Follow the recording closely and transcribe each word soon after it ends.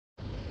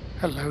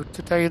Hello,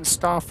 today in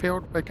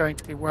Starfield we're going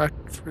to be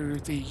working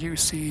through the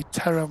UC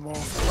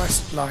Terrormorph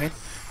questline,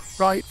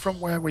 right from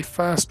where we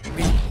first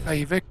meet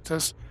Vae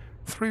Victis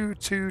through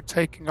to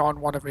taking on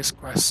one of his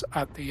quests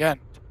at the end.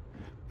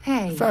 The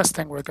Hey, first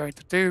thing we're going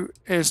to do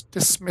is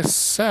dismiss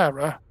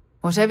Sarah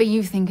whatever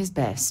you think is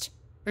best.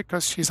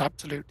 because she's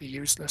absolutely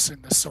useless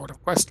in this sort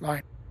of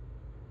questline.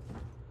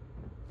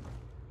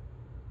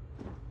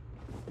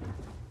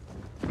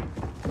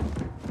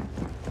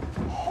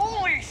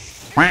 Holy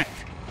shit!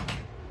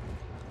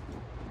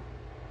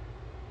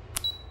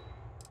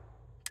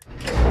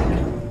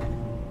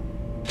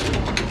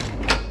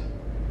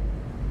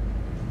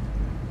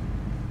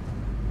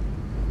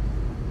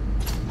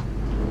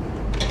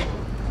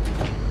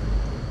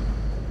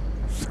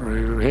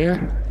 Through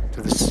here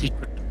to the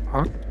secret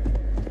part.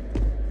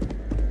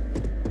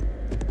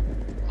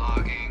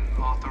 Logging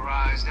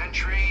authorized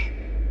entry.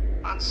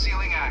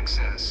 Unsealing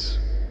access.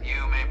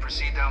 You may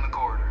proceed down the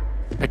corridor.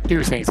 I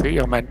do think that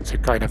you're meant to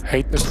kind of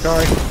hate this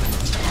guy,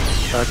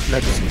 but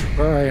let's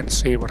try and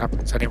see what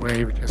happens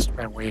anyway, just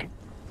when we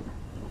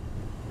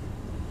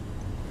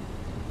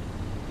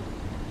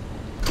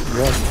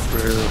run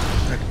through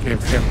and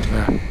give him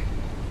the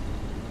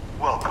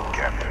Welcome,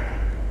 Captain.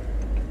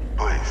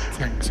 Please.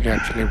 things he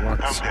actually I'm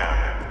wants.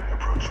 down.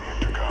 Approach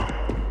the intercom.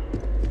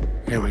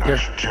 Here we You and go. I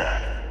should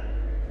chat.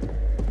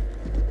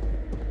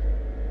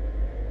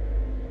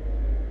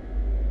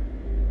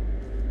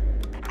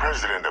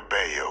 President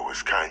Abeyo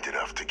was kind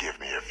enough to give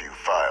me a few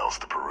files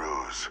to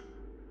peruse.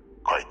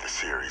 Quite the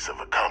series of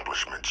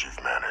accomplishments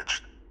you've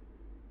managed.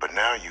 But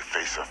now you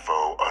face a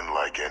foe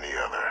unlike any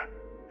other.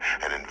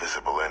 An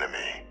invisible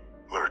enemy,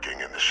 lurking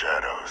in the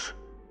shadows.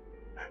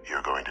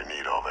 You're going to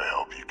need all the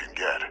help you can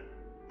get.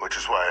 Which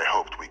is why I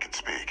hoped we could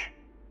speak.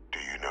 Do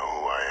you know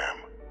who I am?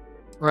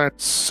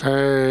 Let's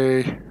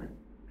say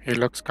he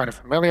looks kind of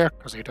familiar,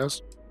 because he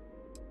does.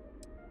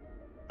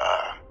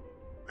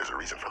 There's a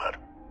reason for that.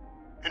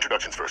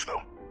 Introductions first,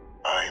 though.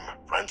 I'm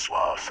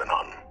Francois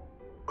Sanon,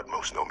 but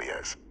most know me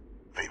as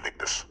Vae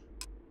Victis.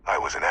 I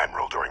was an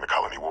admiral during the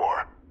Colony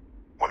War.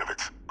 One of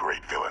its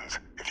great villains,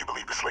 if you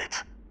believe the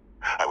slates.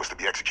 I was to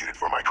be executed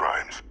for my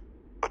crimes,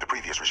 but the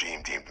previous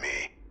regime deemed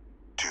me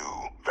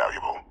too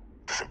valuable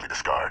to simply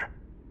discard.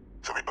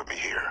 So they put me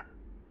here,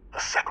 a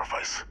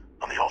sacrifice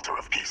on the altar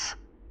of peace.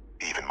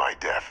 Even my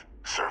death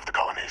served the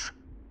colonies.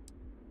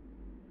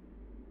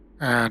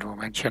 And we'll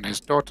mention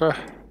his daughter.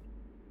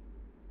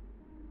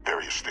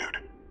 Very astute.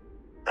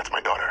 That's my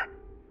daughter.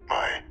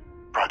 My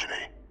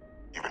progeny.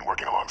 You've been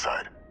working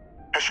alongside.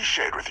 Has she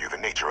shared with you the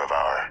nature of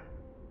our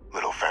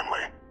little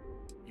family?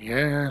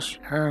 Yes, she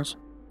has.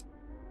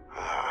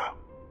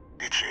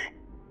 Did she?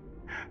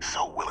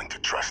 So willing to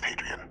trust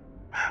Hadrian.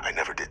 I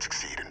never did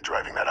succeed in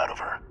driving that out of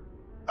her.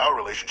 Our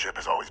relationship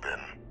has always been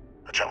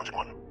a challenging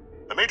one.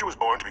 The Major was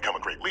born to become a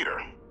great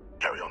leader,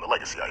 carry on the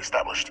legacy I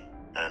established,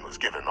 and was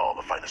given all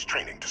the finest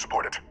training to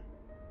support it.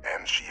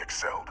 And she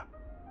excelled.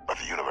 But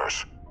the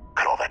universe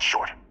cut all that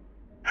short.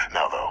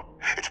 Now, though,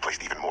 it's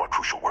placed even more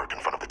crucial work in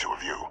front of the two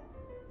of you.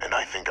 And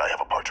I think I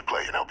have a part to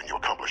play in helping you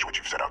accomplish what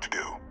you've set out to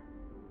do.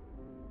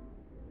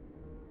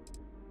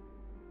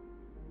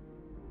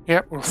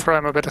 Yep, we'll throw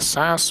him a bit of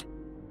sass.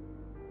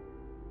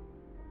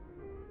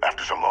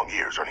 After some long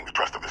years earning the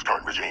trust of this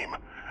current regime,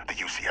 the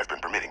UC has been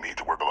permitting me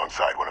to work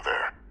alongside one of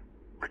their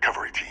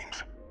recovery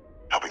teams,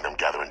 helping them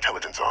gather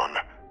intelligence on,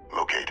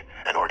 locate,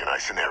 and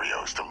organize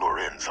scenarios to lure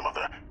in some of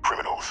the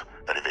criminals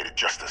that evaded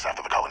justice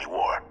after the Colony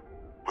War.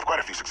 With quite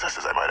a few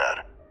successes, I might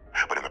add.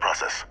 But in the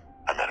process,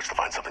 I managed to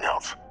find something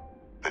else.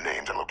 The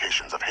names and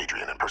locations of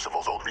Hadrian and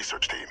Percival's old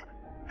research team.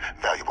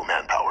 Valuable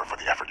manpower for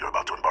the effort you're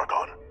about to embark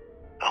on.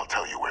 I'll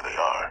tell you where they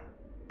are,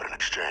 but in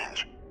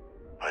exchange,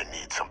 I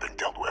need something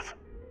dealt with.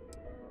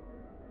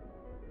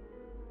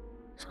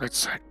 So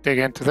let's dig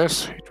into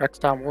this. He tracks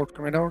down world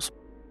criminals.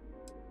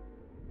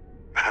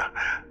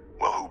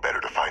 Well, who better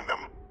to find them?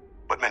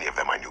 But many of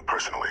them I knew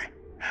personally,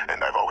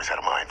 and I've always had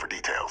a mind for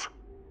details.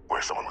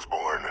 Where someone was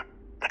born,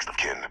 next of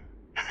kin.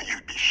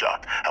 You'd be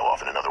shocked how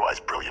often an otherwise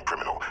brilliant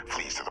criminal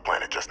flees to the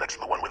planet just next to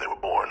the one where they were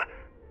born,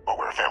 or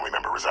where a family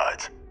member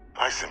resides.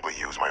 I simply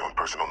use my own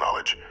personal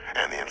knowledge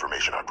and the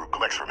information our group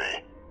collects for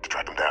me to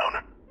track them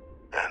down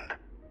and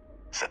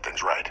set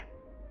things right.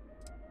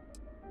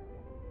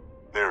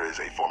 There is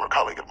a former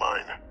colleague of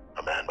mine,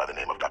 a man by the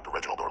name of Dr.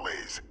 Reginald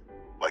Orlaise.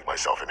 Like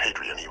myself and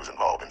Hadrian, he was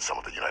involved in some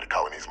of the United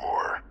Colonies'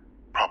 more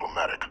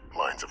problematic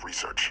lines of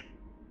research.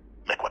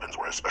 Mech weapons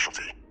were his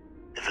specialty.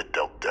 If it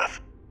dealt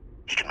death,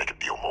 he could make it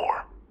deal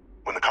more.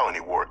 When the Colony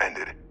War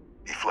ended,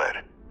 he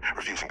fled,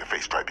 refusing to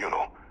face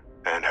tribunal,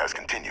 and has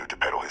continued to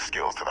peddle his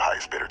skills to the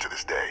highest bidder to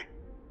this day.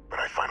 But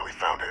I finally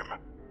found him.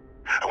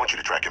 I want you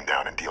to track him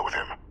down and deal with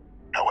him,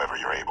 however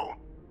you're able.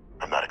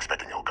 I'm not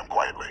expecting he'll come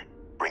quietly.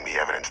 Bring me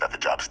evidence that the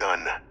job's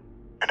done,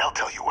 and I'll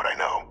tell you what I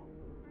know.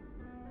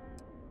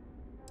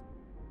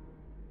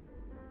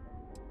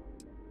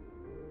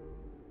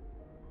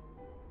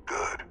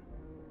 Good.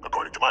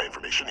 According to my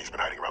information, he's been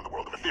hiding around the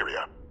world of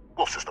Etheria.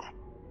 Wolf system.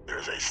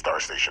 There's a star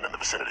station in the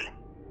vicinity.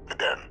 The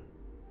Den.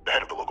 The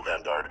head of the local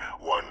vanguard,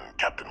 one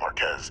Captain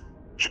Marquez,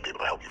 Should be able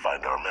to help you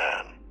find our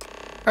man.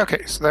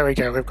 Okay, so there we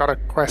go. We've got a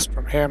quest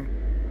from him.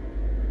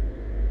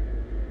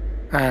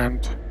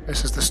 And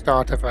this is the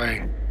start of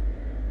a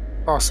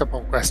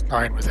possible quest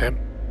line with him.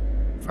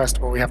 First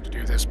of all, we have to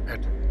do this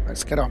bit.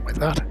 Let's get on with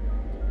that.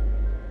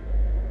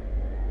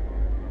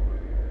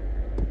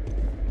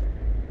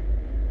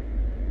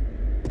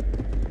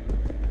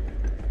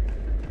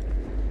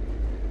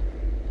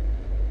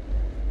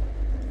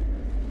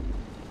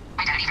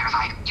 Identity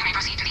verified. You may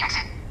proceed to the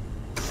exit.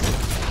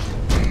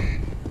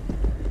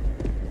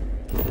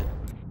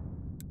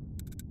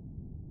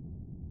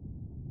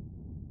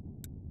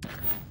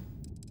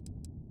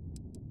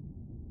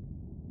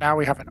 Now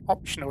we have an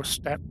optional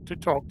step to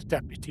talk to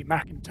Deputy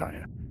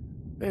McIntyre.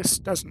 This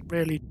doesn't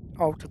really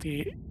alter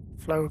the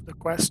flow of the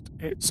quest.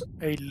 It's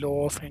a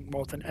lore thing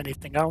more than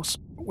anything else,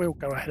 but we'll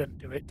go ahead and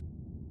do it.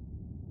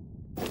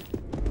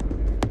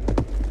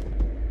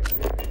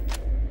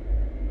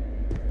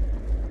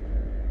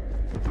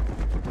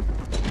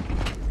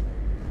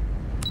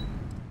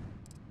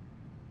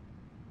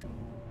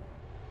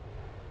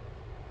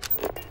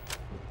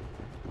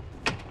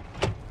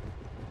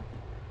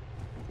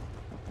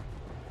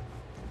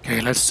 Okay,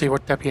 let's see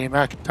what Deputy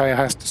McIntyre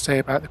has to say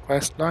about the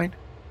quest line.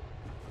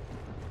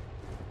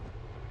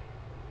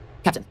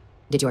 Captain,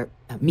 did your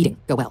meeting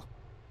go well?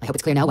 I hope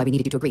it's clear now why we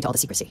needed you to agree to all the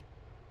secrecy.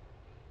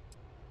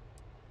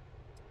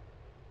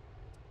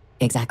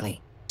 Exactly.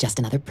 Just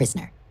another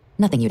prisoner.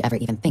 Nothing you'd ever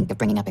even think of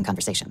bringing up in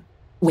conversation.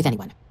 With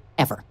anyone.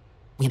 Ever.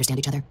 We understand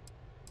each other?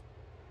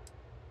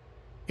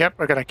 Yep,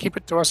 we're going to keep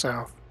it to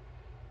ourselves.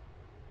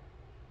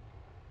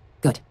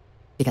 Good.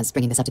 Because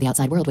bringing this up to the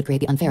outside world would create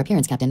the unfair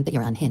appearance, Captain, that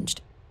you're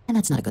unhinged. And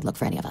that's not a good look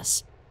for any of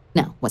us.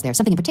 Now, was there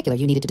something in particular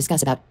you needed to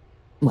discuss about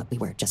what we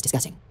were just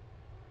discussing?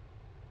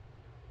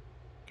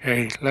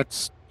 Okay,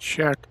 let's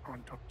check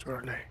on Dr.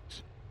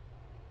 Orleans.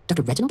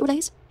 Dr. Reginald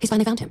Orleans? He's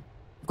finally found him.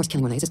 Of course,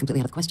 killing Orleans is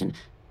completely out of the question,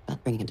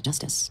 but bringing him to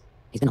justice.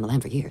 He's been on the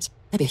lam for years.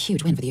 That'd be a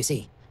huge win for the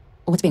UC.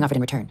 What's being offered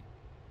in return?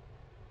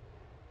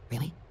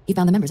 Really? He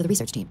found the members of the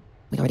research team.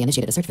 We'd already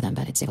initiated a search for them,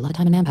 but it'd save a lot of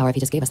time and manpower if he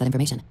just gave us that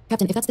information.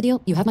 Captain, if that's the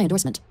deal, you have my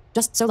endorsement.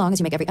 Just so long as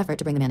you make every effort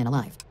to bring the man in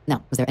alive.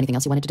 Now, was there anything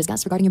else you wanted to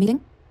discuss regarding your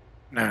meeting?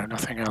 No,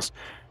 nothing else.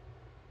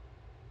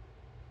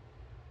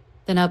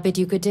 Then I'll bid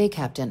you good day,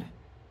 Captain.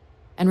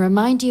 And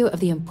remind you of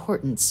the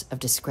importance of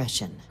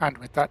discretion. And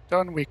with that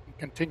done, we can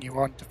continue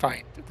on to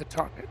find the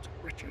target,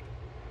 Richard.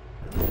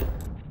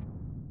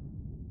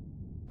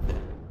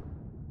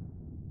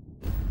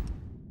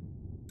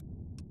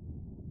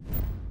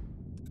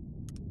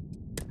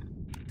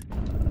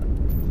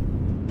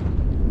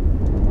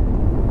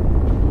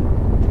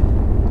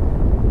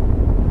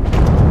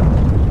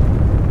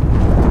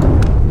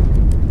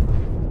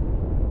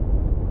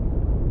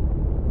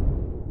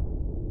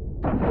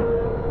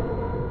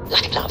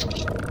 Like a glove.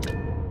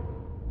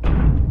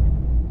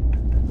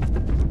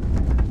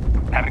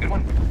 Having a good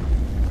one?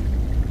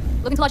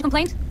 Looking to lodge a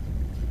complaint?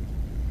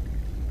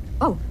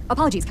 Oh,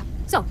 apologies.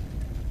 So,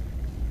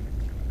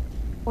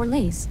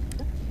 Orleans.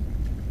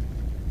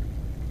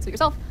 Suit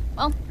yourself.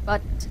 Well,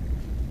 but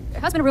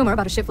there has been a rumor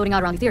about a ship floating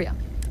out around Etheria.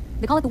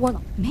 They call it the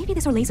Warlock. Maybe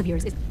this Orleans of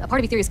yours is a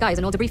part of Etheria's sky, is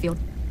an old debris field.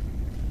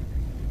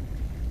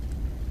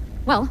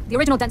 Well, the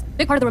original dense,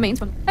 big part of the remains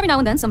from every now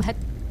and then some head.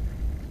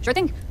 Sure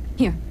thing.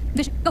 Here,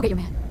 Vision, go get your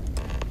man.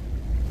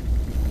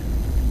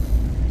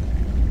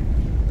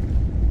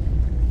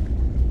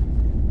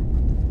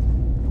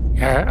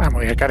 Yeah, and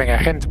we're getting a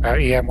hint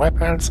about EM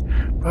weapons,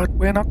 but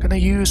we're not going to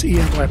use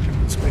EM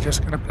weapons. We're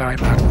just going to blow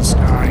him out of the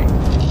sky.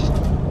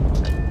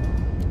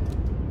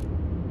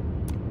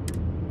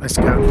 Let's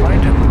go and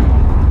find him.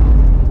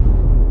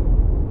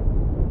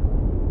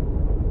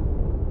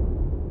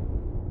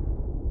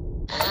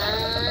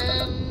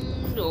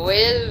 And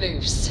we're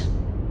loose.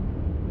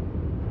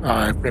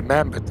 I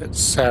remembered that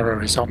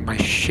Sarah is on my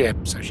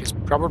ship, so she's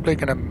probably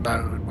going to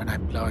moan when I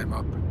blow him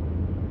up.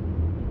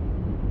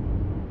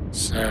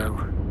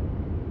 So,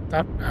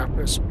 that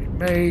purpose, we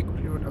may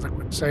do another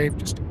quick save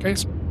just in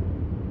case.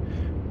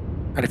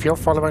 And if you're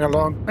following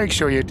along, make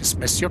sure you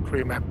dismiss your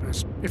crew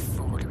members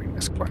before doing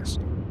this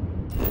quest.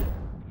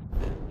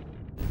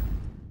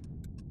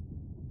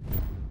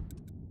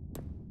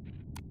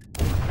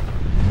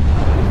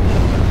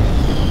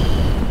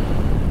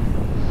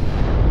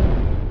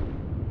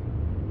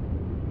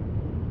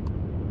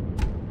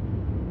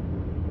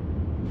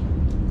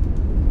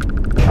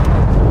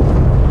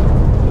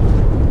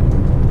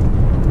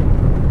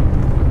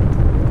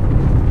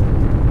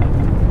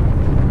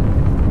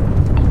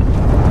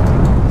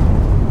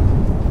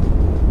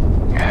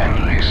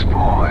 Endless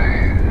boy.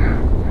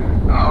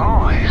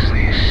 Oh,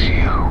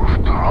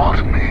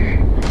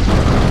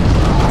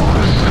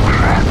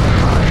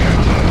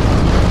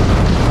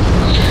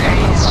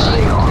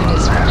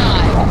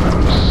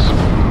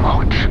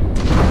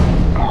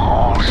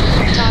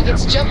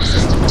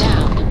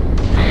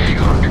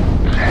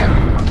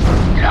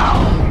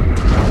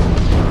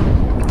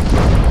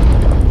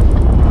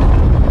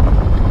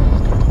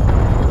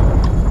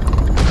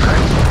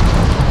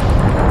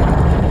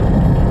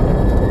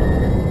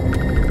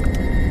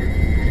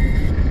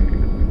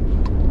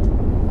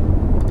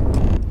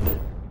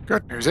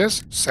 Good news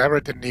is,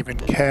 Sarah didn't even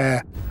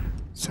care,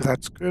 so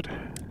that's good.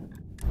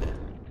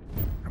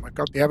 And we've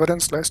got the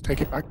evidence, let's take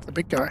it back to the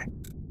big guy.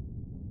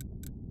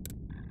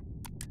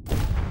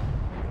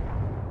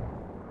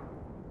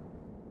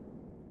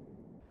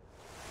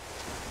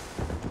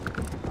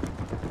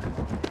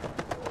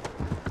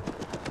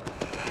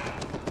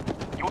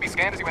 You will be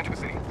scanned as you enter the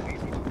city.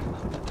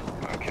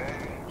 Okay.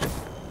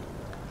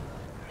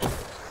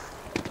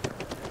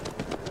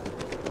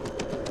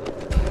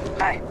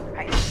 Hi.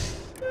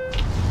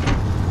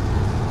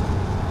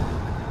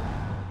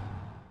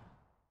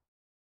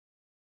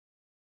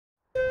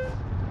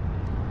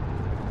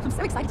 I'm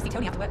so excited to see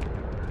Tony after work.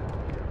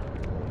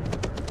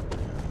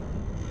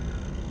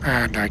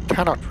 And I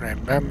cannot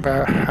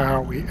remember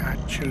how we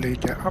actually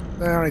get up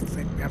there. I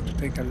think we have to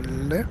take a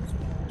lift.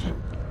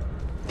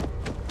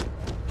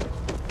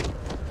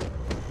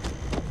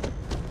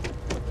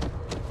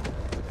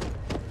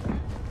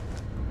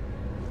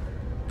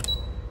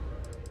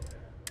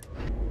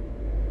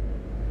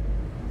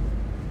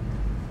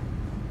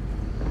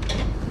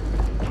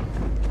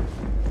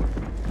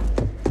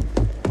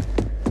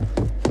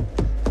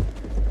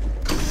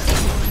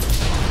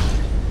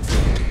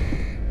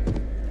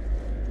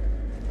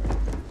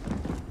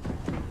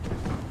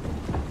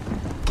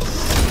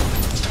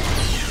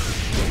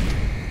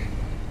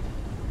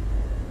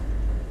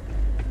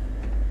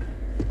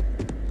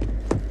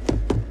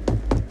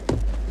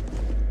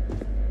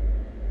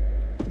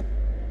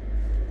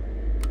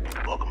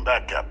 Welcome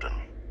back, Captain.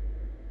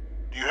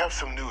 Do you have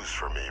some news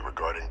for me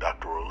regarding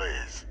Dr.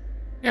 Olays?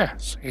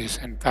 Yes, he's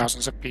in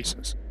thousands of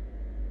pieces.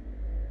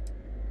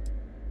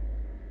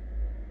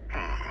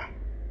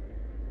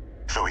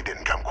 So he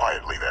didn't come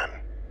quietly then,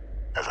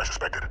 as I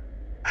suspected.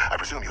 I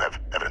presume you have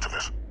evidence of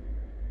this.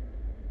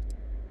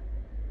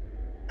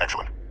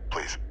 Excellent.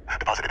 Please,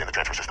 deposit it in the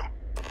transfer system.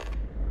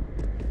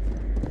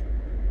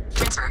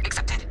 Transfer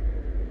accepted.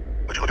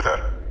 Would you look at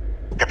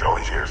that? Kept it all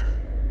these years.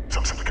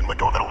 Some simply couldn't let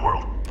go of that old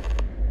world.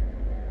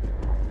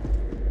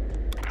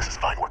 This is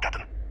fine work,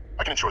 Captain.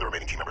 I can ensure the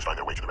remaining team members find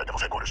their way to the Red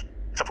Devil's headquarters.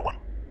 Except for one.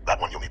 That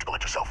one you'll need to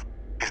collect yourself.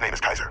 His name is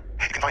Kaiser.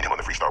 You can find him on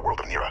the Freestar world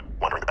of Nira,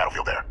 wandering the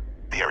battlefield there.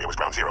 The area was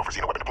ground zero for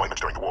xenoweapon deployments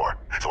during the war,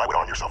 so I would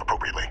arm yourself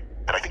appropriately.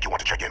 And I think you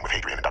want to check in with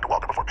Hadrian and Dr.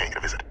 Walker before paying it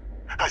a visit.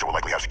 Kaiser will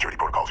likely have security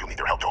protocols you'll need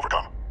their help to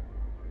overcome.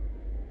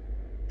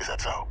 Is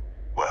that so?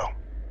 Well,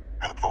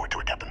 I look forward to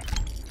it, Captain.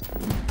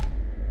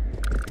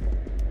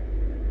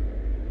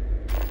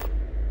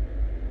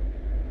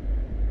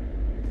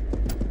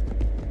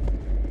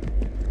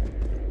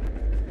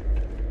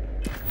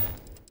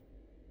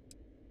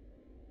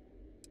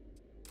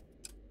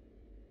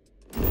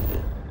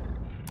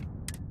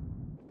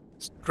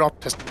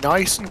 Dropped us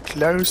nice and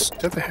close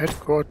to the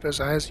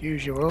headquarters as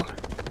usual.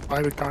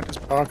 Why we can't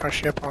just park our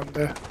ship on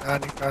the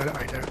landing pad,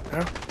 I don't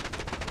know.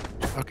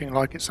 Looking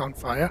like it's on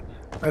fire.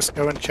 Let's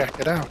go and check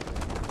it out.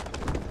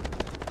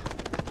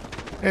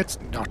 It's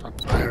not on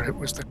fire, it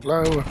was the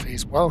glow of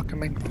these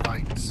welcoming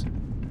lights.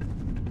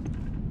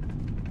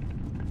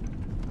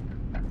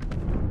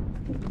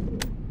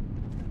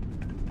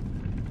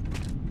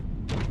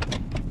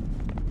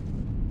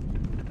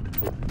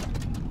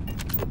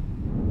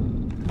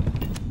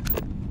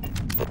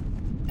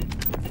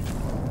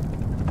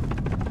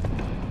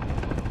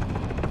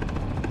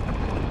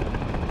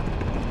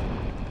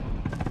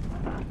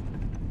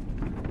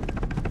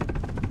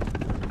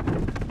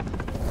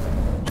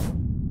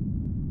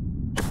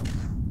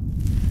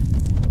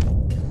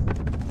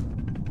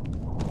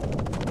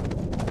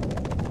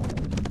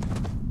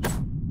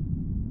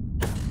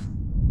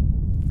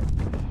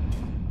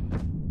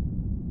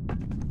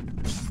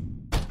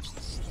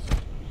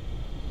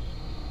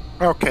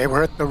 Okay,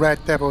 we're at the Red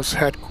Devil's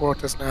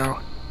headquarters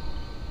now.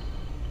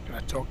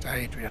 Gonna talk to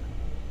Adrian.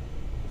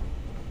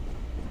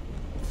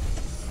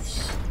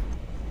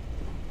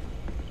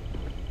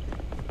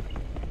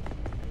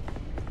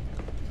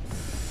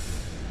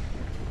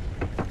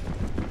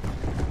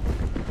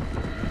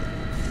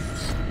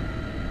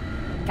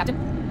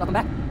 Captain, welcome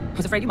back. I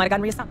was afraid you might have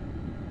gotten reassigned.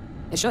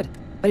 It should,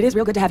 but it is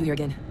real good to have you here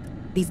again.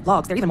 These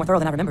logs, they're even more thorough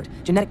than I remembered.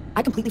 Genetic...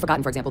 I'd completely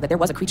forgotten, for example, that there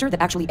was a creature that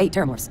actually ate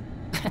Terrormorphs.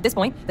 At this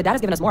point, the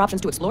data's given us more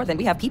options to explore than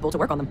we have people to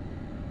work on them.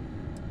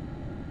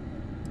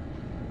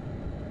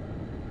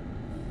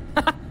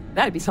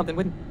 That'd be something,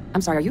 wouldn't... I'm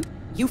sorry, are you?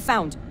 You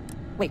found...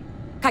 Wait,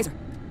 Kaiser.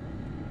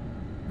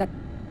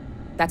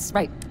 That's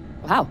right.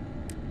 Well, how?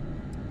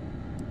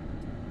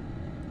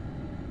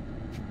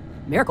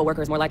 Miracle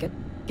worker is more like it.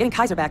 Getting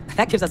Kaiser back,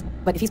 that gives us...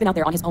 But if he's been out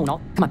there on his own,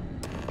 come on.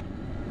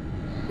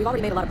 We've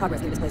already made a lot of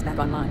progress getting this place back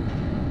online.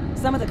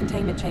 Some of the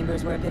containment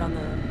chambers were a bit on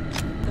the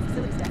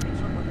facility staff made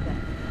short work of that.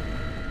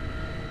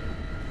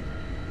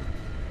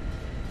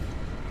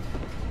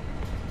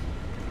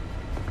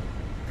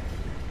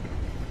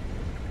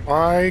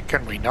 Why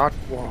can we not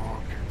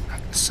walk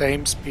at the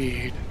same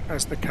speed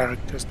as the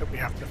characters that we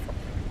have to follow?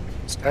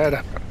 Instead,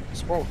 I've got to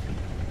just walk,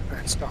 and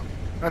then stop,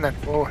 and then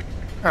forward,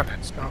 and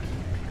then stop,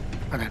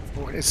 and then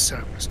forward. It's so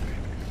frustrating.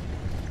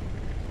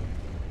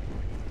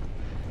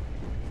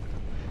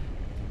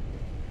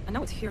 I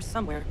know it's here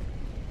somewhere.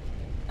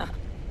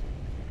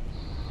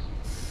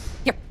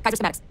 Here, Kaiser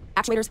schematics.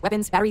 Actuators,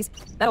 weapons, batteries.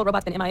 That old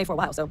robot's been MIA for a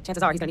while, so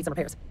chances are he's gonna need some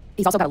repairs.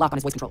 He's also got a lock on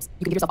his voice controls.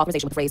 You can give yourself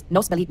authorization with the phrase,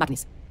 nos velit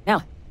machinis.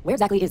 Now, where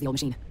exactly is the old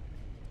machine?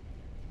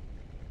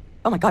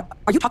 Oh my god,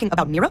 are you talking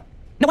about Nero?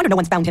 No wonder no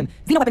one's found him.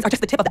 Xenoweapons are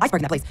just the tip of the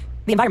iceberg in that place.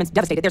 The environment's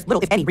devastated. There's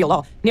little, if any, real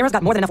law. Nero's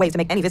got more than enough ways to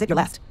make any visit your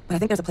last. But I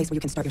think there's a place where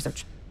you can start your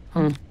search.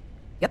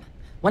 Yep.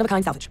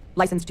 One-of-a-kind salvage.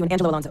 Licensed to an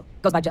Angelo Alonso.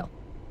 Goes by Gel.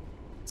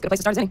 As good a place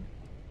to start as any.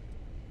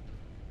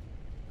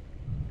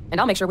 And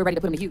I'll make sure we're ready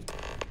to put him to use.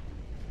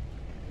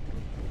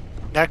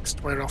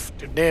 Next, we're off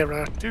to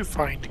Nera to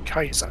find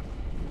Kaiser.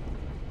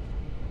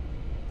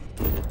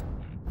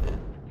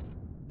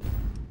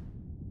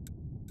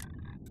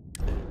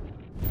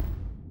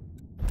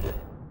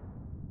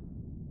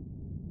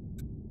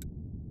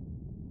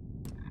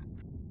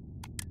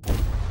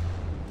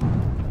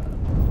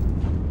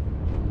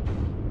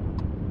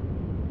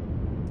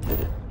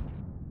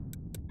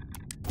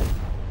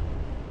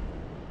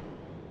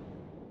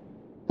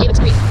 Unit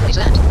 3, ready to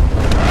land.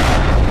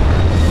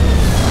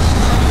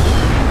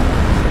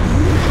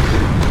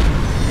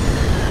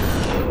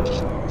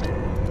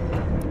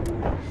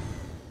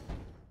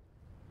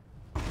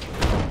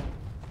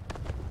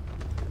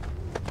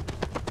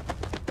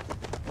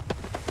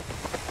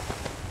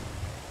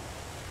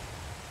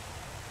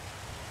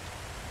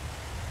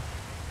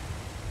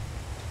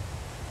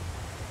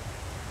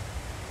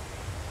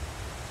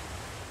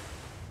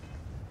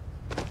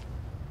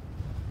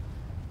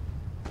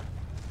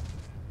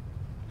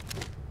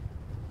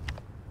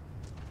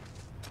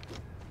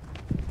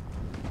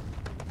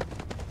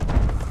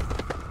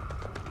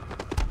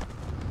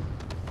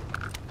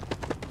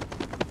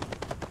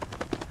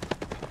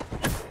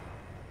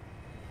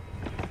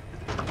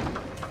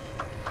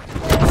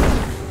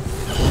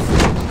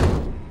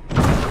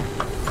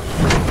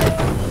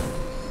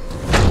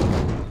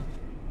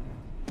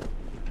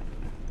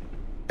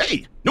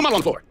 Hey, new model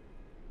on the floor.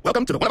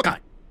 Welcome to the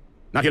one-of-a-kind.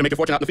 Not here to make your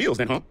fortune out in the fields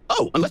then, huh?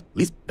 Oh, unless, at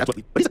least that's what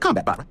but he's a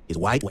combat bot, right? He's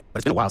white, but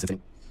it's been a while since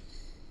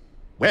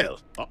Well,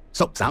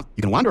 so, Sal,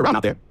 you can wander around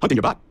out there, hunting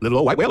your bot, little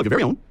old white whale of your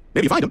very own.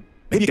 Maybe you find him,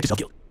 maybe you get yourself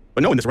killed.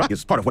 But knowing this rock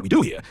is part of what we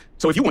do here,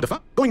 so if you want to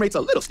fight, going rate's a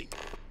little steep.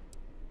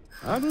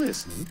 I'm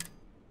listening.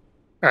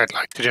 I'd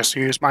like to just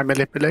use my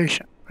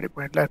manipulation, but it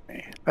won't let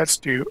me. Let's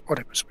do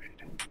auto persuade.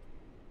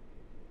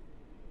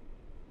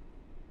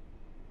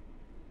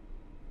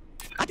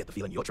 I get the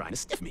feeling you're trying to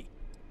stiff me.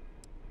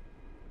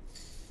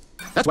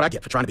 That's what I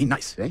get for trying to be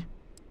nice, eh?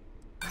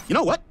 You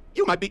know what?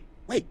 You might be...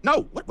 Wait,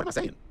 no. What am I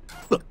saying?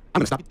 Look, I'm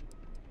gonna stop you.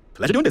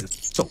 Pleasure doing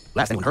business. So,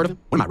 last anyone heard of him?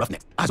 One of my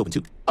roughnecks. Eyes open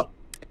too. Oh,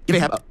 give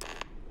Ahab up.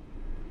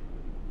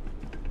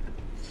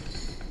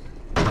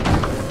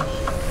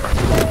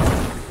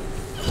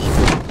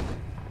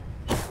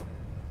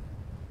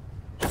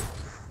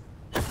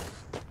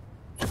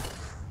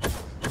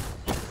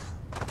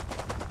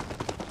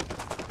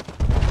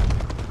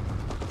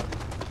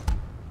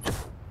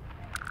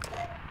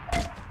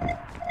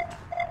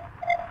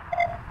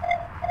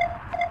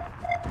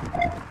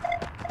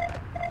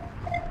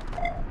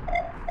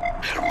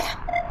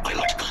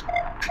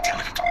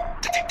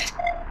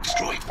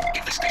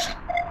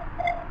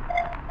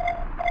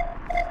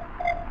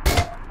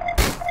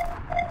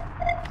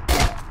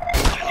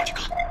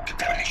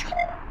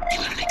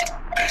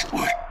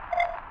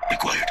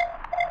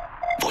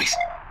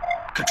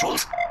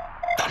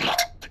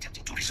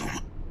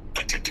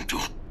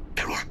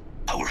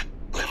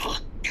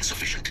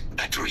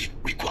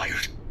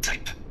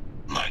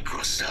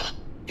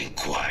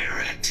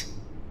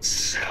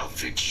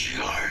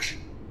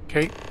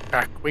 Okay,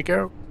 back we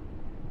go.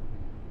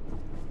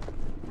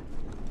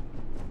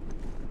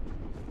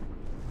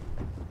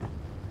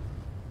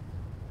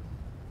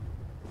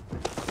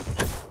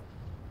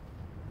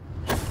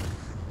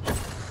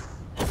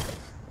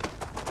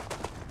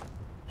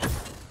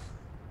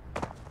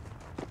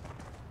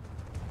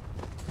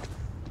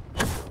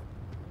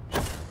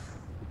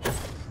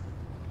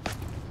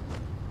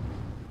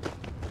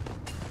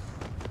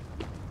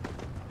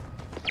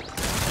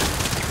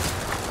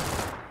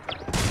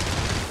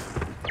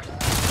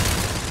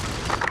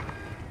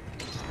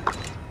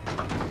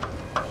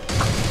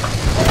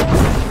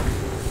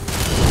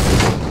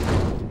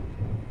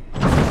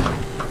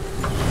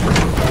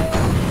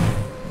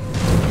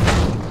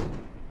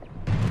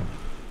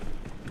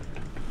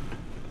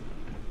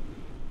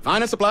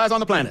 Finest supplies on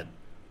the planet.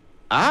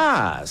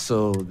 Ah,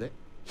 so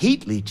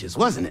heat leeches,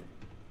 wasn't it?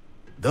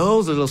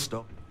 Those little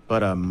stuff.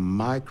 But a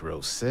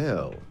micro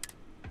cell.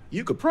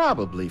 You could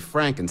probably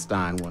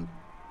Frankenstein one.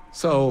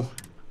 So...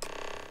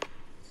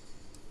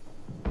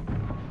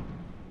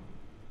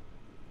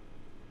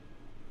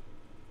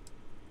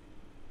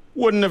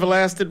 wouldn't have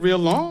lasted real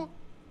long.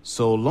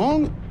 So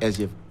long as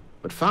you...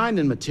 But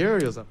finding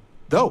materials...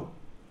 Though,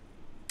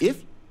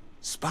 if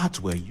spots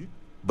where you...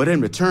 But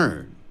in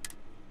return...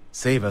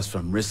 save us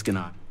from risking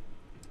our...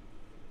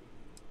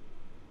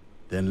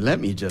 Then let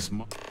me just...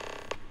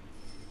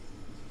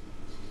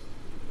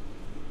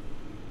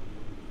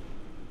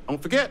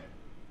 Don't forget,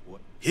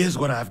 here's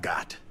what I've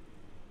got.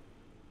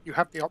 You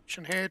have the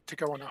option here to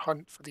go on a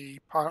hunt for the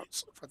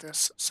parts for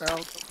this cell,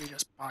 but we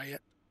just buy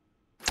it.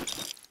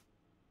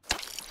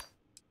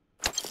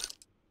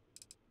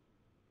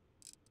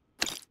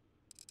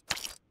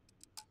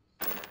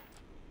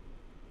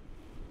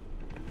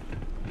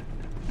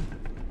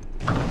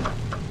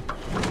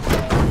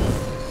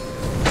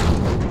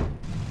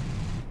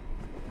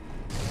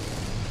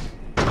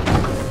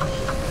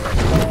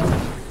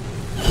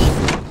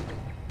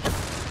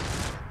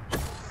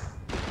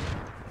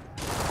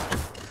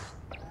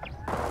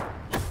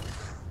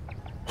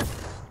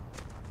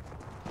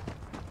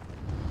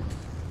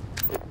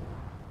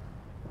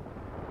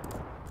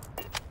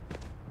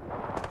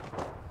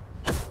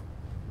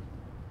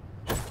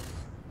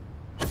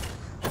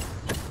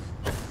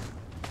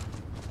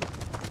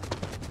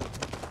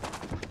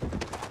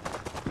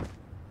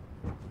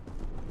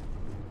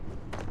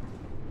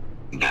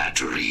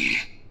 Battery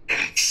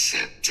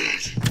accepted.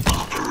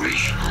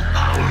 Operational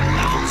power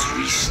levels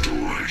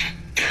restored.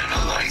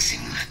 Analyzing.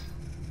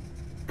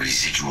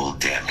 Residual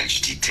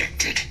damage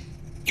detected.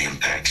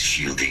 Impact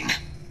shielding.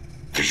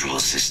 Visual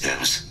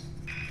systems.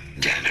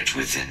 Damage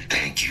within.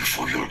 Thank you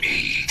for your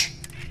aid.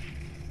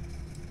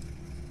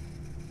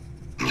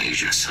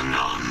 Major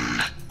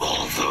Sanon,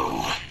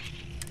 although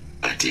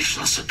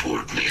additional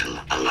support mail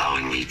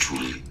allowing me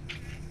to...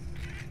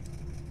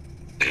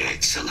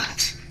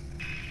 Excellent.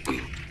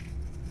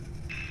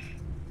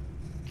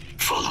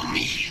 Follow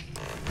me.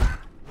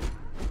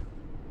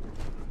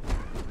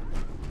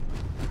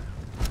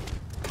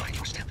 Mind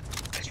your step,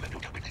 as you have no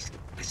doubt witnessed.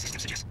 This system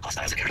suggests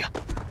hostiles in area.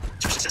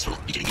 So successful,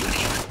 beginning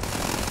elimination.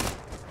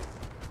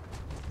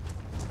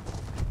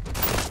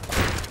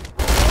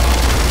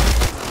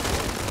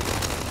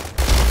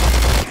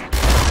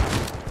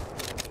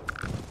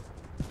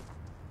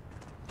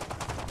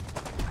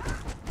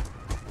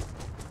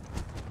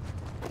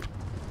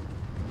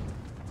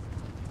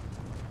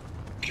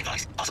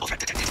 Possible threat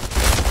detected.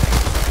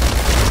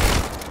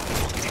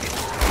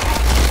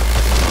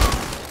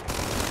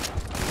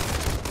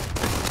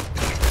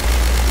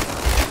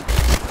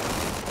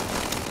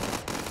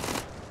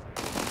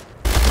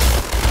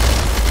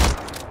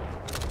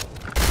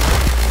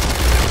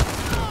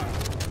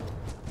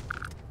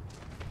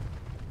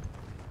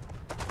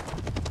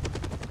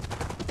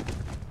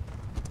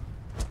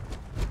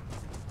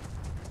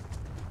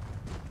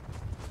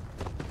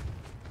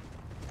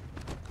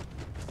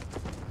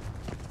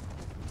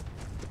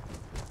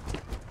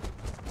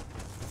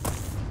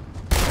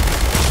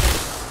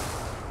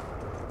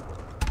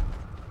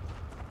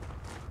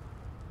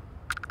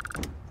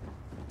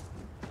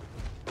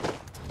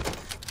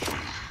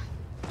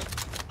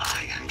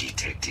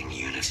 Detecting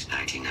Unit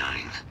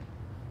 99.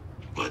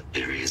 But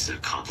there is a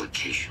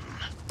complication.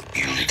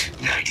 Unit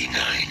 99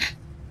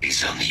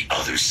 is on the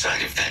other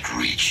side of that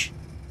reach.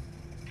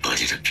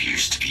 But it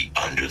appears to be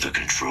under the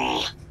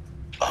control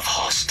of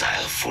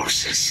hostile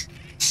forces.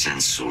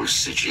 Sensors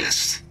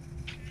suggest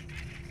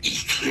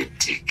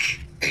Ecliptic.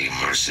 A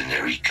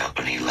mercenary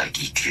company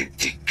like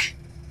Ecliptic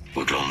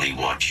would only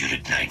want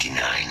Unit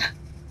 99.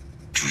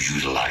 To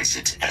utilize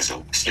it as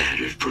a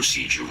standard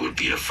procedure would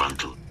be a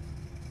frontal.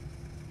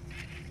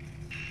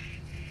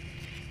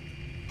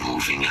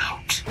 Moving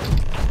out.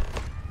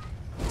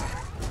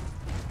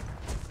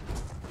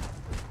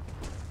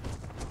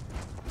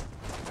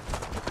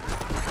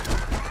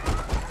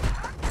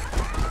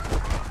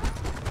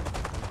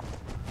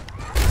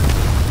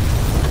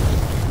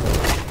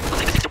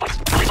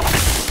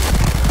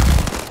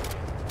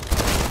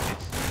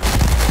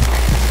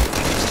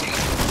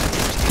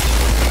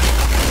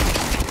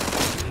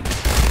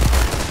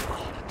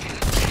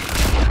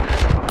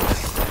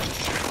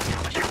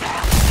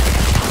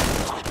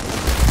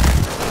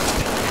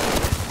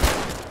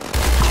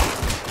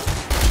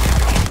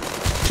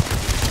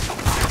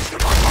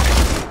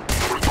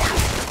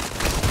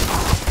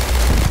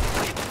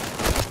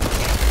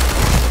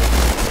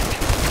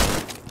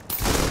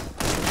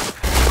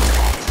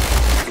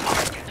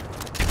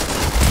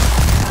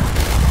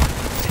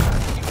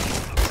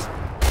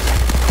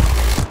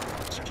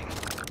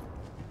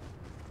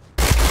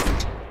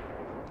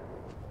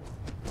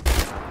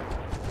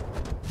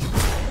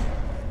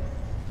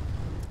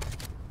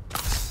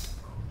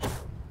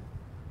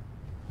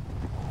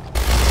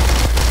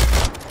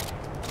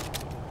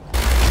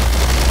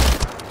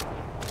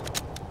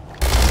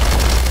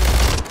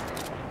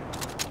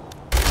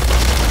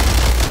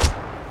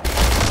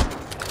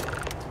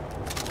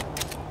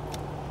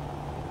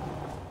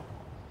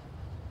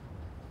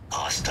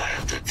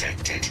 Hostile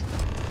detected.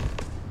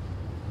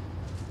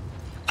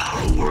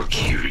 Our work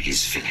here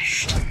is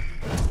finished.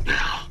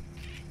 Now,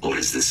 what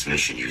is this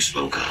mission you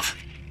spoke of?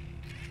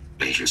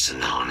 Major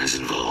Sanon is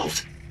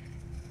involved?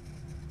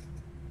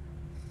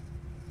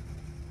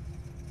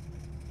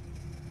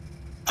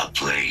 A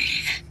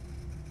plague.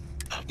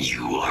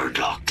 You are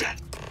docked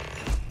at.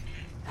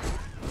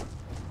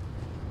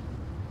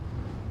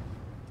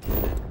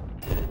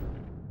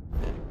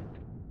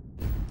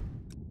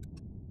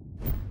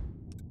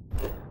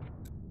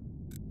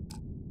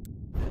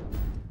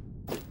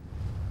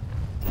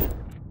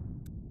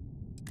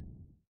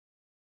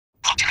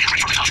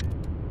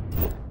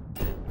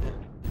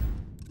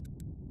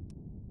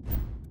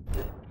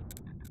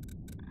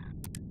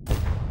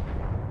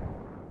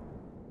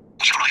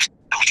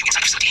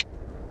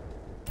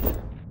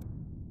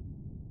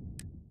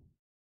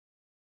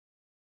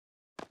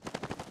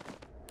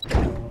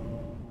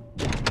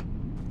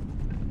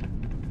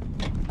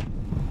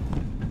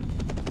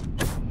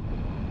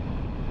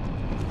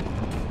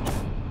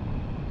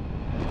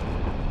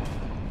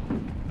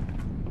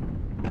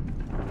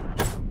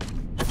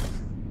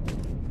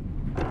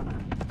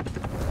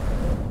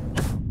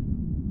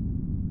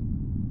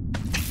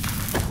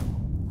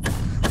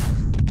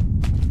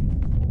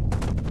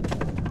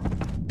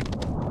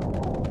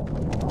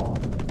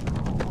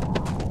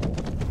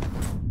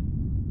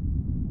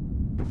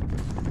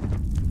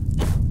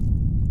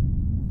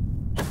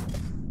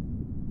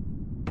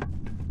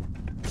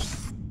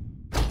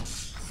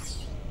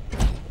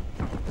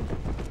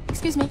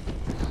 Excuse me.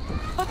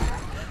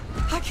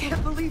 I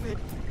can't believe it.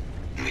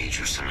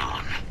 Major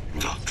Sanon,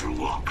 Dr.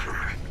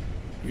 Walker.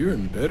 You're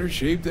in better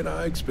shape than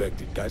I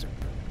expected, Kaiser.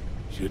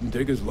 Shouldn't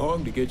take us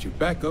long to get you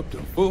back up to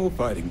full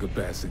fighting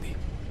capacity.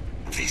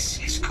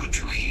 This is good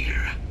to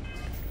hear.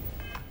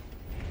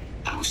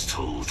 I was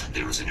told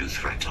there was a new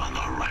threat on the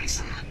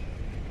horizon.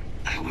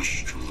 I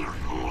wish to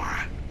learn more.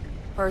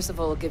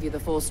 Percival will give you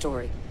the full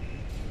story.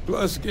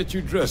 Plus, get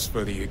you dressed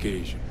for the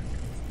occasion.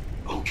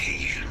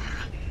 Occasion?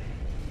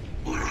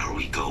 Where are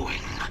we going?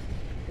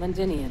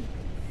 Londinian.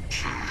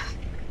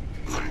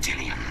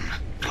 Londinian,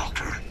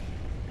 Doctor.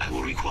 I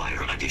will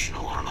require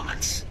additional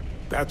armaments.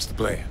 That's the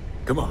plan.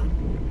 Come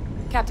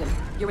on. Captain,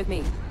 you're with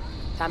me.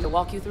 Time to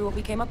walk you through what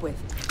we came up with.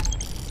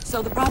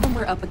 So the problem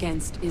we're up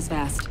against is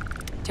vast.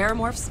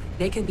 Terrormorphs,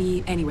 they could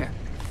be anywhere.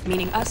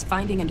 Meaning us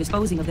finding and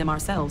disposing of them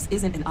ourselves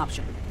isn't an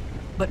option.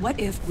 But what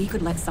if we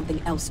could let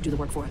something else do the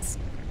work for us?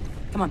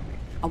 Come on,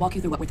 I'll walk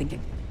you through what we're thinking.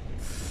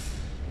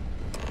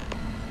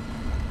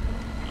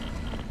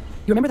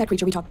 You remember that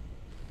creature we talked?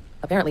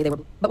 Apparently they were,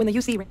 but when the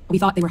UC, we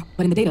thought they were,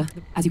 but in the data,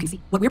 as you can see,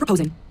 what we're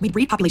proposing, we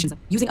breed populations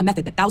using a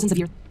method that thousands of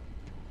years.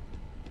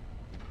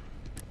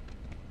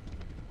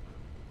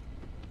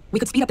 We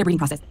could speed up their breeding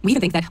process. We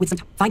even think that with some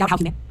time, find out how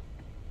human.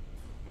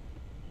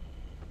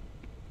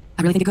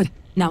 I really think it could.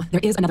 Now,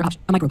 there is another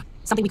option, a microbe.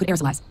 Something we could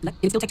aerosolize.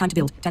 It'd still take time to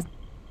build, test.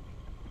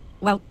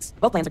 Well,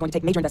 both plans are going to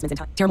take major investments in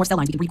time. Terrormorph cell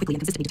lines we can breed quickly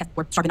and consistently to test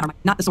or sharpen armor.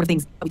 Not the sort of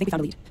things, but we think we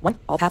found a lead. One,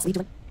 all paths lead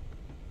to it.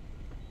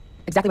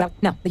 Exactly what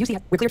now, the UC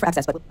has, we're clear for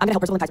access, but I'm gonna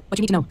help Percival and Kaiser. What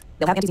you need to know,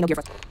 they'll have anti-xeno gear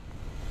first.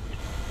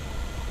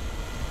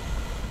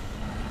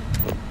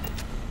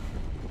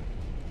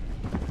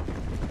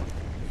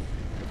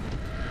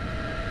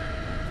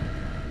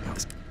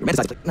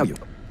 Romanticized, like, no, you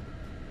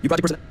brought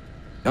your person.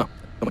 No, not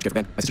much care for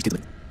Ben. My sister's teeth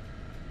living.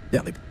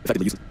 Yeah, they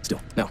effectively useless. Still,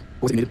 no. What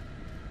was it you needed?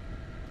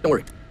 Don't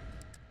worry.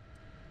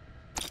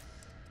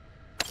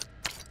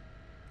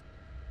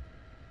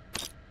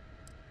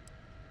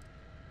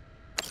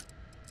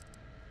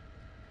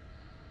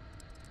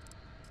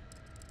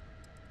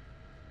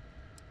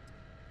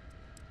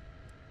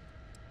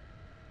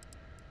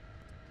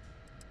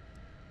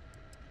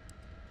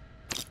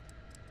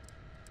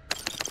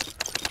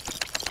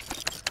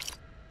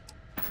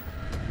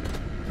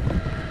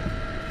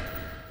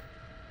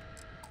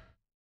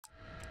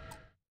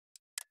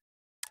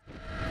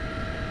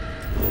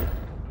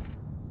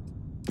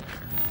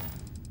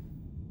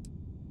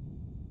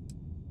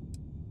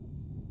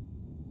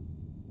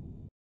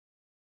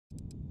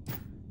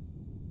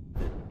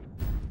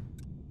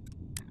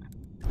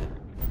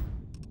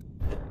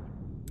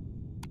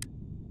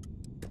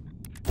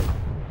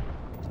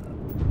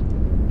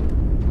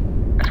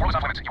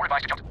 You're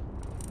advised to jump.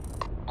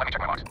 Let me check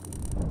my logs.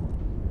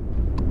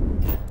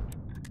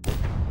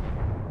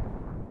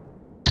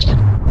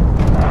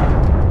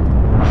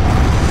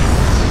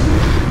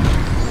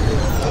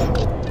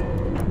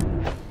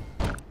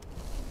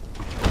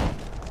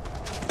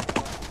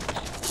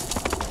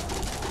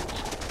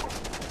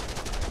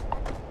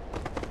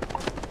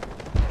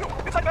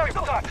 Inside Barry,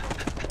 still time.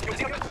 You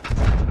see it?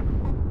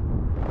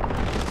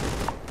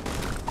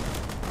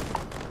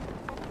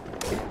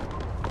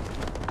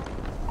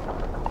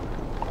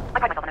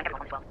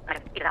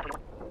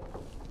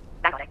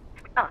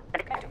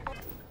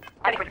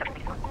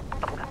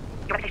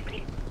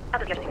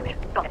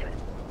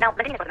 Now,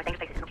 Londinian is one of the most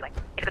dangerous places in the Milky Way.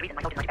 It's a good reason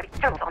why soldiers like every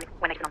Terrormorph are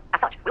when they sit on.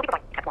 As such, we'll be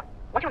providing step one.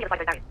 Once you're on the other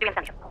side of those barriers, do your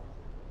mission.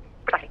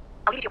 Precisely.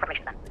 I'll leave you to your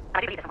preparations then. And I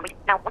do believe this on waiting.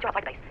 Now, once you're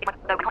outside the base, it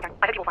might, though we can't,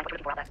 I hope you will find what you're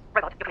looking for out there.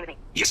 Robot, you're coming with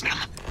me. Yes, ma'am.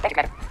 Thank you,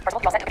 Commander.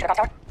 Percival, you all set to push to the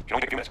tower? Can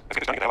only take a few minutes. Let's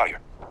get this done and get the hell out of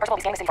here. Percival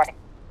will be scanning the city for us.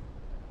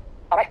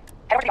 Alright,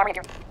 head over to the armory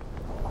and gear.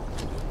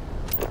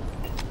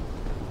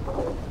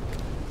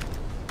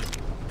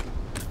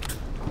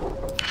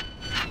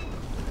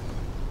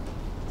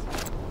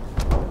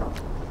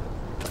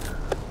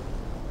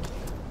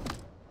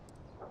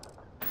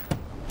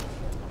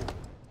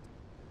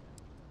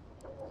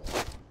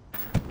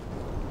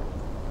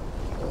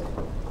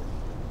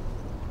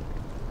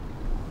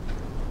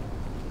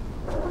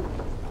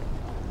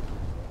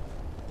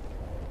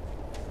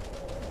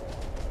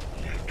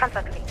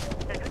 Transfer complete.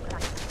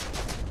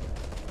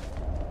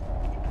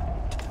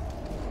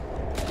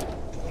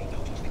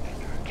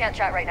 Can't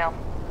chat right now.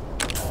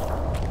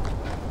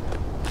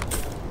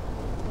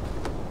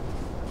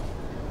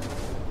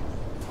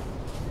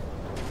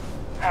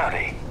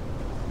 Howdy.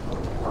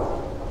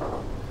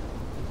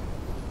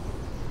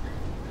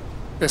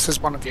 This is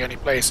one of the only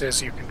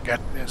places you can get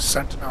this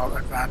Sentinel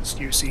Advanced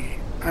UC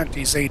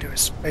Anti-Zeta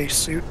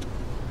spacesuit.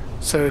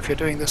 So if you're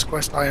doing this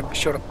quest line, be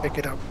sure to pick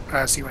it up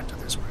as you enter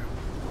this room.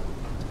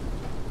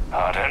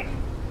 Pardon?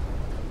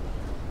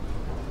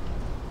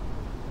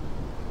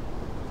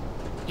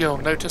 You'll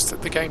notice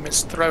that the game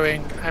is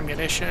throwing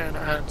ammunition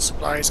and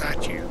supplies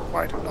at you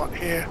quite a lot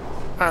here,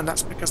 and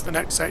that's because the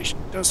next section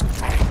does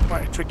contain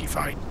quite a tricky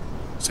fight.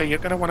 So you're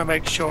going to want to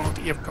make sure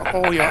that you've got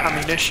all your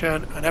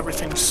ammunition and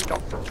everything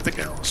stocked up to the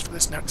gills for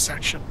this next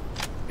section.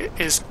 It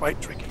is quite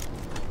tricky.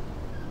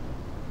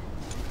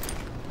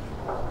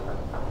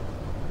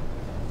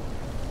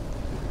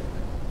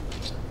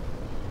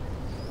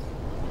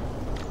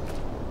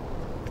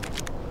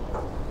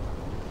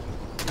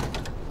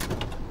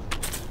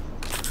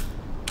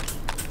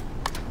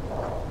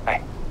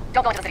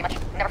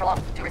 for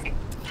long. Too risky.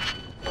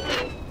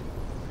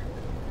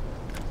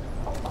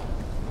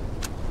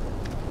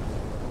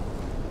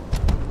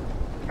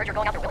 Heard you're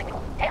going out there willingly.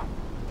 Damn.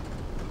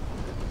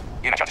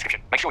 In that job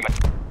description, make sure you...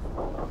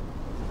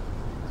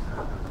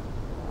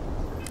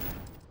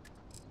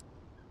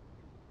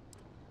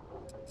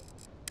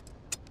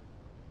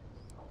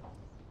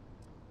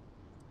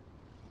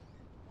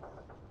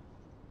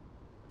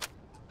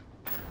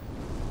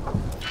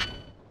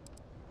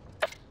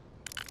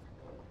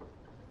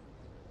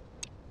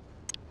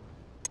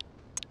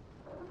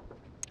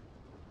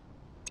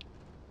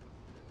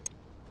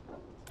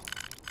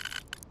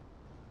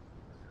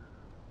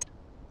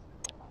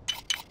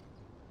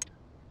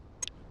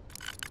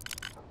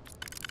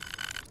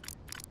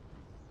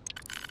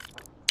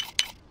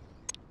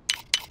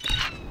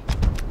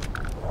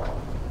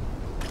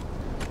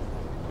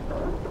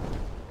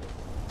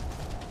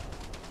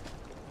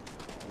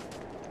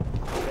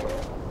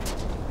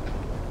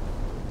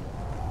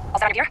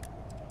 Set on your gear?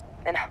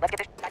 Then let's get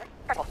this.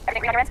 First of all, everything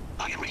green on your ends?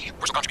 I am ready.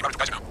 Where's the comms?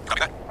 Geyser now. You copy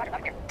that? Roger, loud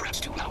and clear. Perhaps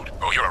too loud.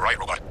 Oh, you're a riot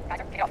robot.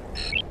 Geyser, take it off.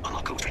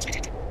 Unlock code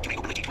transmitted. You may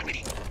open the gate when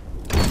ready.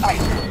 Alright,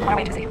 on our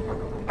way to see. First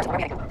of all, where are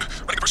we heading?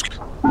 Ready the first sweep.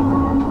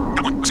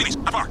 Got one. Let's see these.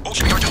 How far? Old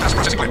shipping yard just past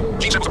the processing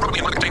plant. Gene samples are probably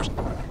in one of the containers.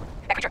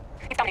 That creature.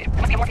 It's dominated.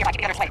 There must be a more nearby.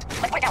 Keep the others enslaved.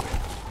 Let's put it down.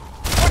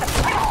 Towards us.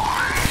 Light up.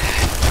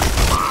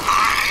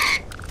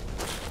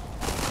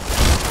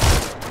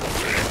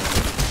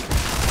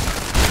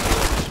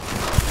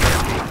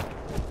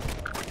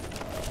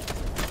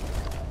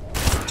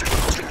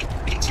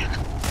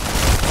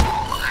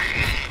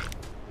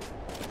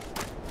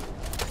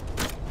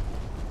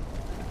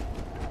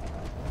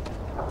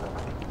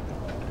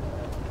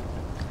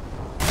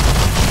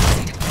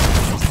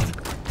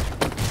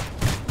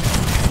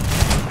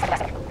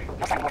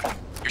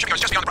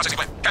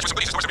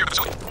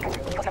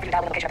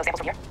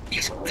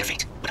 Yes, they're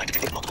faint, but I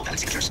detected multiple valid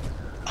signatures.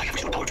 I have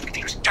restored power to the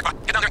containers. Jackpot.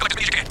 Get down there and collect as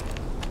many as you can.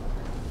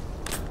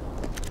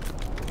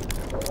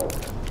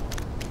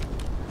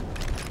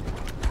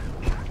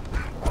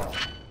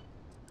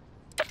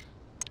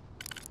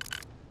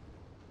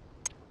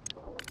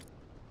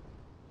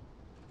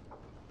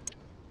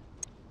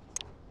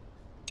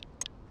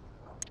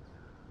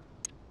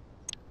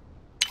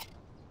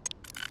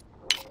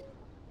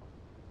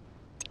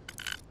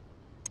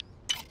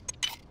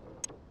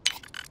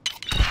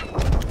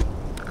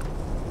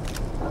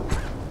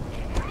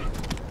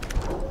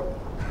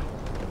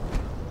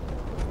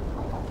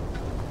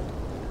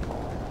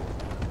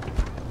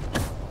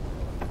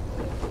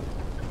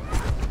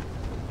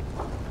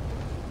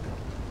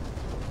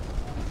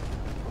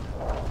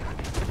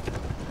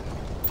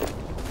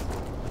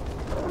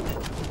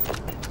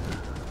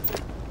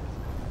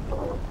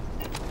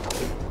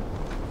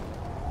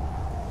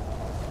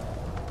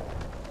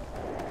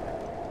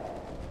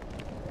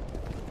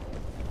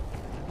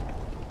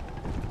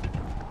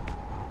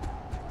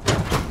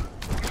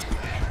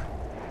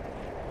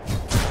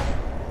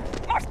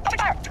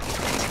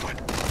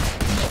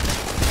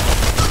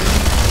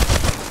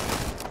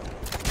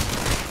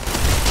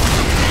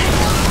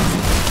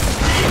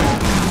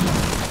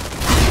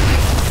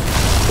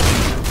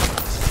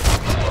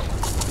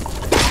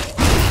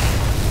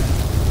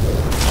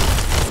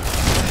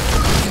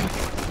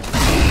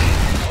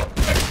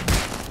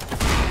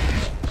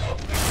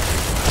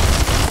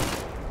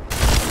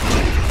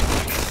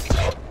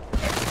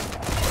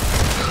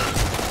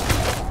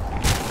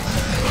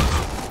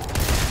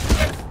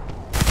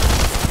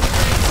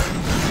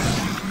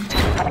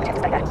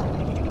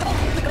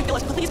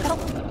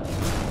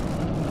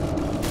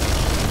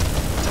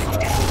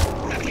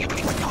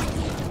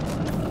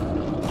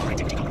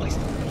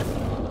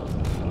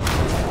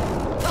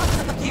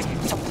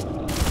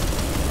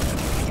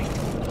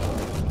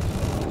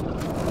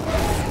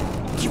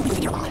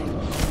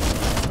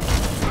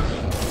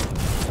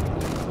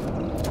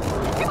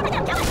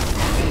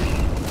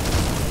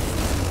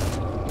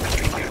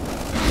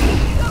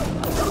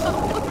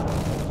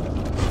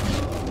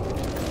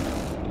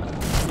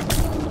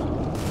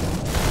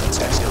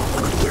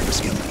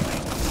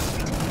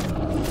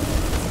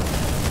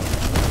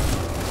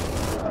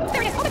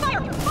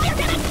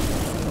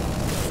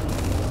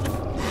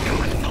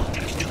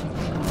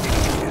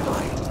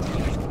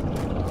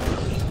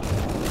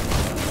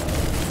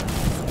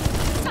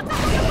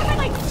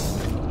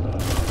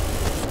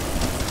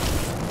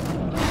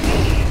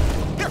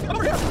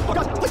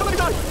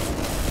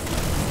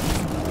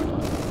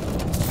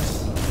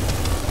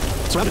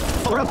 Surrounded.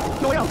 All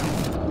around. No way out.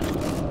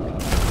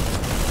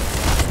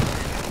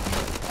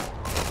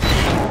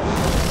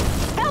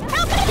 Help!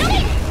 Help! Help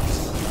me!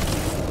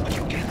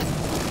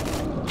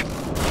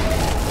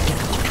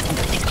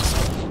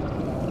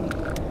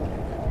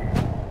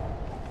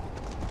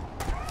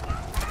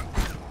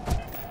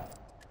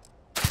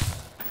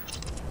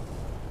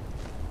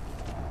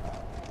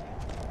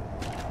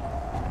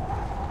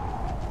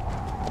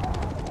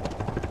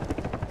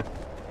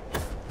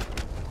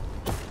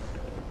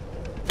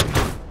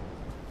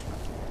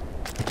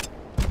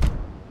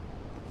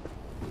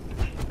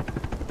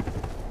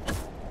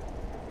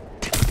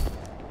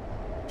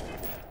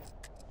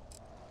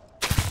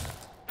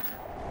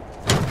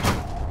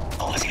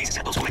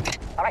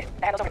 All right,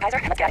 hand those over to Kaiser,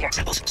 and let's get out of here.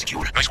 Samples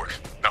secure. Nice work.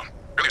 No,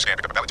 earlier scan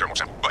picked up a valid Terrormorph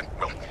sample, but,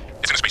 well,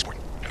 it's in a spaceport.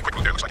 And the quick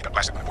route there looks like it got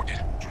blasted when the port did.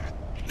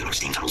 There are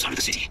steam tunnels under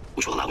the city,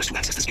 which will allow us to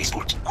access the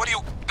spaceport. What do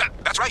you...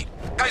 That's right.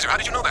 Kaiser, how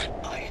did you know that?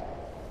 I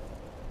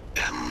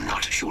am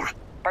not sure.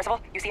 Percival,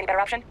 you see any better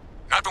option?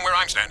 Not from where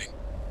I'm standing.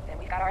 Then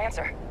we've got our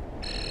answer.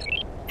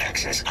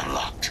 Access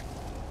unlocked.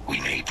 We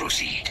may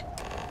proceed.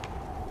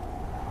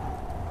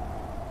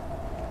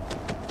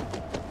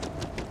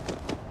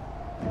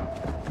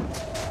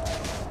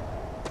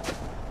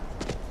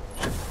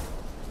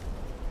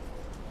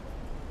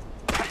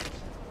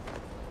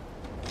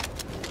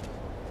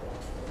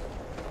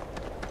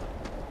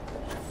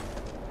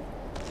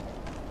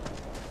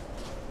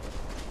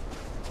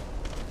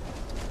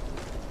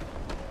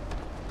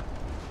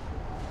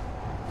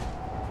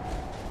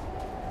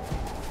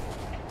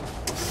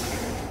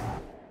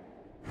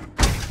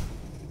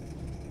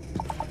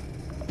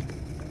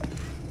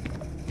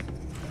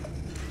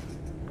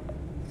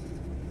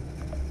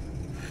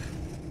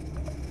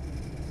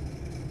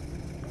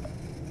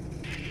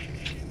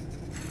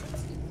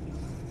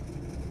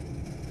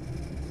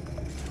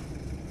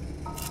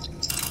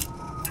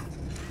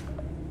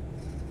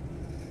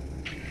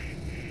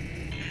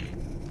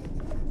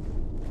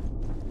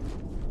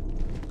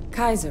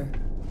 Kaiser,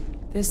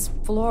 this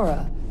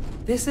flora,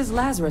 this is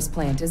Lazarus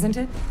plant, isn't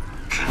it?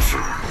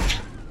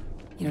 Confirmed.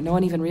 You know, no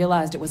one even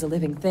realized it was a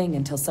living thing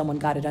until someone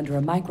got it under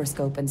a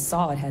microscope and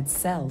saw it had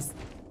cells.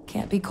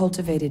 Can't be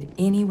cultivated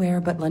anywhere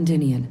but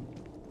Londinian.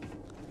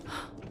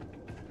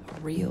 A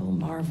real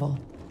marvel.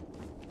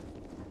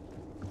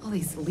 All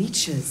these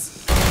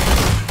leeches.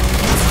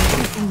 What's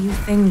making you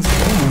things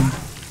born?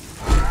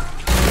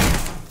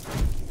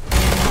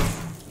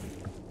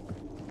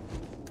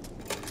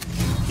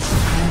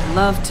 I'd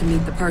love to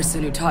meet the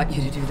person who taught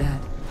you to do that.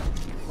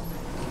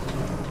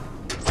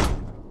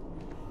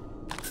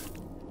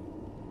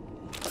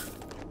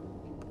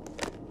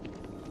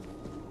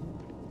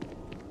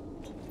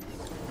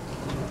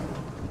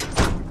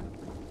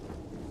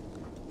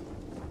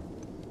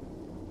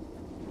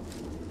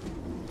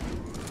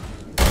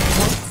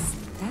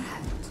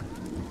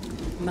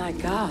 My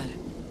God,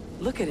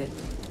 look at it.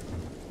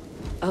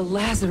 A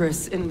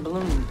Lazarus in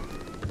bloom.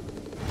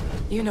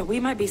 You know, we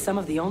might be some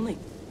of the only...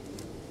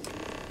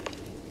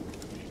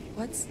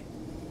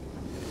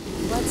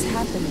 What's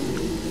happening?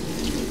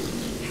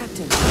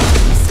 Captain,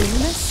 have you seen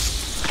this?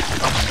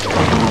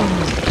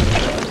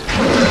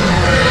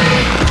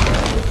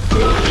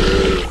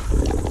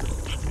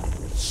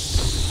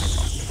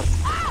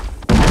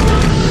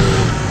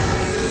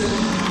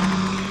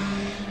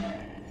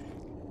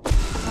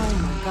 Oh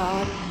my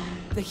God.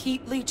 The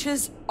heat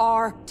leeches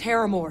are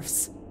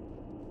Terrormorphs.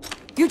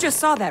 You just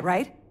saw that,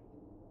 right?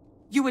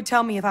 You would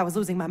tell me if I was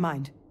losing my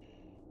mind.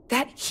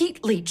 That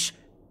heat leech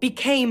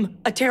became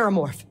a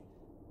Terrormorph.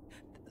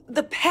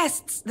 The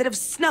pests that have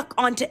snuck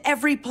onto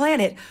every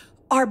planet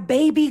are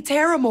baby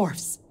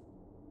Terrormorphs.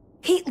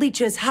 Heat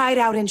leeches hide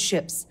out in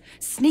ships,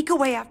 sneak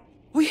away after...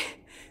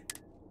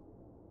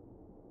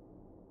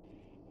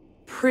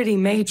 Pretty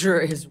major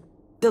is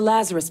the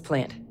Lazarus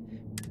plant.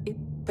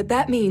 But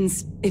that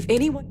means if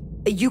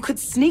anyone... You could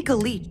sneak a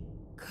leech.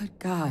 Good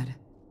God.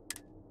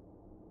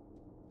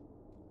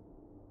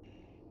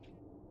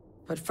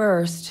 But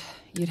first,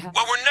 you'd have...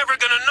 Well, we're never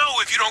gonna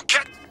know if you don't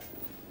catch...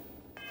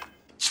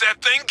 It's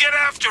that thing, get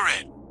after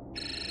it!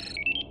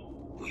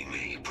 We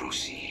may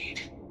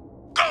proceed.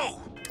 Go!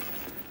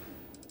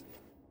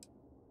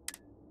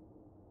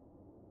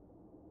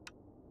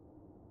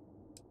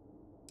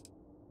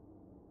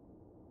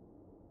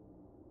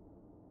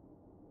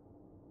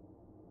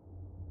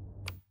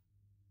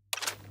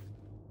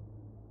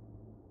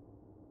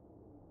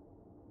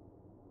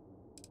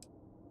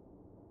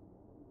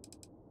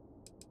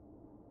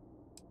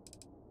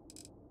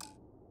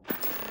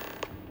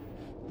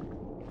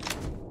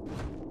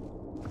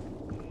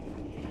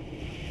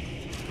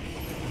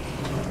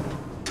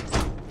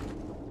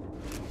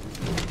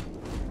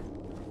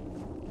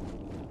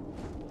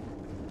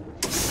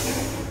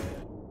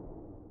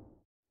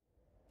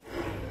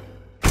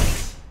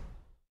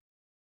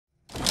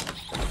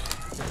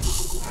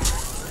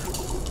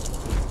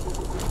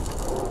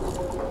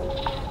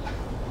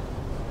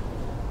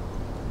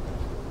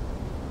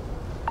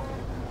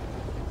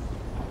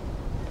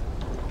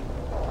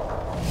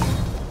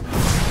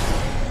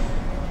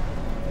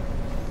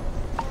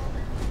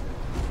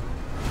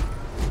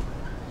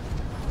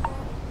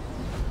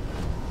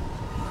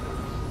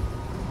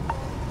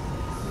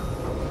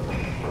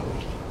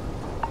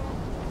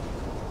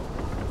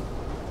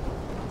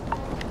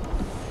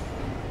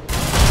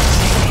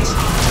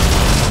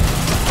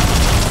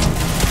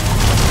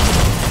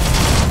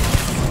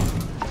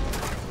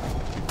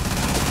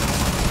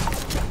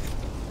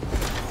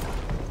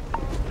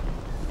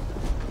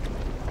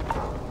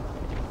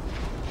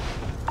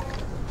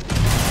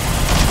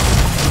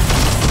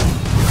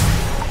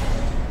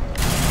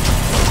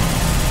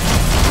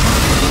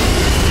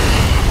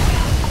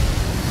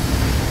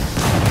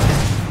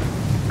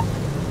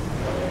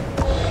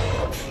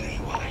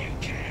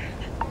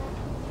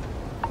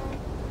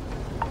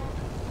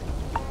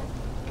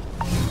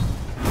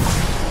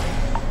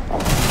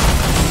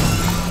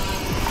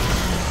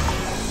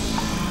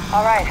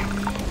 All right,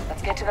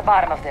 let's get to the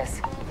bottom of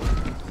this.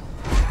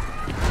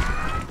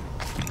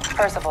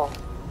 Percival,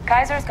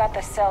 Kaiser's got the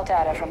cell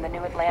data from the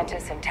New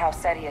Atlantis and Tau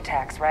Ceti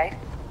attacks, right?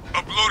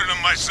 Uploaded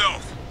them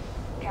myself.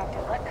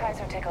 Captain, let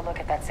Kaiser take a look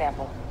at that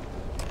sample.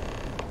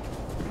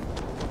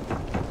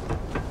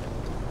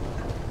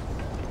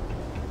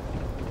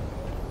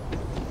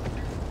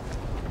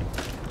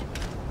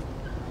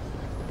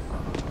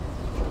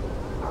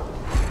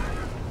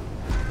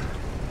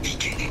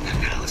 Beginning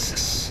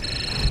analysis.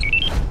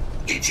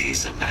 It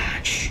is a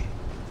match.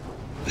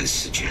 This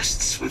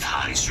suggests with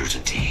high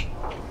certainty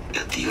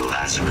that the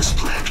Lazarus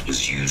plant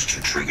was used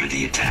to trigger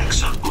the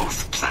attacks on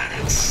both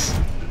planets.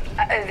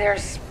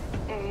 There's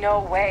no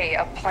way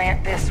a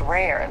plant this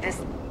rare,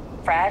 this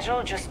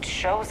fragile, just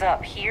shows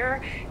up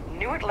here,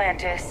 New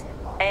Atlantis,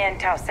 and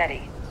Tau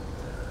Ceti.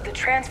 The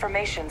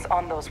transformations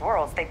on those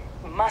worlds, they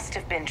must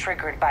have been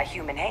triggered by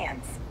human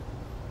hands.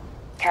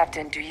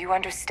 Captain, do you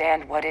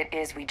understand what it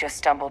is we just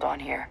stumbled on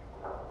here?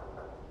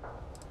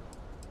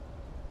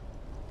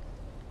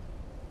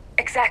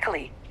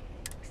 Exactly.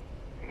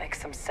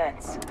 Makes some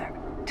sense.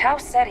 Tau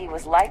Ceti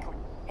was likely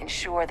to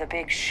ensure the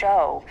big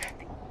show,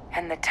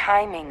 and the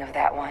timing of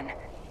that one.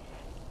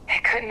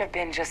 It couldn't have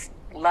been just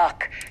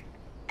luck.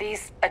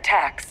 These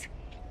attacks.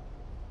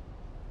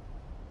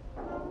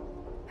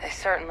 They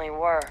certainly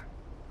were.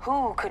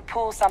 Who could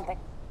pull something?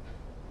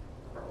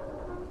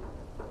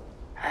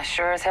 I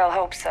sure as hell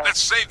hope so.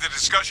 Let's save the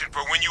discussion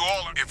for when you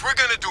all... If we're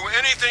gonna do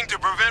anything to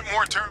prevent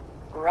more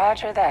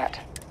Roger that.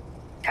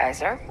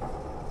 Kaiser,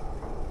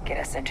 get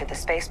us into the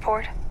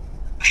spaceport?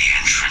 The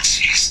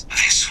entrance is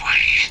this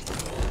way.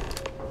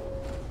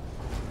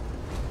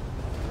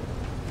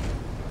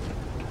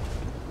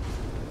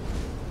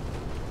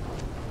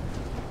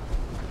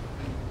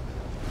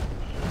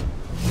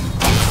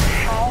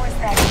 How is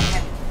that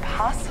even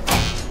possible?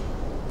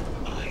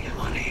 I am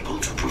unable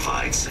to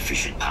provide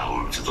sufficient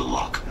power to the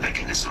lock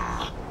mechanism.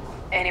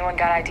 Anyone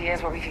got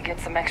ideas where we could get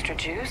some extra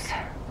juice?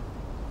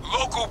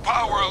 Local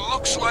power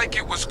looks like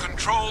it was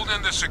controlled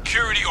in the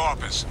security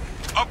office.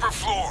 Upper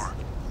floor.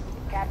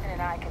 Captain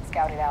and I can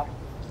scout it out.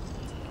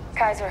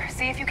 Kaiser,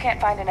 see if you can't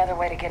find another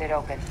way to get it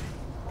open.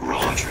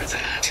 Roger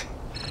that.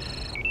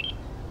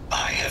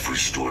 I have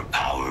restored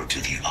power to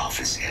the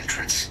office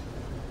entrance.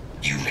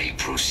 You may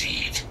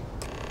proceed.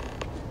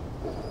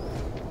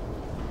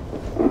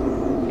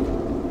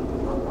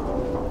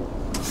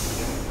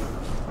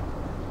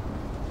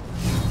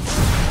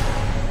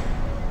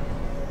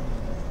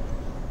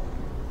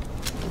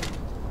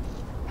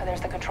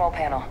 There's the control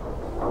panel.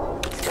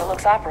 Still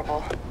looks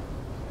operable.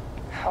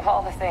 Of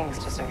all the things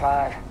to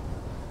survive.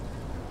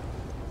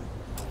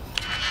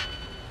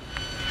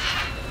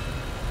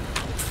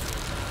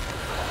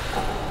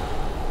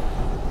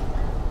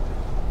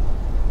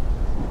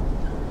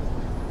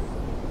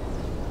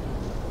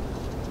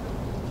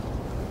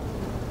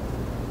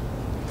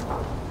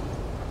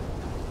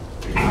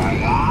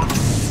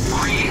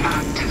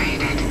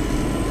 Reactivated.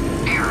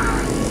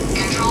 Error.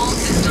 Control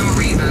system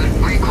reboot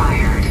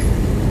required.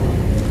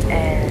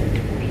 And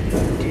we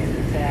do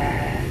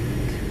that.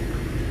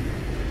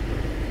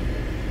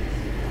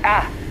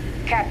 Ah,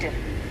 Captain.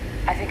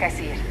 I think I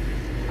see it.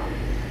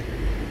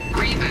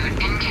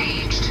 Reboot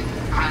engaged.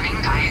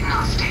 Running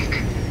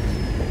diagnostic.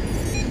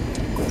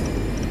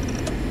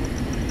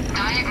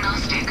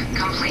 Diagnostic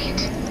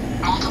complete.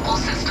 Multiple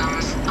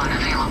systems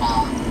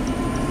unavailable.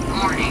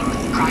 Warning.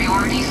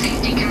 Priority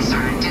safety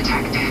concern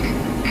detected.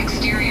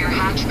 Exterior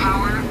hatch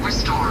power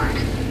restored.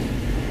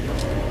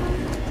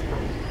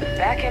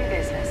 Back in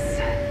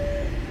business.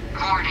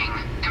 Warning.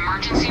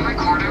 Emergency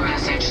recorder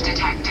message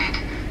detected.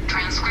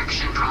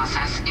 Transcription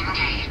process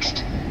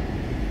engaged.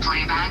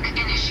 Playback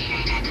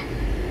initiated.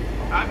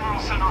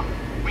 Admiral Sanon,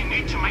 we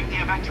need to make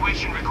the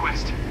evacuation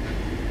request.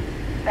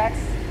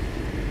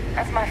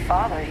 That's my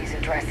father he's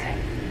addressing.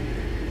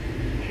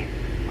 He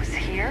was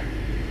here?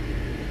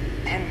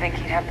 Didn't think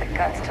he'd have the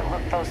guts to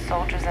look those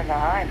soldiers in the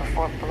eye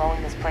before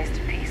blowing this place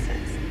to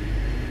pieces.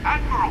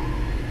 Admiral!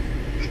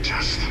 It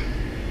just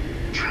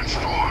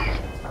transformed.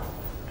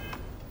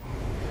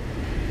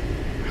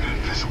 An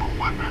invisible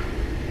weapon.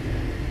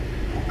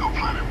 No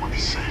planet would be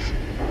safe.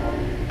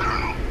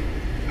 Colonel,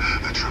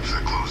 the troops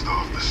that closed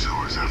off the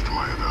sewers after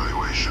my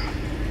evaluation,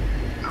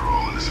 they're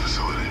all in this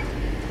facility.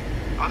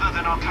 Other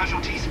than our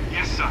casualties,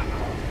 yes, sir.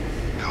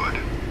 Good.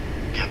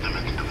 Get them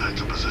into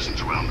defensive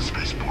positions around the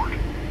spaceport.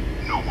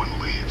 No one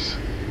leaves.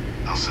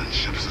 I'll send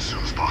ships as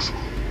soon as possible.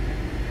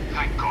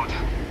 Thank God.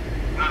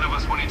 None of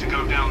us wanted to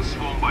go down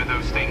swarmed by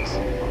those things.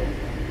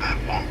 That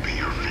won't be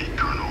your fate,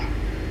 Colonel.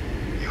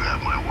 You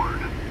have my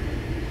word.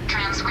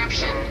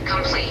 Transcription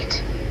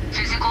complete.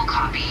 Physical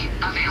copy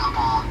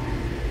available.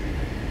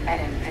 An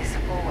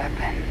invisible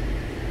weapon.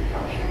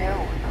 He knew.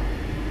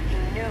 He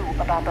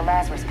knew about the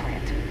Lazarus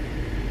plant.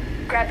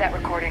 Grab that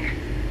recording.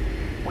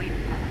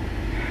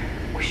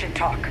 We should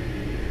talk.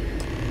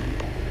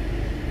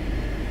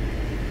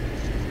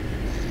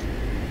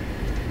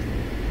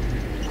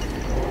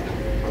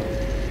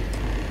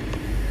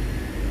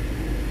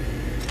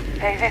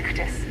 Vae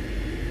Victis.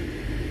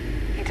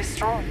 He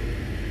destroyed.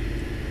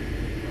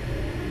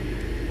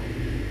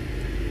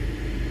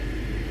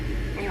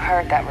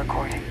 heard that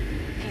recording.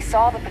 He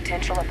saw the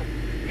potential of the...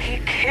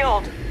 He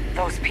killed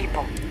those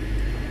people.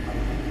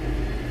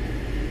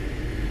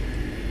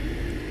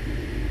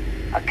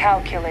 A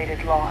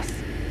calculated loss.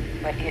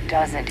 But it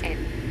doesn't.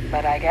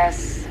 But I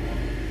guess...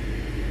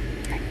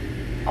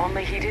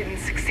 only he didn't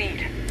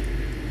succeed.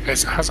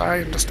 As I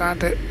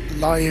understand it,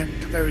 lying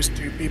to those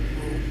two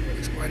people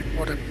is quite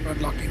important for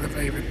unlocking the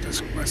Vae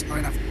Victis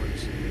questline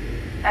afterwards.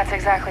 That's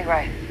exactly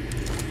right.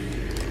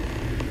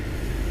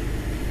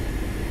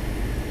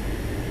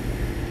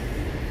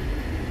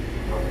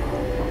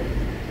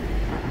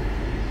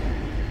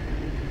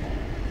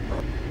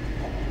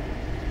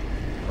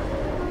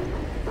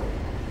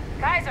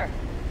 Kaiser!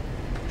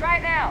 Try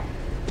it now!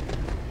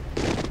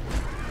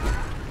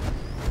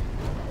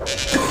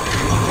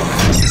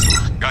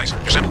 Guys,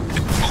 you're sample.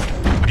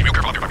 Move. Be real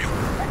careful out there, Barbie.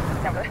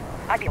 Sound good?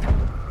 Ideal.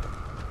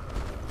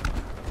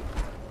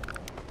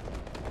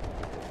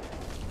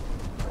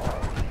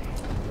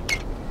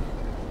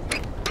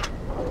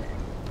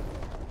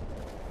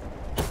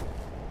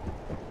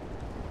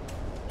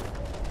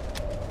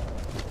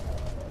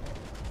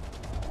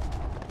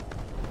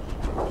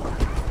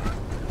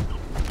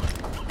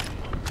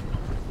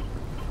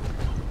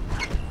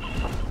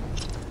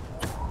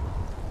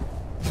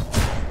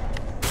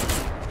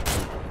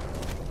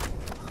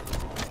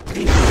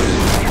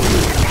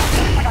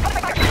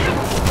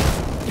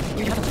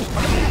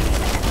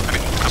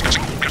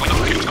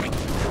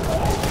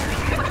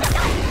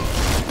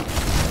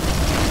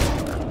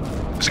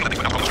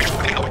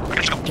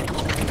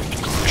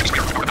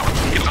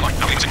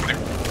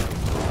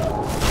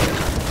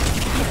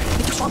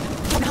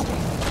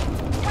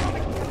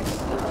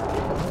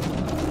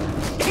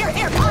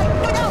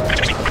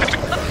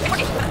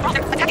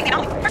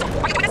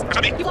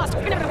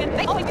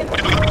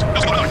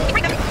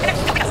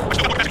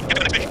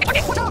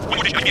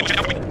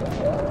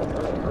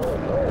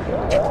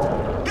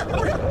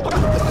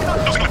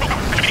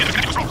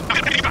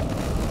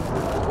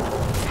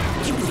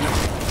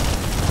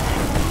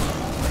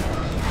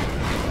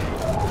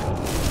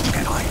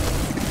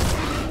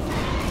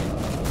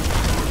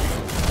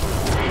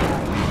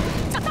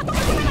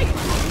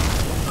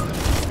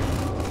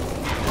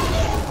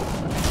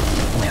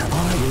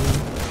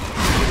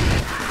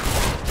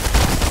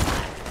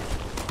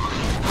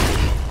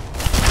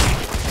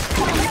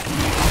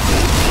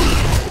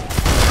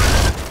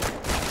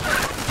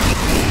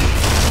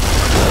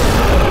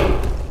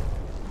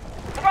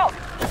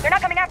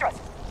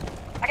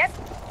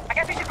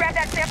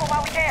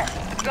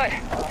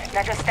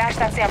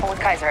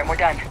 And we're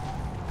done.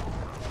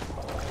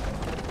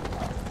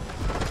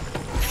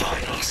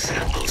 Final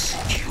sample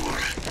secure.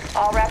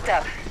 All wrapped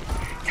up.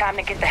 Time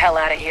to get the hell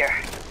out of here.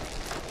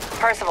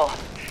 Percival,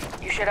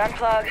 you should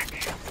unplug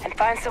and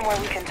find somewhere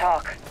we can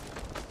talk.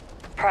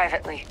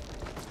 Privately.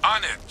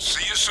 On it.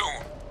 See you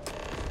soon.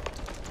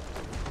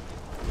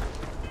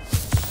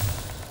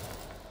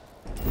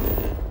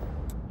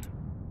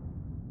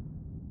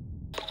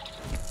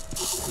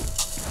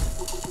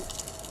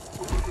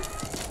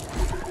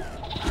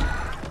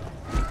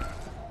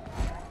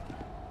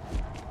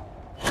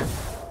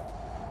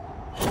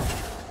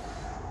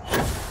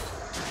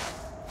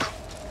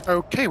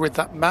 Okay, with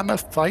that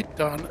mammoth fight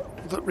done,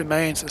 all that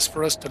remains is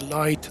for us to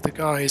lie to the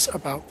guys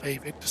about Vae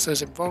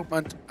Victis'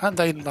 involvement, and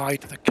they lie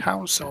to the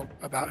council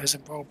about his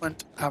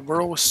involvement, and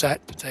we're all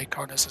set to take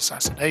on his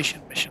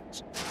assassination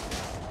missions.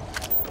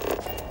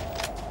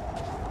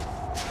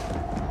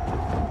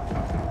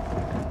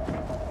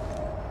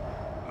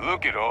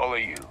 Look at all of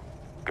you.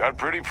 Got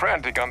pretty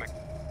frantic on the...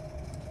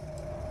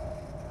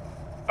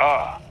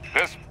 Ah,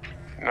 this...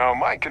 Now,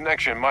 my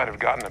connection might have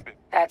gotten a bit...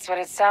 That's what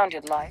it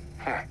sounded like.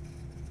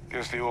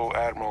 Guess the old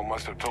Admiral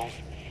must have told...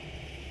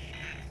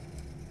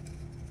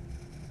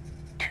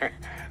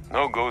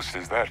 No ghost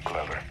is that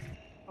clever.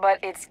 But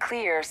it's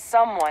clear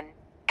someone...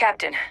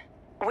 Captain,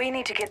 we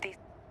need to get these...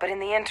 But in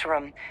the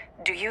interim,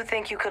 do you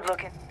think you could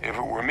look in... If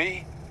it were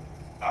me,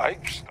 I'd...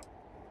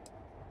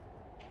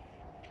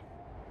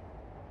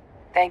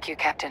 Thank you,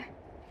 Captain.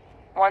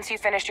 Once you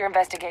finish your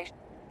investigation,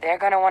 they're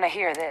gonna want to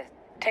hear this.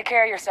 Take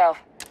care of yourself.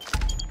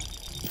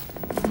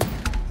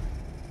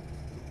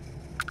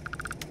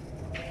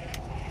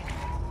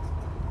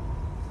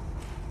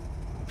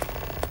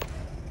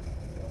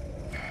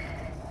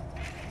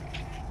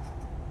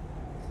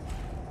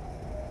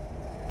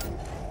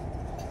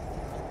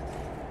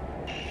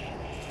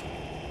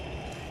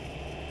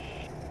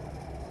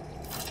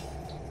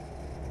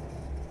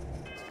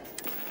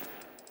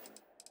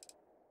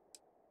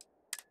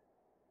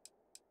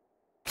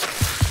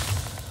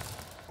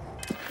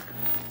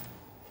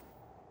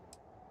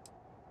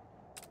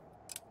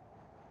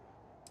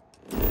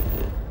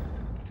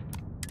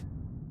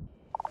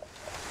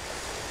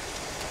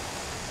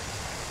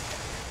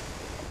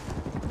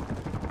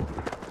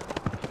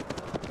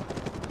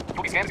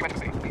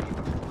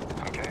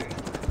 Okay.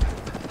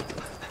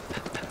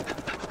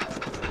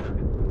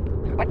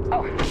 What?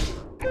 Oh.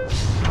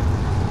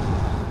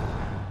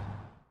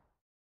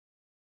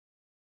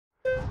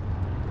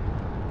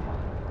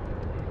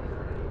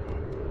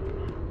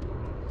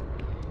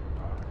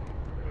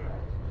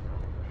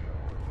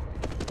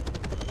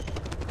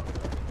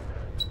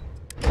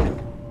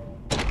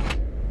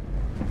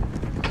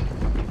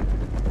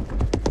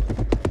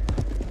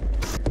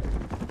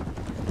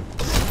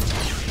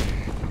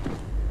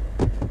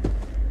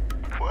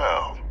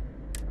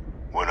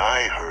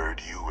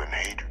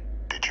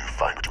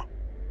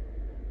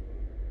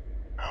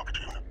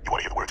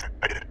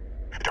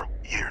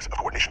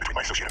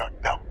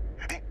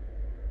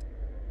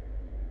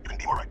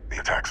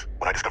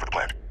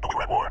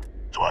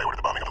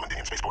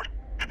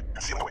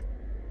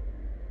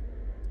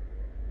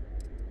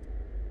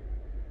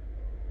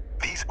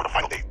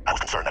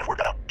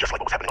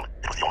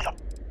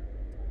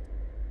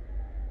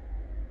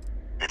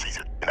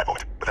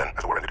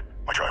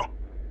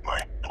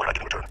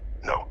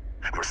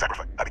 for his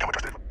sacrifice, I become a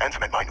trusted and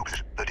cement my new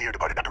position. The dear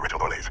departed Dr.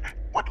 Reginald Orlays.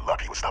 What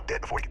luck he was stopped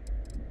dead before he...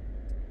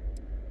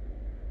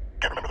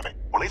 Can't remember the name.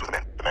 Orlays was the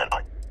man. The man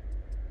I...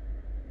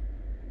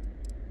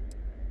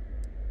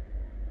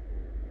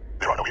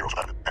 There are no heroes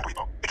without it, and we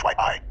know. It's why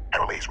I,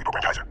 Orlays,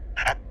 reprogrammed Kaiser.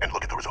 And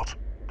look at the results.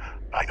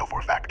 I know for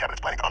a fact the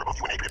cabinet's planning to honor both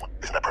you and Adrian.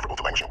 Isn't that preferable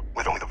to languishing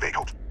with only the vague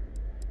hopes?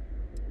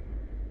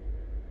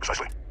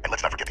 Precisely. And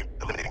let's not forget the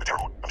eliminating the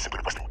Terrormorph. I'm simply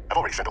requesting. I've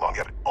already sent along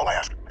the evidence. All I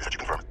ask is that you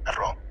confirm it,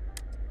 after all.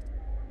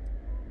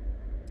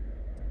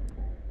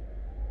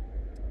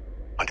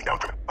 Hunting down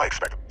criminal. I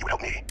expect you would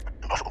help me.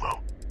 Impossible, though.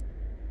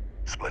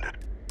 Splendid.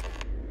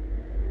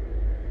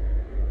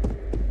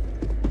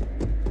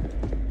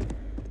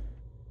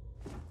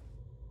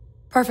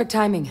 Perfect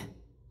timing.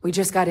 We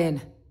just got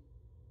in.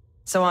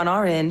 So on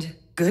our end,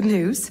 good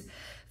news.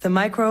 The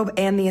microbe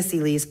and the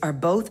acyles are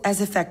both as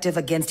effective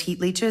against heat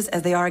leeches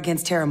as they are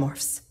against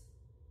terramorphs.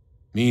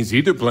 Means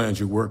either plan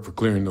should work for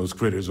clearing those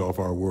critters off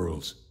our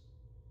worlds.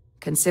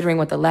 Considering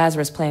what the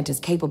Lazarus plant is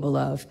capable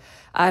of,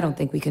 I don't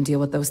think we can deal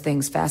with those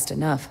things fast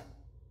enough.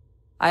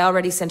 I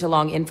already sent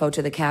along info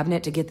to the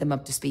cabinet to get them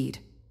up to speed.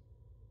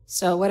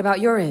 So what about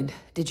your end?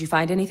 Did you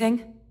find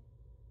anything?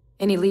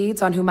 Any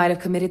leads on who might have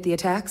committed the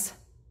attacks?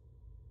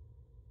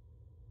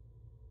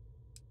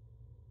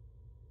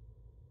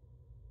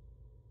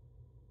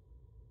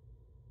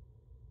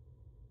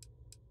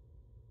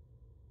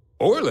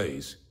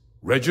 Orlays?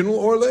 Reginald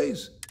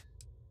Orlays?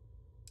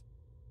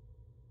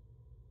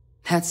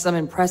 That's some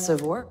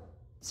impressive work.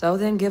 So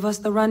then give us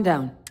the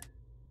rundown.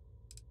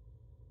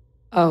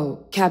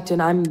 Oh,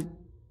 Captain,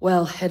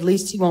 well, at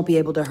least you won't be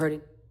able to hurt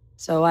him.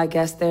 So I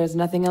guess there's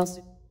nothing else.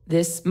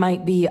 This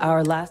might be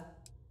our last...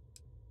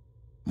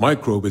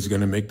 Microbe is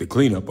gonna make the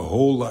cleanup a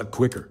whole lot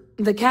quicker.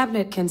 The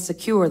cabinet can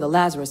secure the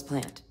Lazarus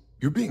plant.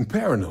 You're being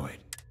paranoid.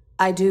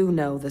 I do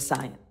know the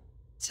science.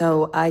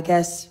 So I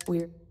guess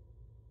we're...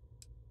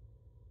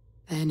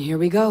 And here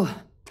we go.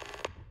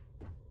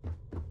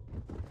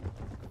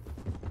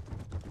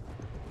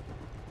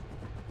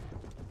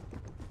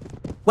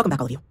 Welcome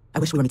back, all of you. I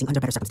wish we were meeting under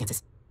better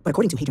circumstances. But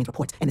according to Hadrian's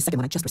report and the second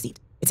one I just received,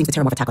 it seems the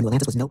Terramorph attack on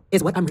Atlantis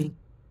is what I'm reading.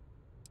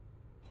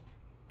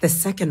 The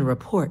second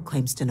report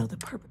claims to know the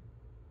purpose.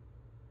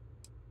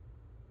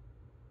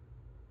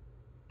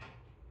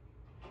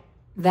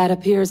 That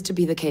appears to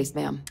be the case,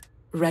 ma'am.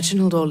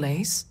 Reginald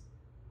Orlays?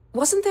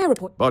 Wasn't there a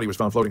report? Body was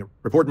found floating.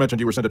 Report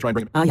mentioned you were sent to try and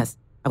bring him... Yes.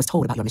 I was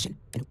told about your mission.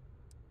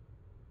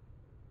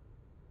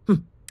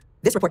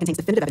 This report contains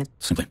definitive evidence.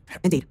 Simply.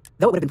 Indeed.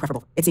 Though it would have been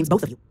preferable, it seems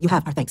both of you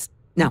have our thanks.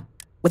 Now,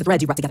 with the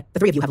threads you brought together, the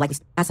three of you have likely,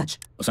 as such.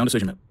 A sound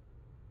decision, man.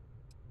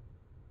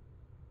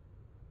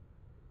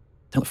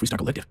 Tell the Freestar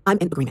Collective. I'm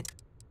in agreement.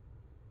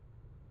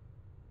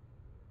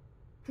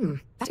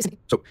 That isn't...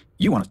 So,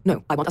 you want us...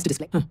 No, I want us to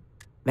display...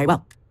 Very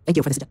well. Thank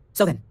you for this.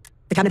 So then,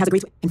 the cabinet has agreed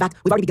to it. In fact,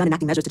 we've already begun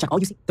enacting measures to check all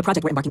UC. The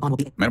project we're embarking on will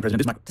be... Madam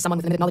President, is my... To someone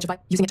with limited knowledge of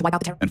using it to wipe out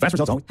the terror. And fast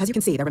results only. As you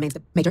can see, there remains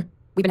the... Major,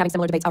 we've been having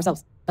similar debates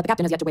ourselves, but the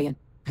captain has yet to weigh in.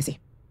 I see.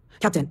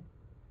 Captain.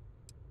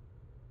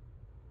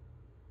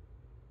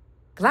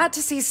 Glad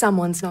to see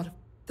someone's not...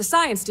 The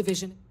science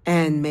division.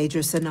 And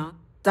Major Sanon.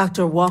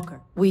 Dr.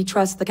 Walker. We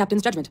trust the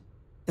captain's judgment.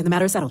 Then the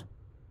matter is settled.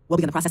 We'll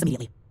begin the process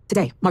immediately.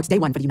 Today marks day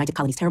 1 for the United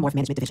Colonies Terrormorph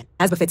Management Division,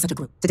 as befits such a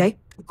group. Today...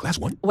 Class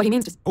 1? What he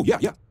means is... Oh, yeah.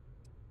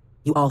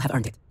 You all have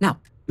earned it. Now,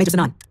 Major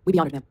Sanon, we be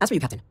honored, ma'am. As for you,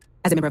 Captain,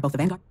 as a member of both the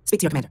Vanguard, speak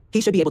to your commander. He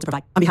should be able to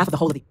provide, on behalf of the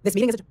whole of the... This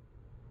meeting is...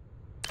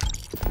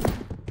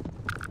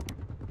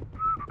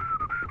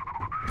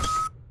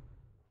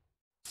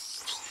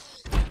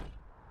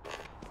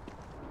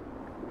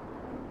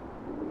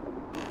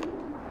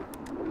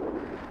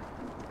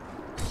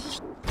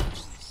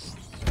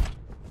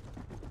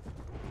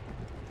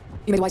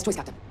 You made a wise choice,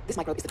 Captain. This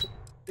microbe is the key.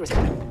 Yours.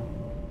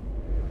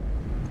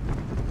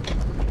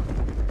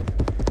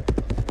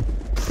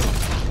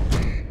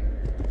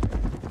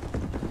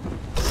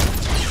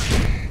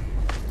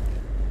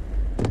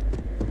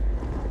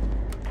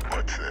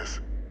 What's this?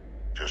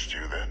 Just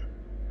you, then?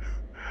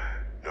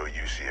 No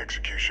UC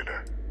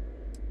executioner.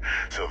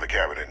 So the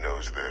cabinet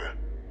knows the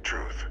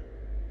truth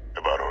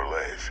about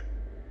Orlays.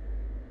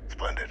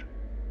 Splendid.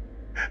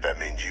 That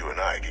means you and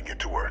I can get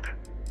to work.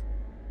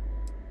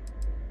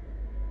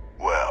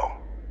 Well,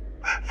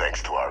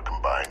 thanks to our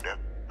combined,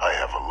 I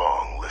have a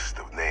long list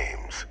of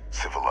names,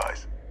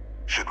 civilized.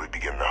 Should we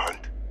begin the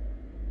hunt?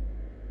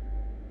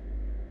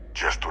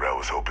 Just what I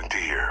was hoping to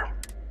hear.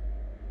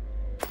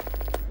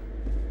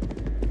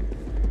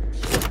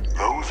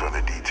 Those are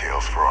the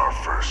details for our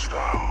first,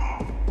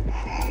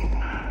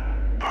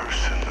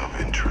 person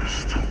of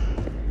interest.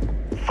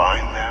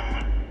 Find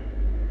them,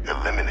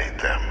 eliminate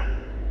them,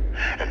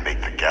 and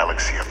make the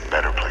galaxy a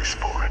better place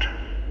for it.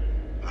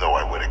 Though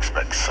I would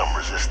expect some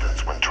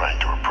resistance when trying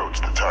to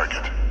approach the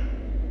target.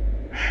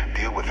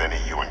 Deal with any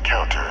you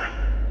encounter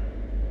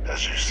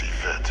as you see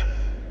fit.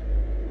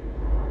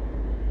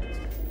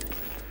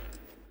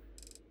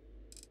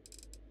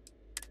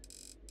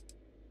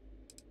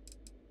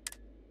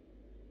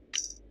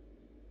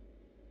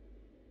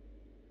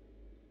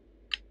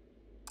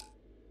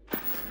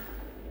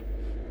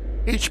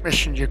 Each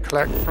mission you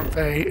collect from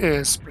Vae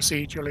is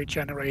procedurally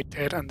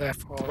generated and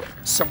therefore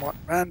somewhat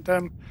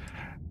random.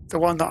 The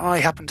one that I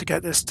happened to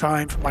get this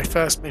time for my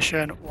first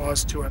mission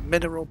was to a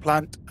mineral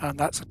plant, and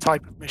that's a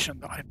type of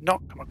mission that I've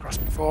not come across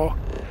before.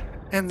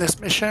 In this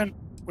mission,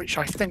 which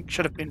I think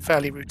should have been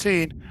fairly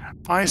routine,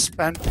 I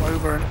spent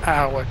over an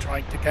hour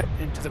trying to get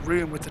into the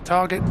room with the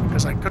target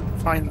because I couldn't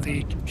find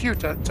the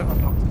computer to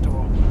unlock the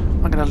door.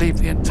 I'm going to leave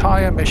the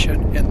entire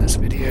mission in this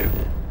video,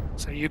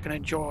 so you can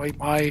enjoy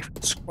my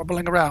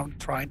squabbling around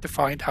trying to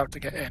find how to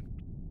get in.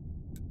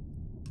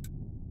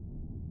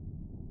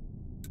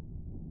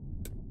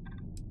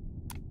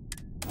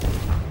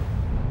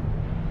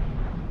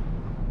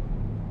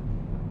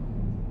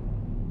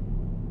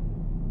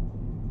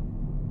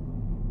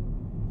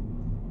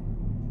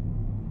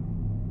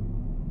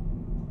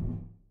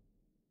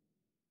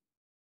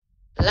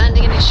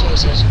 Landing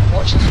initiated.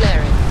 Watch for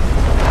flaring.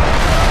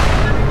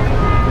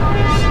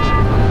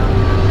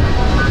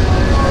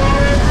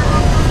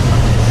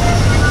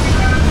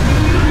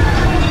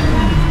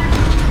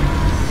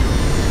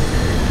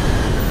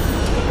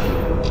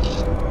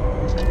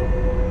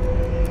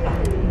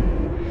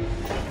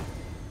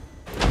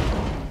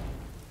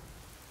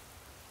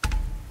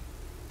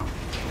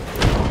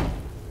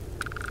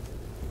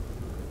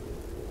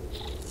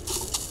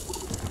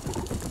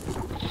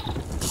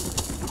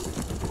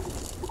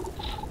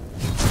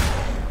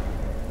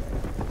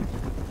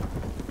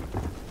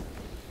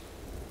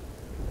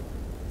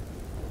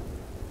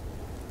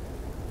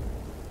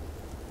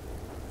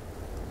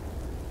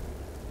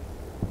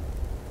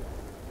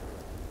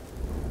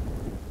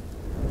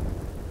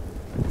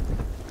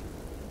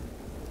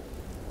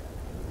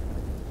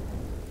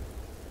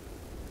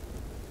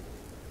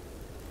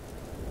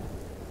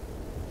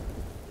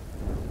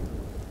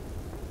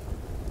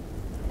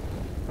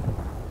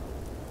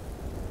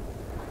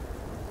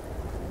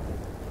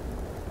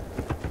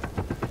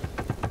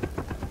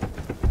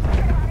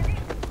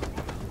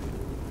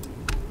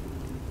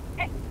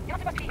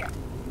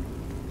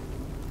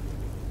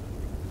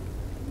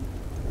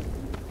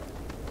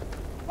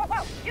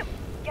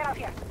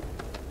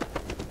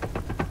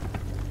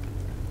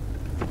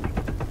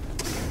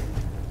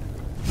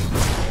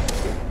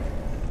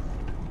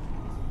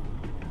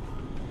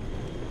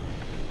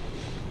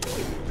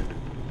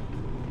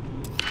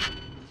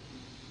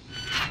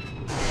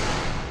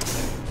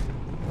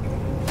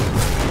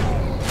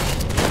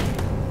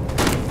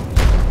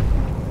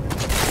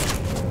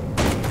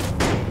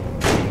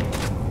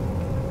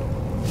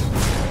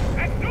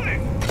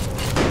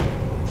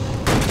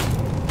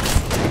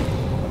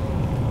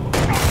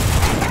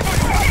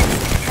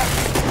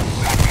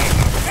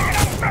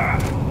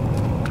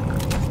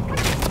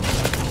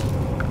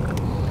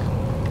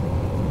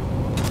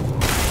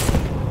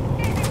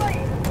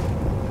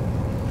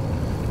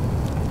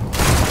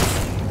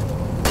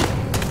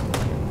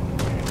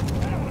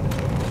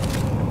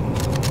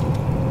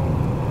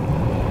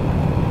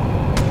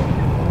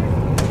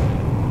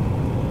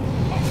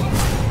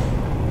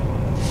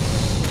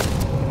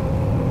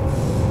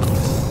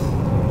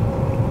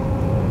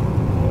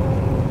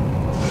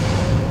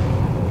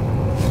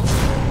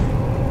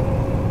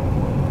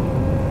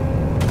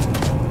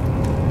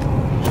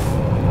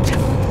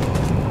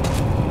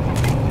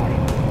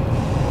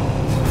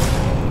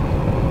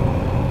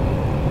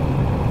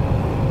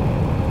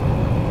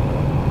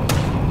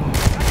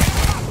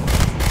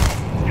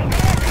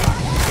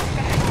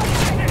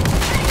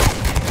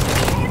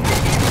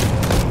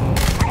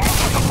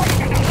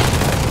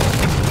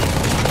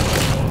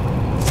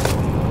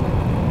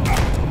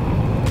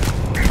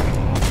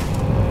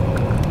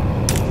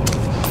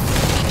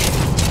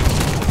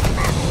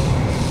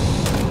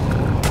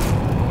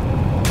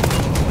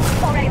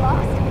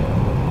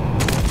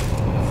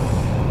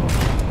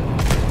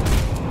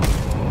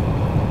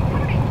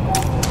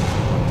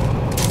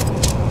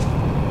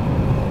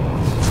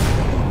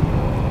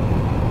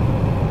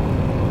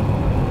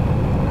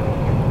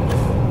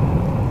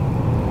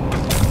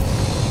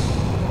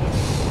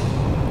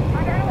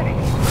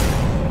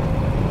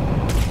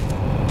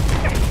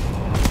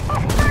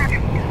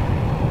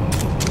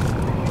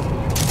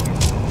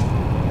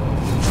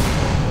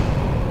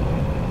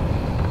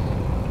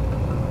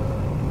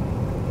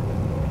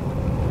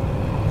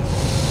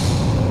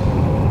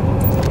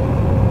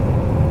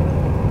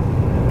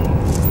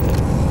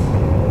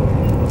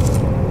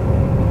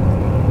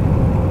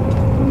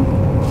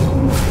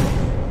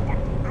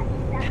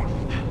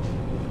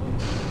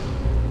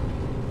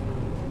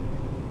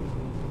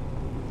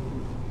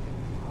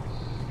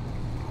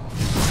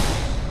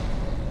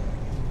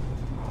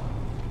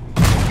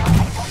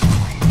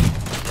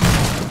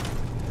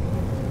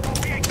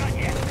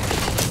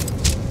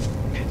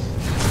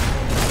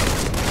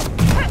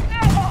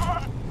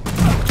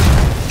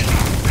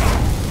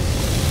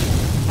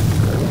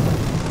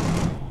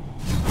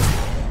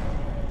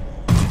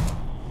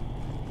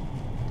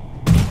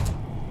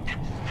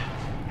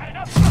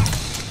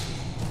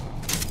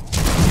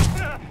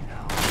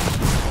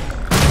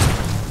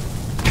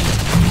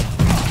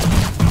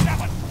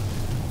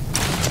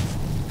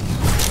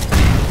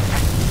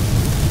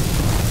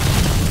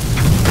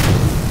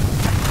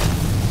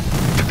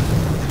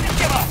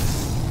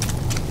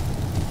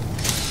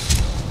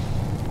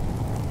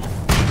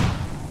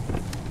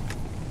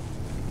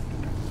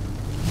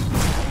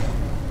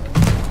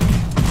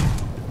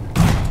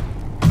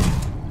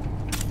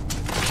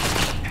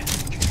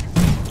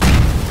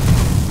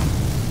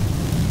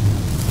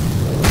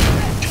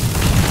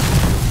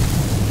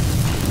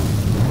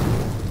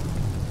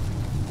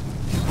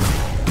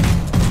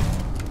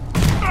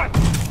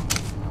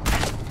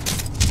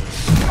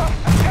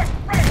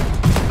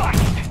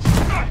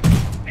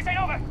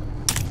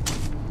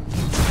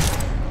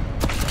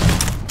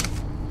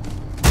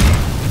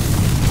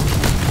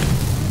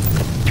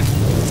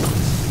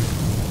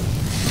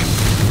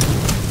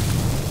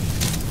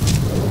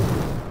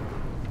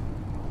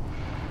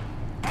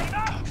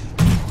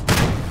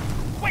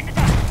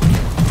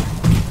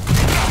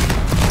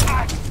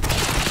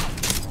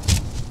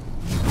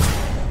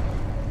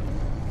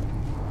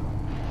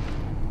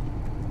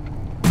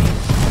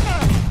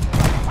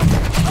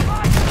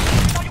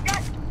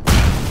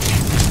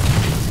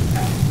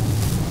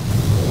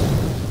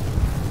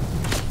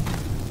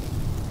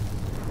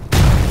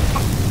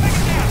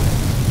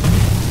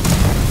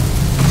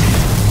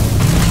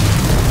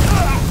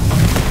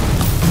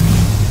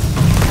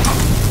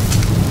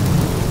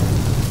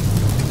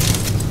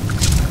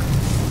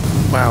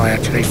 Well, I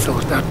actually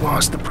thought that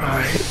was the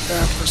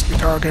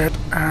target,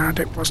 and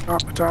it was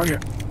not the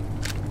target.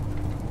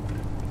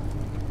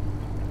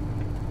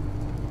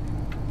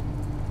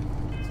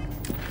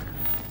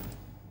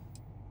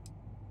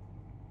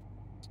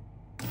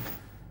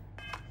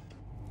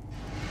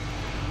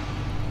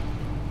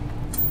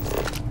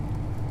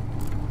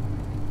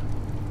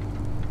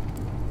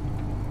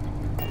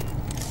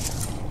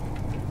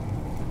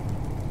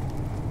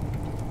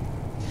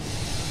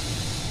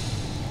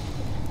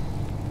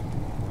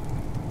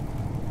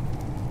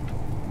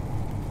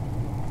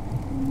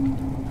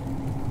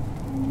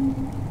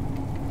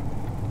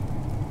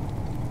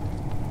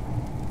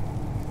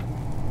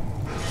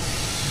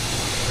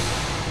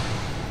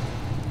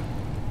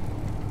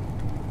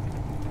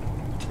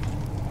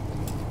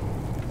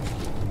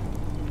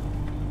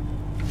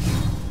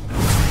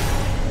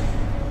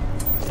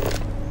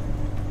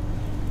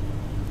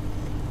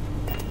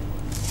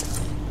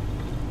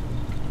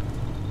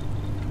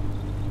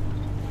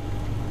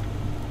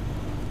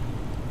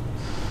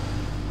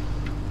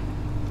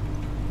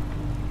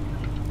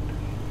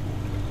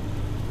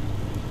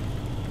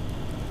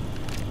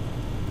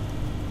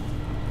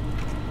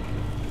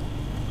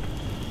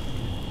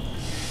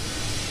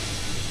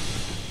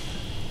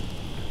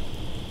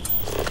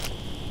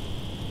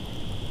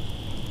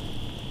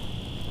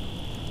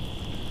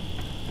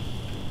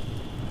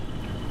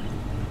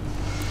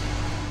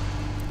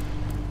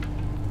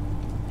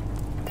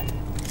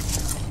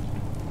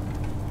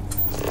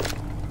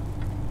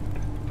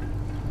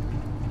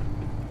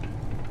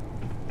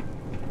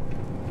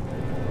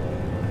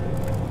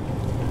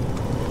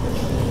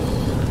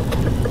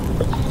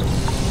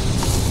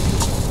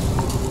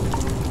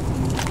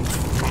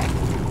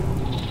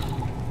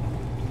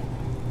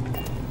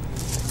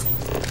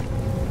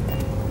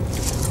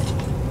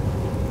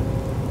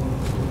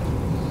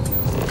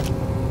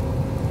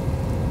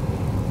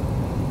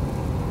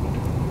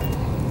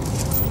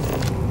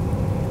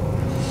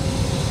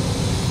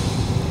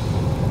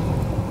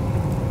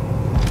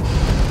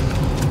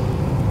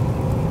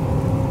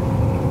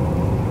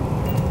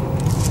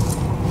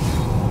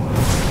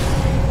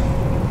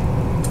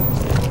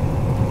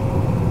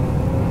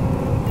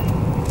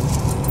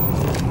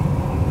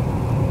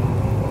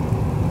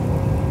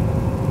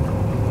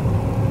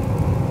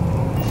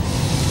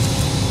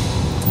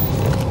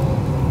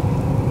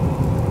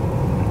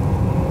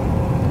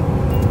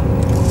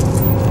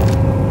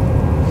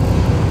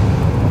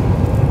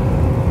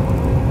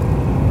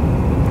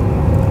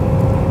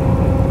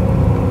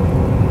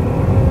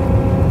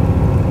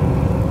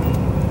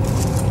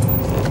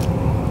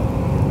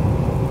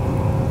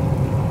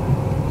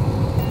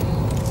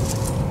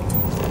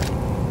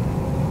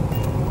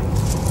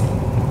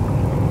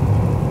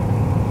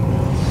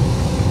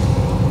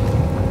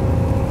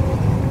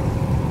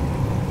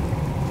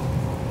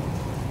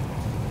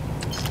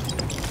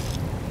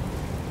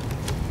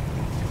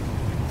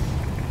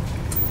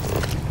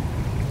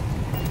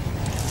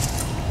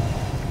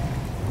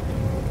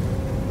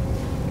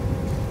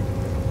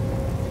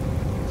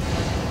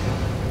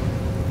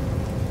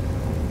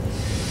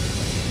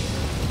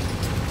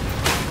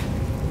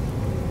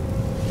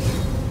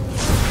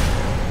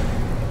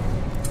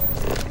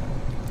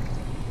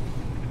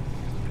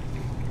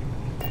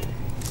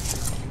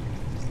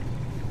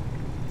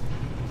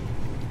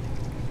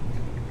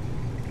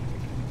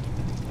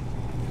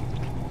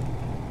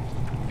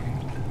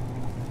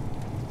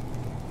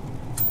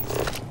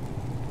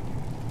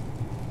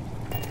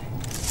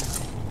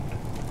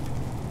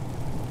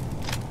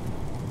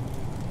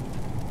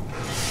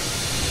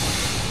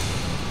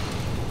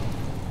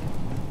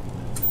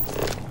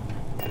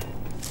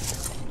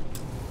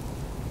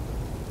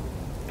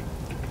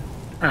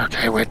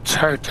 Okay, we're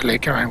totally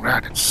going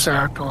round in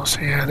circles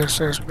here. This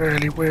is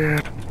really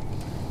weird.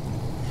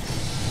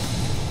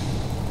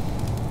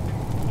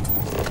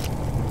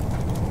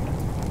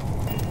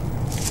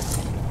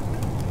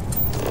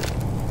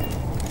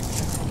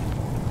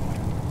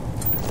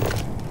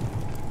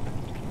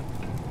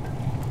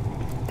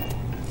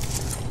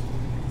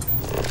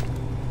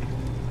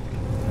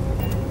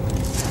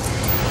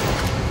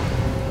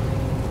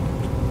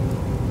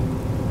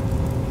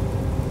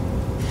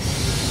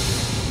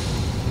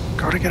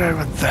 Gotta get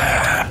over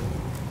there.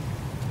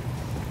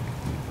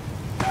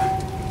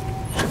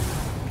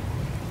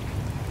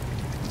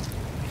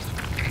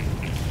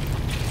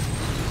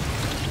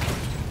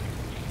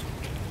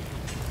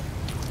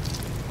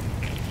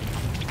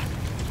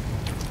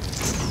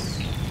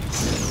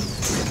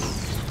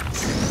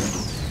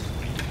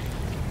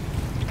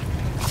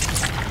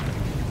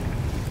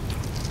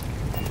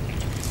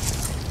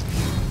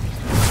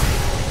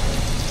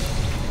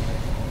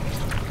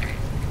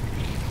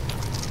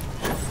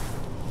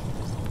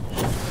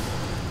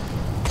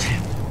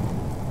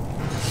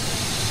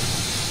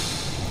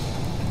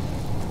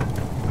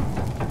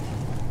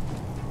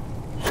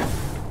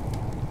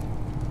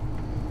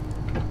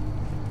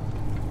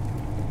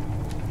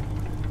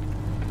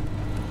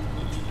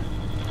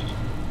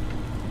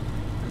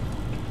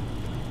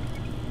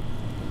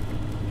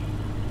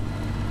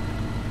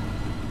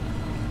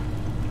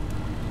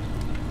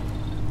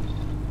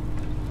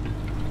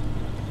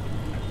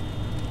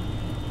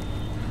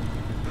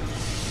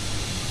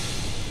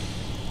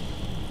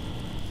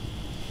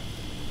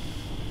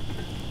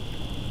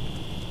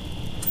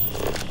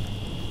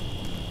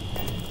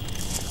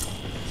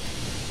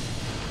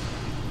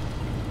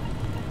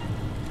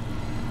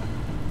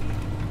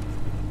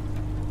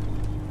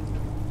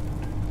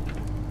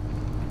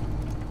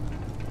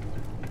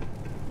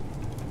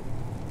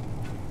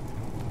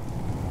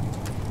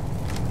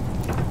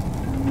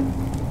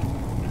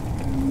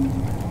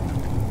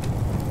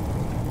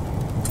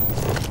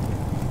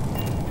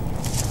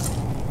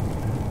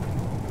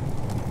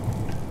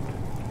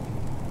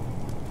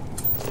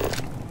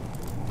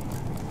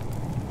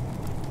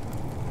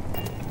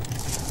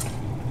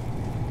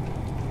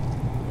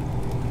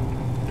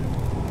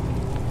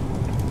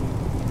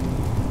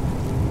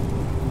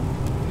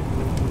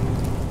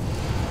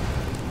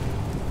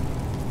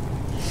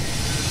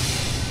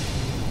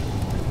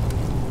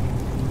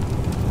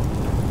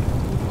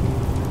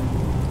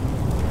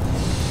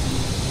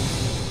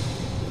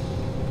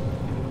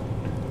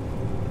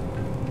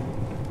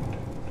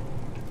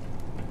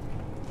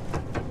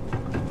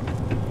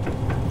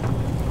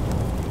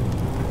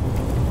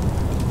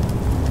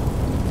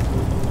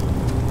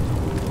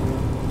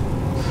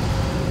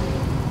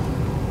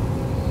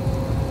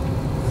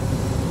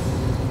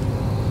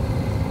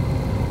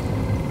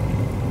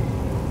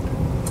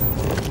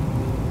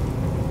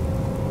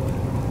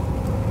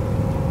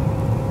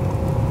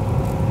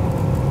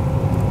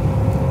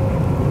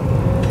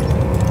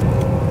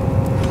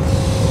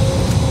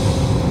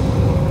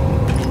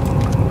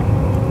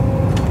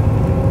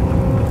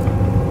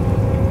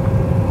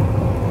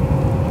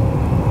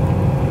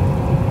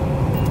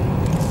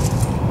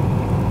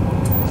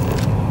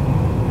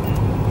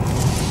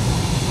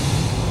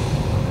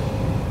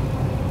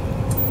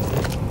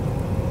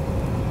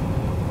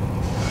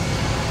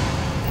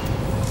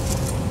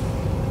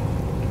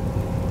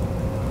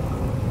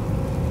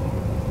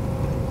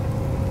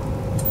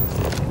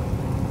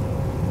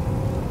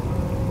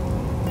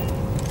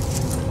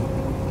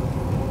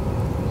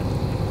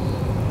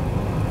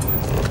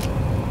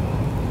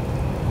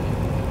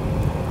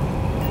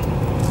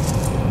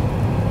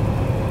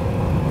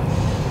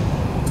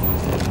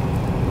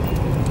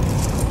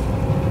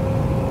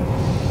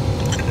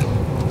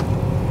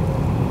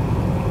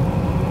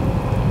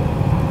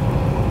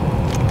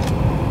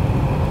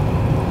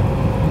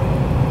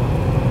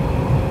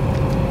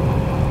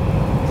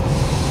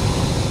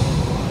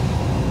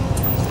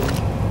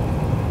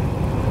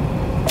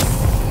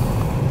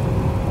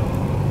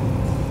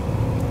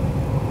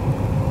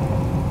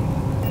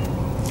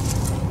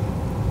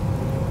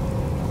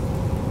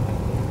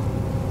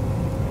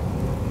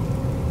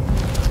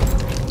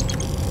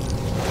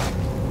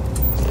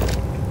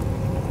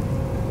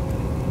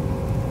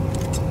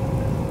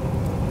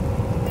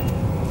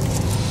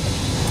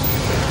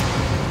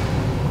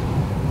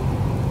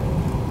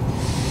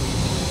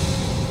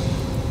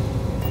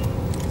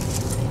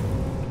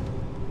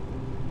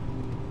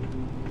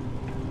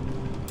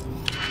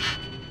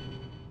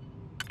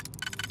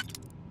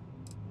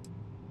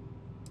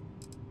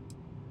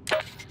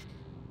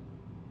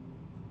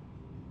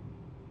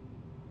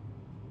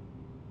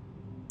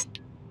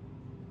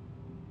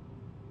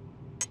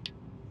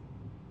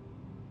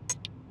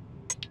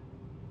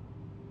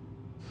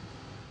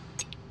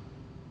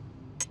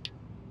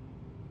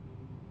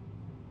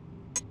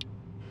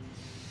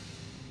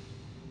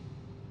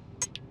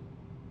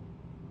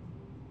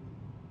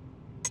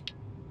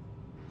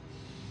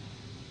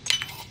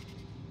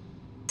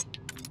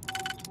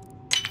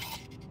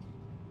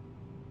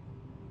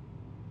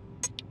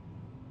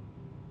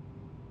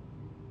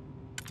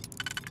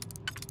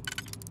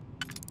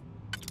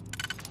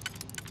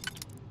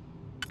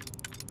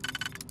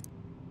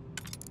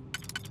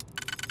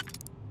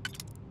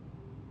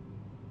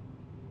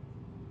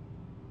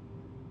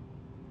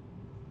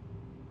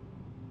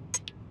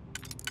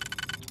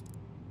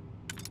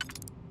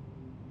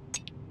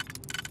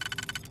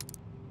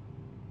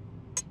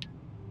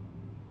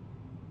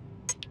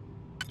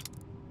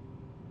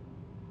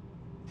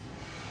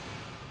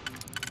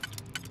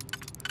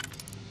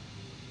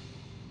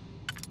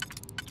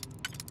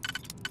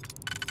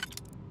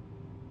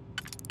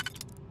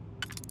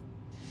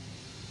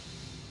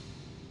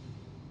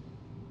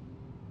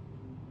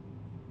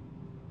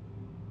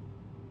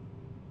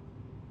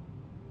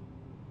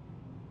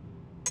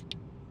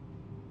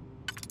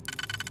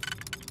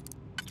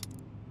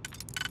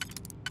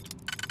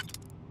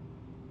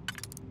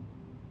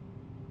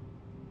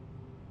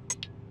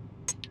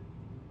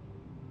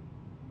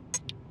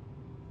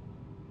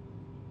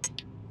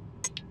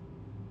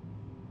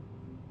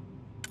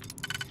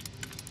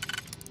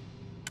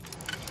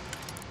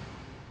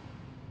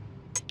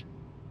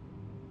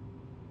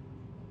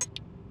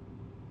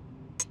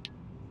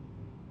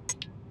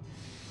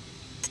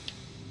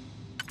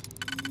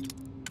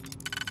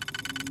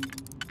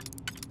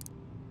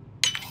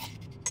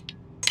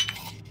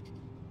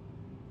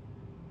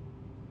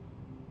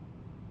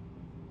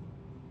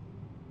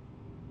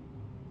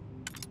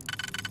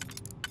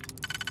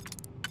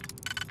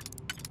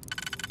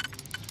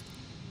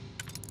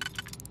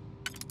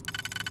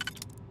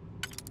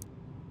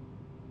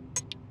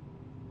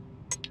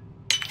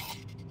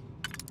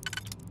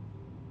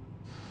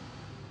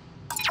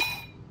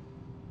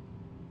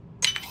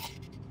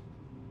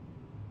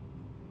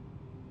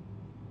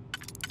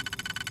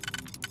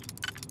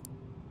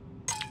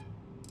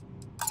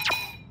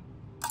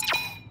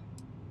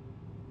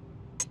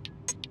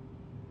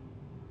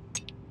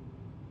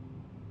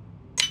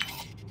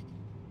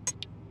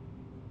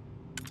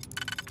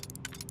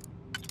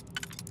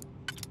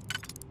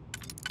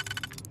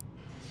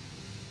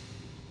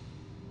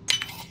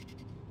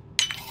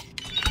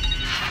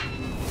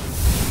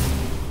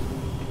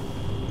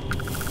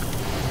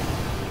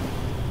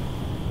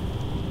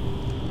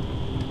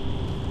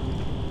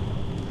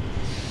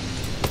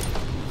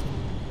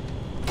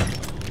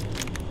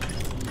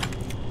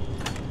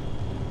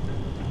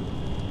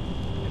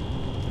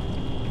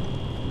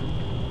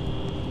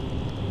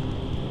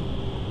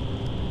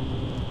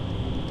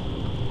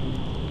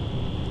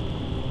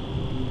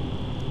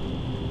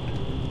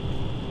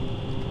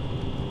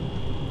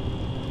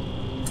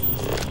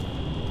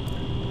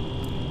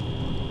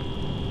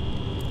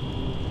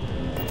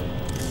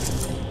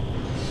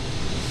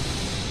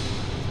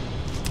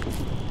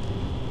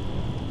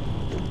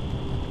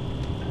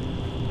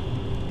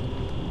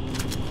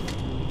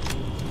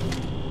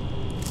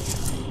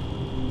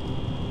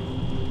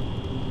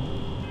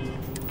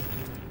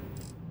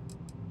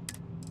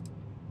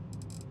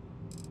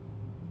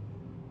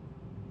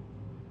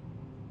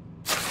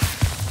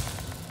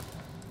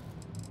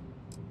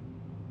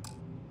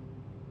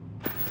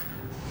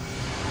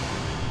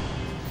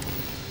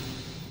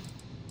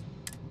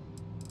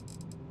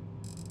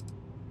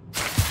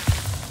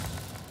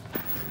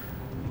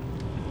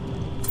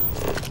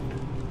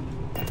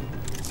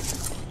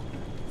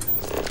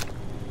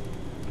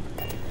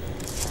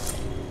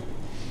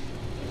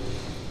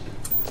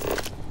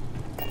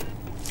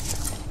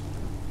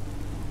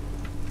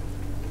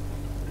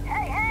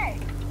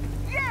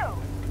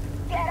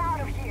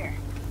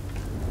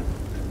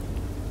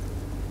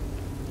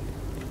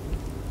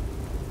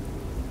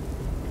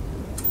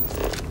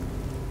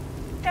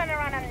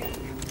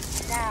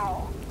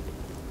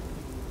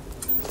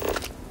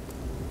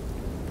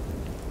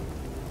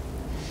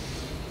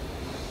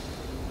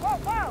 Whoa,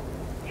 whoa!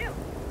 You!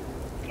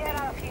 Get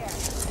off here!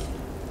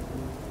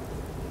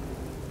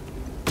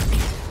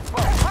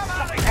 Whoa, come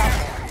out of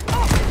here!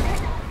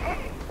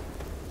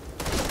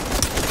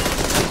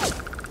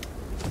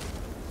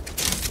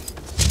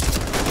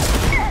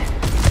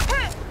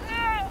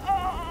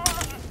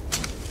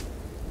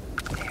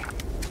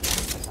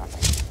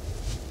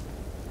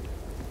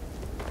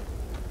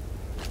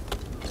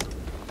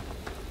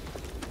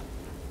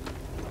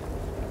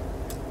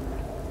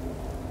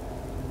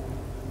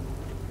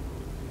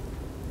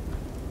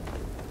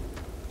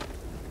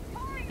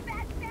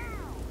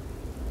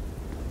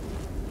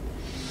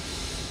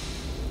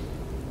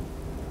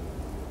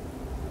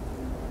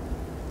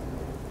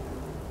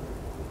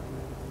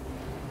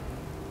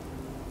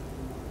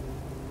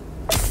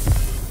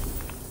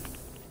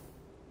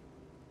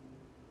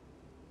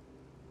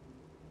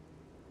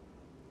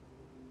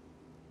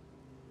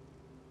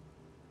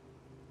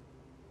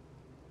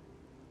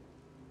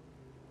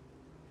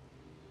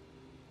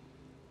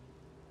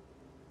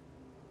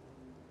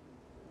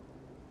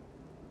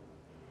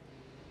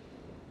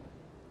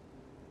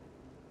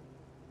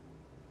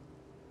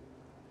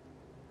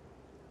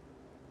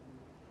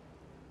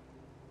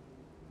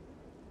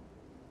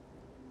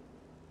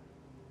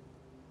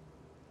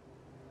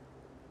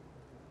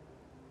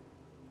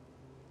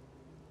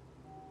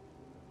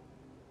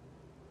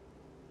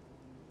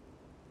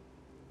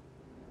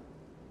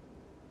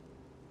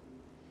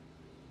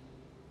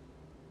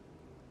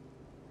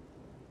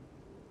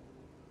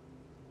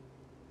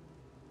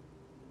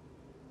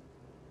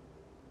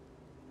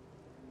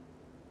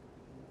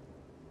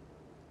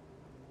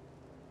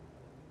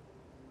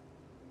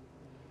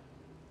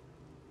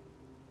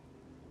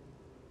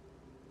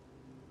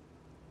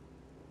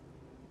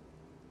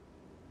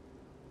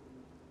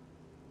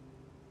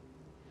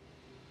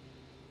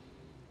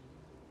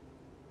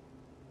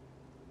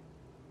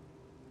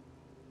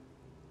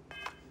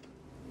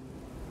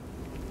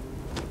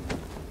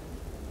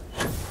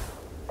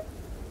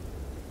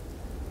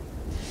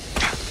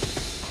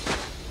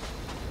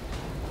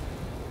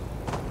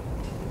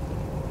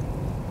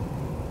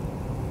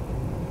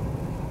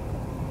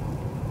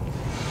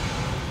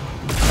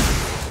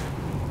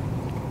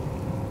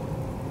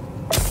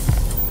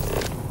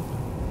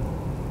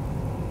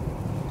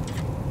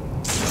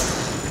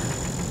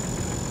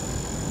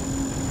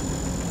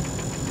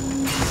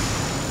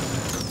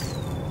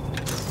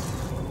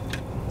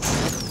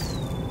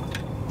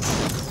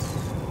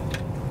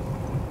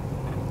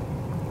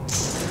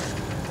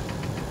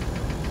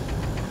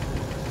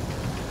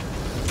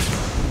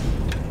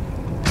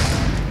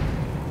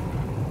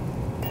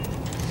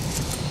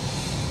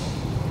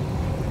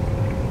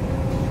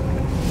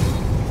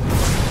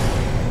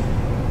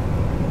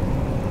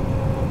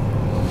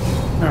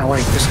 No,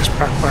 wait, this is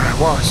back where I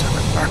was. I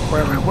went back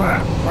where we were.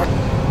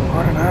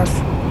 What on earth?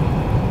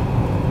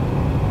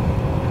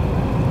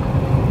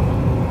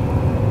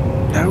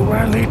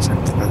 Nowhere leads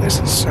into that. This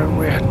is so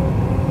weird.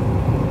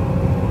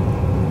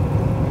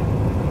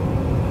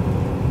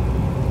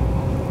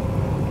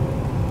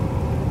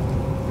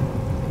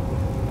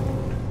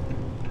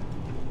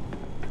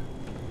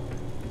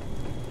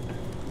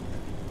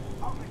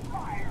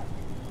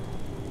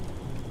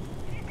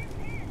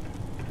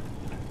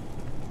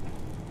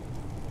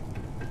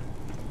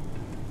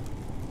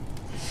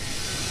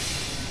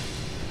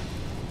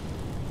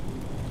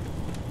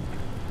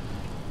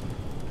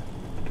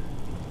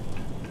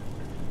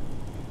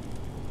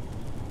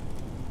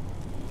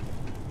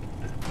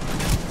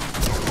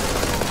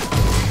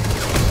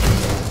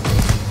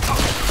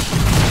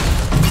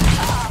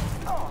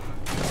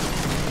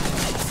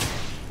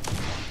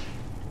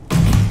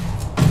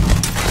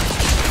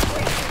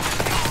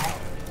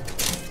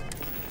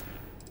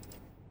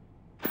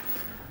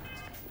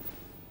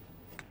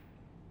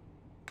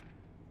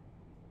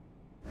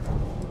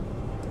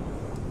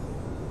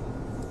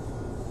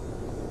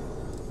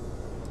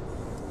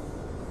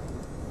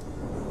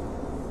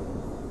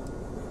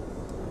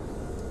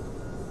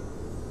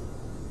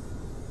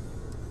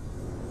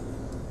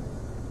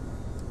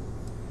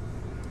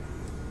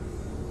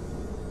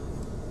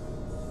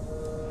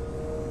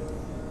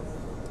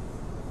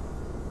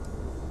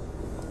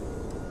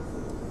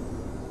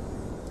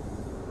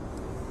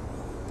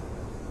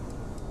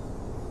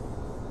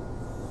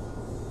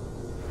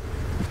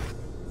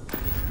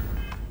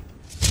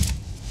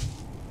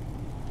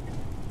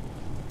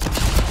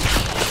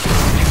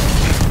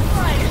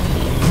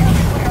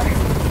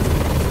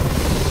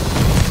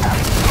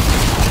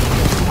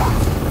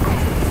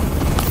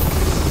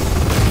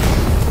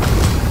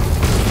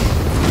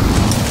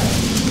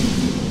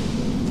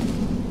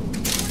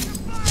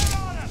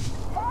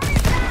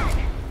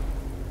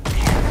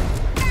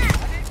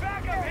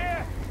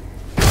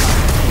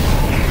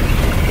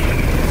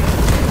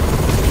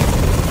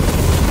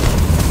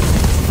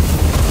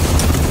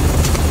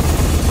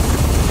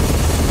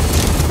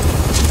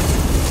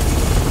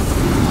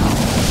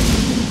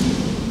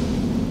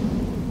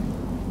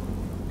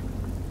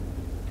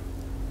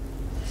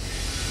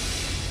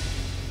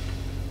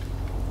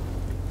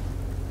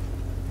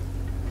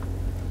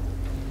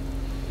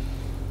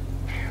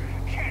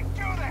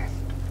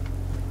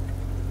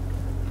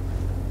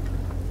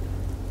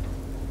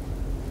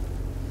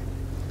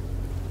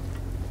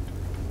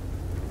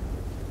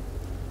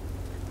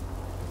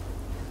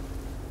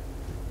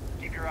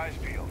 your eyes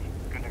peeled.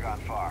 Couldn't have gone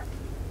far.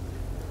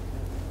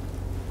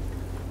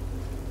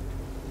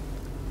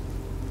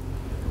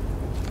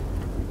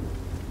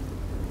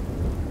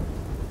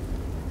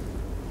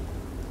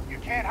 You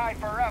can't hide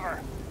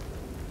forever.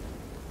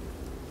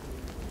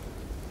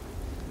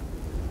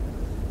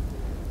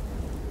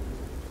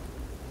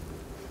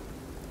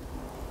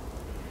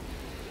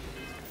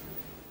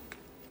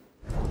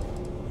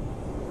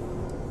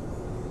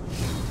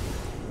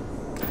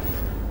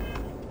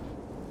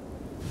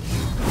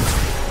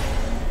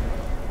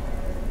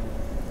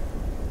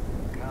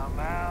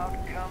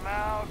 Come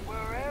out,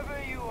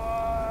 wherever you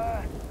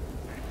are.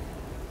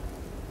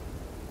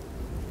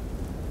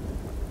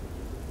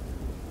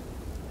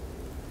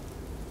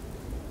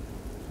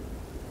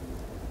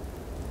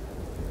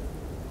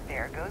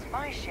 There goes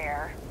my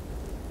share.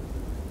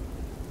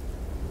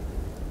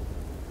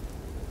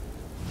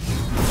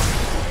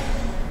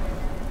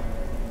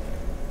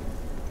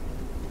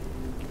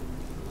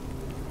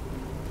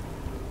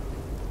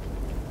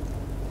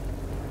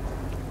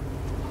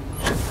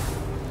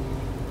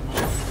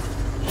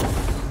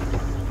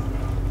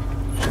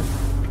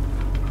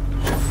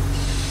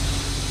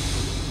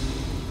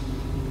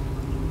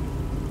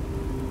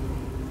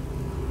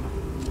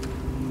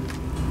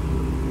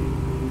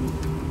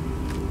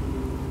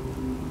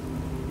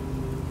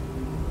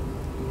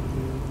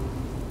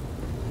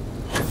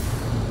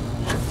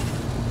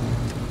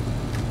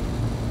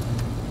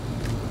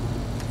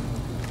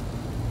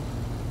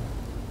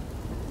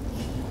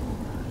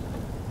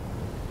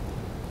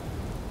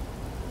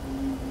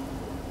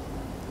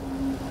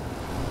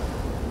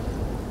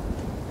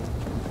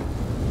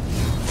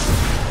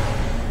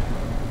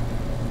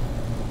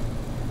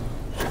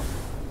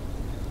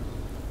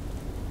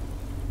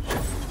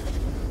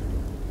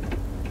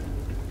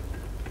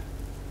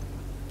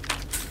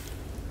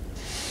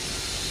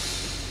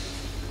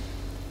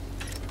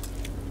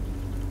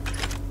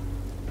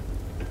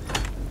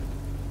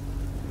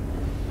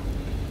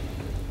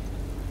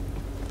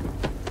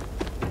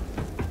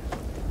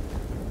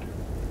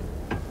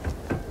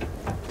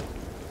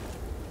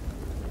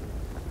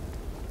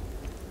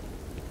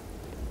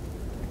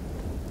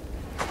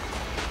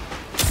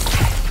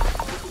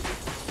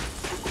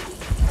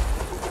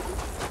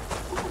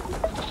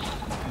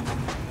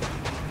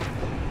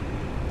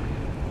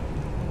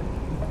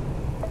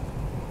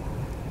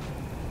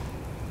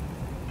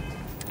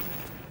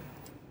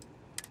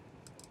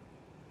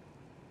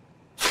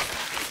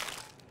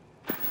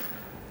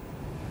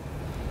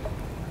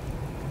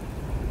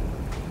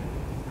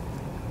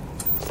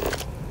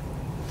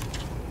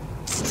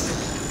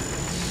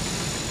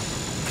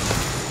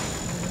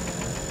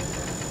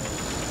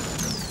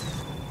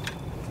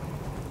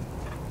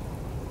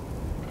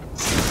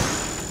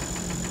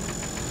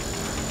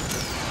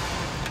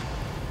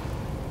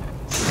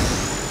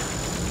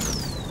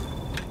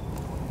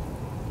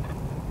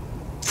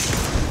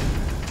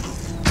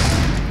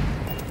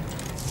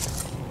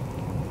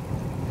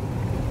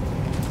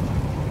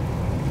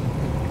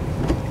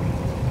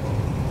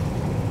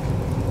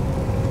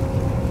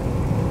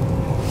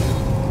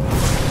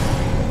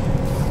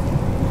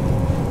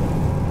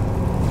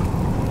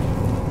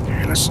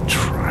 Let's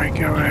try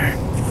going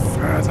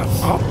further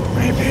up,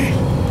 maybe.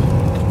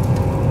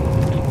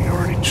 We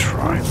already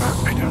tried that,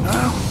 I don't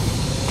know.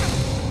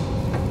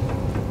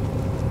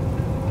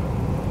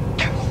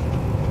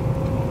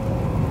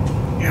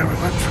 Yeah, we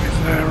went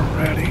through there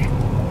already.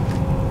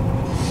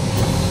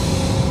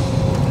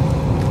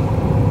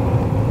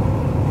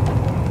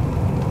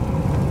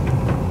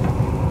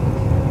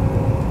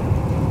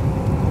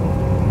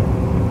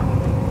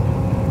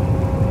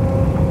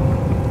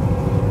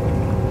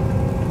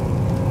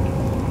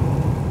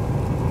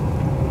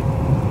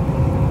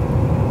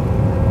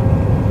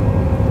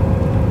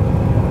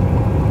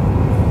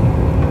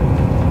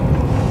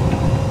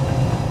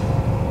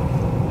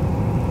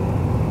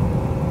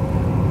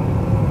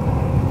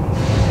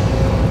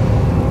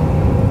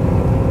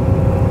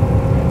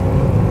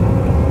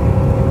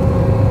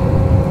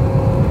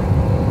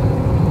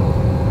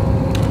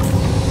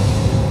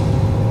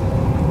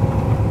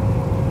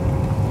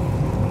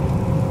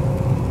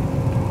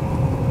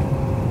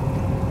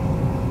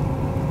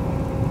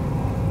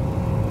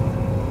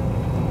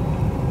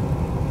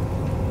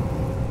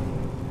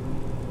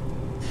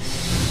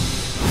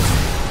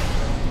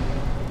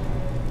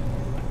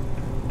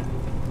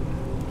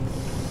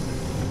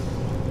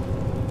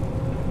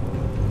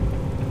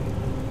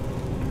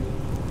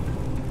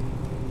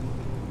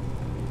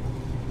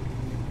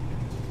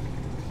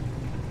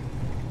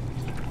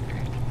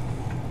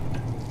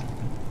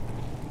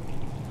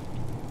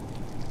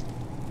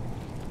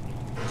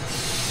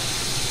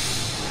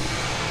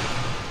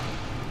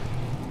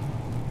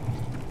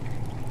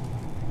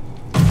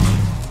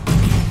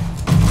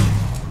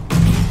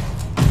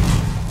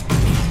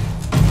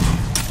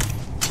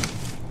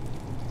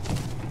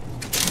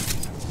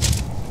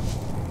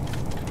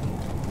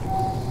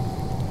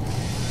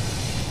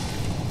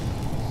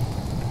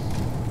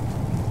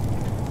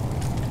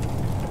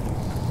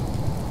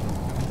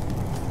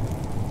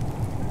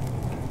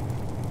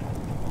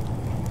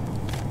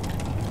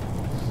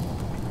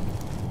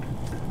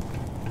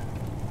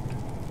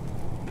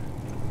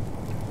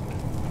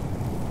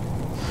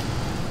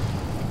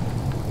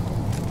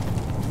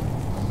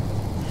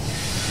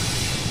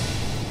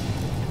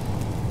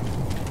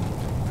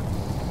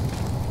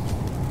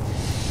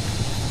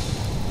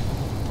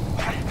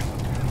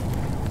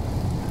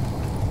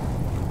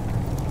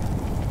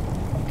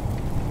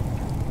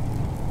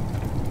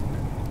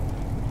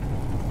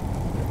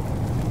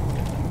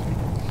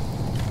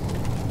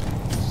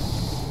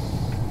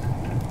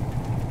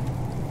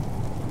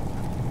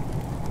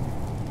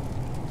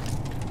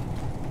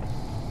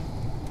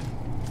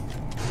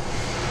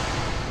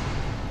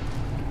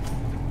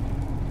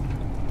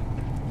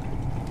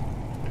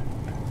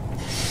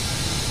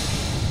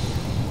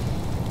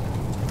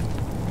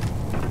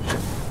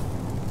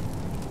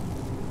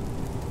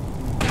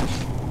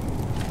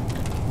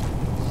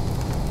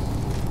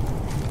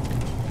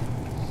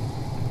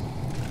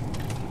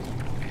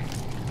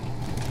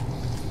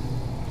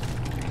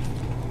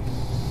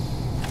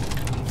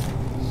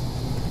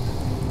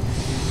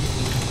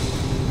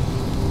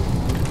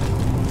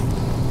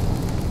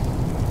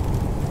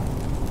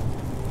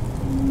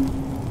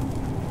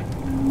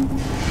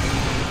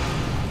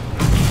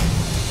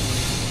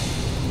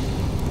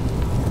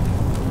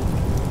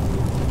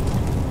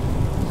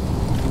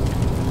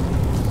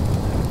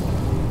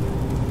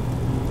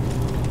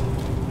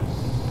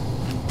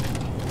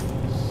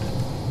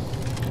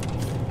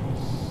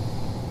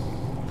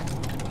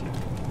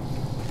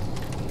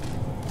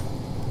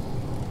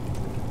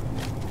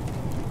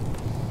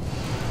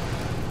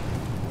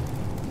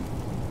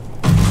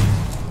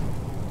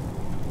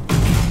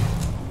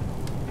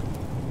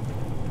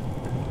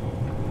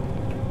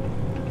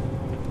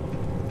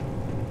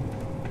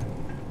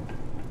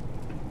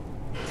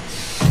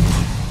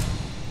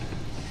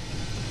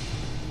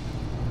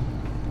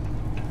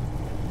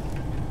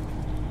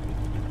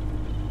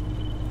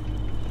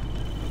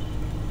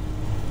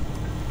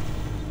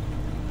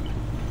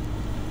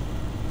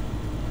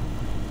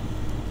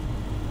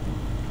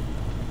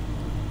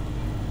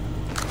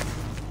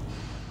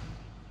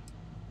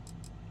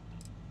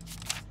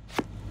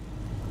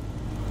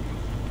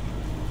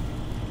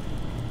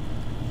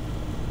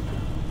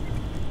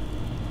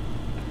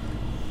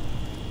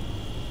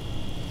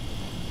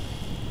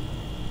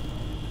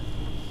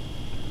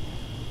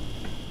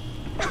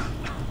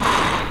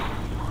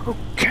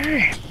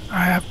 she?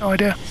 I have no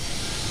idea.